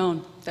Sierra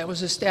Leone that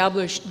was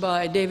established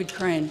by David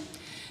Crane,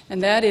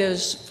 and that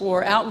is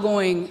for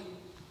outgoing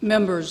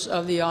members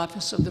of the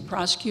Office of the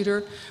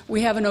Prosecutor,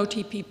 we have an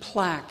OTP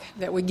plaque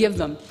that we give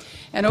them.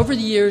 And over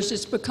the years,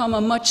 it's become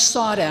a much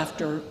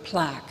sought-after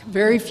plaque.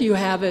 Very few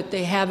have it.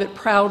 They have it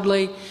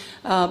proudly.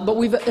 But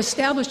we've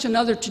established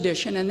another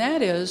tradition, and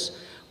that is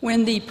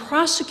when the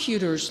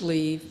prosecutors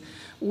leave,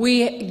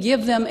 we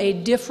give them a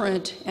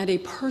different and a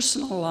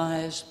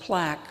personalized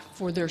plaque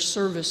for their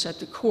service at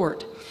the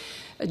court.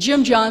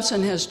 Jim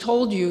Johnson has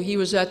told you he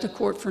was at the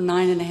court for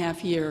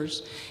 9.5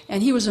 years,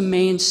 and he was a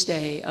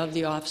mainstay of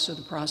the Office of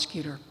the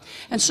Prosecutor.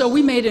 And so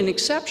we made an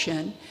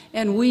exception,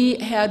 and we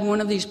had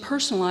one of these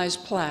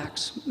personalized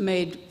plaques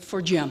made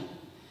for Jim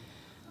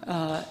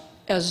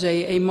as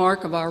a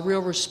mark of our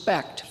real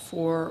respect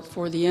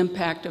for the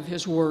impact of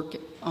his work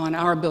on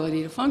our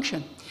ability to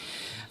function.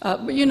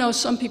 But you know,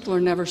 some people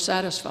are never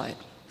satisfied.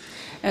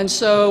 And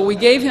so we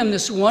gave him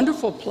this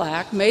wonderful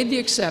plaque, made the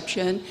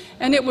exception,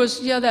 and it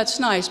was, yeah, that's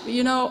nice, but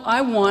you know,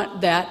 I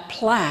want that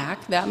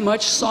plaque, that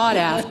much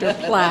sought-after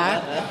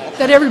plaque,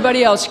 that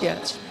everybody else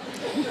gets.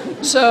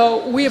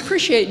 So we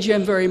appreciate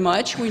Jim very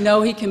much. We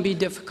know he can be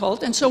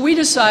difficult, and so we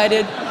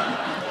decided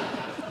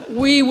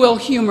we will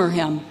humor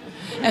him.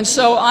 And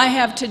so I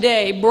have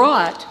today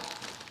brought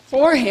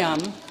for him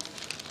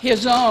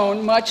his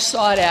own much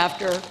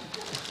sought-after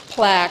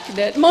plaque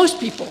that most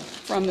people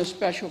from the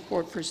Special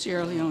Court for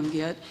Sierra Leone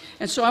get.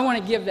 And so I want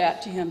to give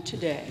that to him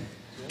today.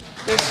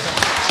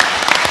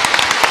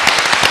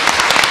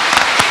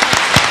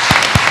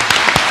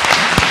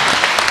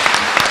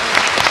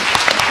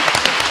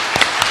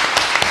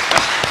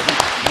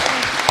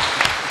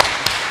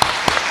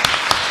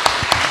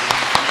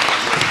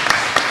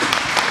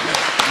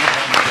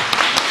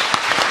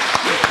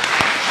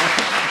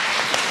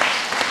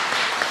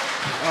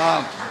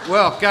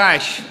 Well,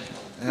 gosh,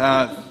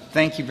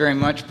 thank you very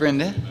much,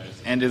 Brenda,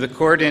 and to the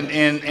court.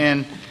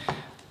 And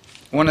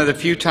one of the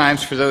few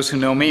times, for those who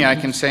know me, I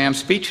can say I'm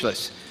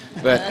speechless.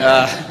 But,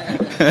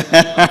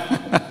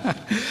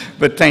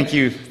 but thank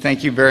you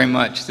very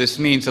much. This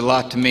means a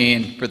lot to me,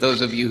 and for those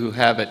of you who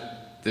have it,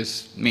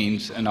 this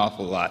means an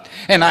awful lot.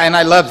 And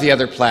I love the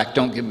other plaque,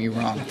 don't get me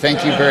wrong.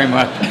 Thank you very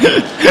much.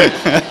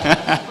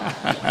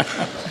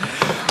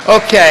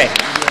 Okay.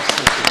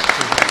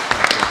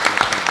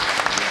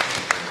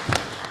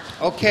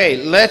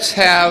 Okay, let's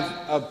have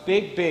a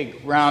big, big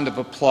round of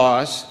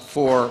applause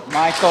for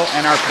Michael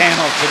and our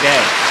panel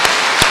today.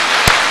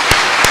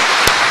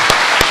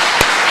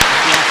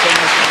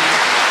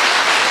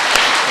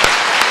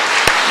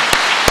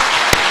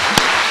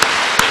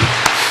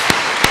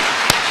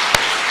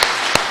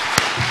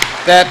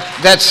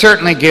 That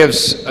certainly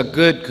gives a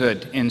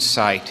good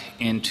insight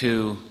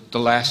into the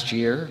last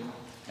year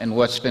and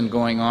what's been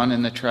going on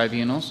in the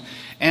tribunals,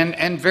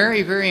 and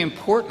very, very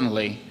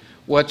importantly,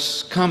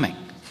 what's coming.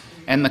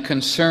 and the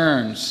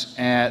concerns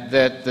that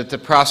the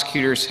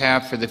prosecutors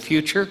have for the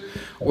future,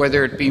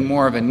 whether it be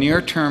more of a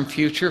near-term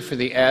future for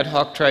the ad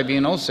hoc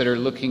tribunals that are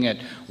looking at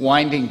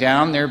winding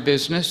down their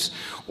business,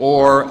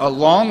 or a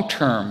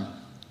long-term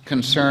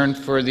concern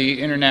for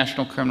the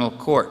International Criminal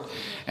Court.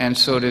 And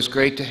so it is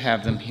great to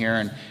have them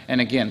here,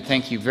 and again,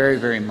 thank you very,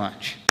 very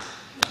much.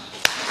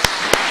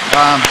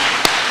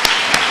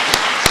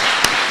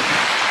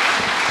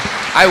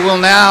 I will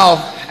now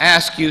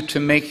ask you to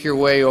make your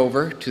way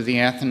over to the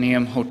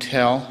Athenaeum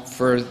Hotel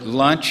for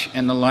lunch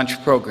and the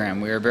lunch program.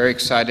 We are very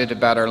excited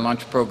about our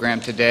lunch program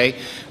today.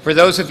 For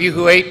those of you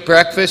who ate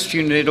breakfast,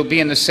 it'll be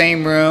in the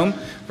same room.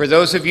 For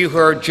those of you who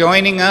are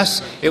joining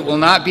us, it will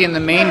not be in the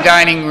main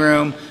dining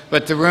room,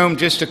 but the room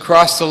just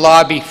across the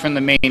lobby from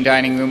the main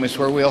dining room is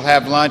where we'll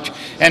have lunch.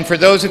 And for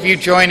those of you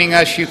joining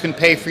us, you can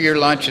pay for your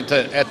lunch at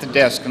the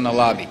desk in the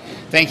lobby.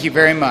 Thank you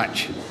very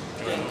much.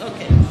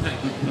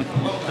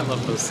 I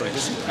love those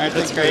things.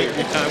 That's great. I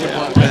would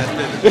want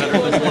that better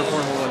than more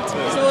formal one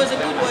too. So it's a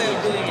good way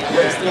of doing it.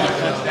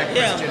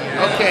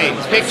 Yeah. Okay,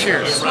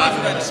 pictures.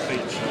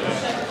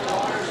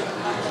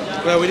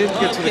 Well, we didn't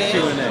get to the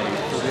Q&A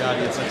for the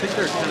audience. I think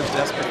they're kind of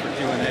desperate for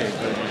Q&A,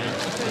 but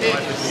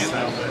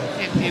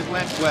it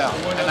went well,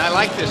 and I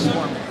like this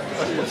format.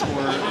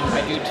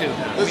 I do too.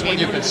 This one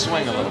you can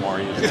swing a little more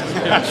easily.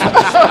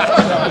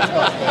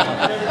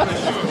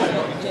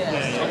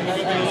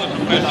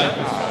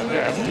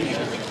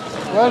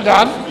 Well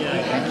done.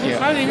 Thank you.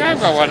 I think I've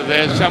got one of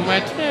those somewhere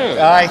too.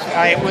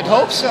 I would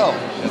hope so.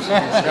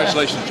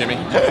 Congratulations, Jimmy.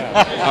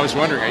 I was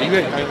wondering, are you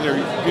going to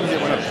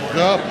get one of the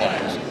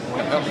plaques?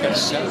 We've got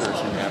senators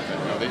who have them.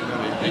 They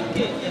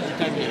every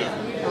time you get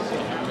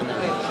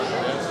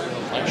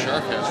like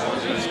Sharp has one.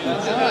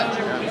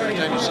 Every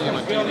time you see him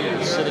on TV,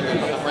 he's sitting in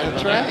the right.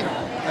 That's right.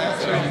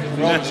 That's right.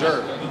 Well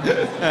deserved.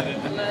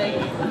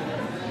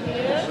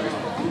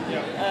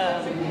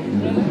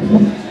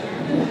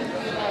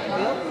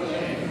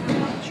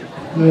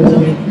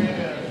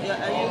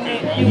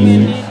 You may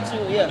need to,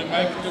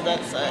 to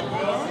that side.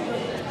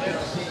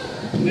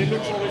 They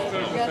look always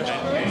very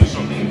professional.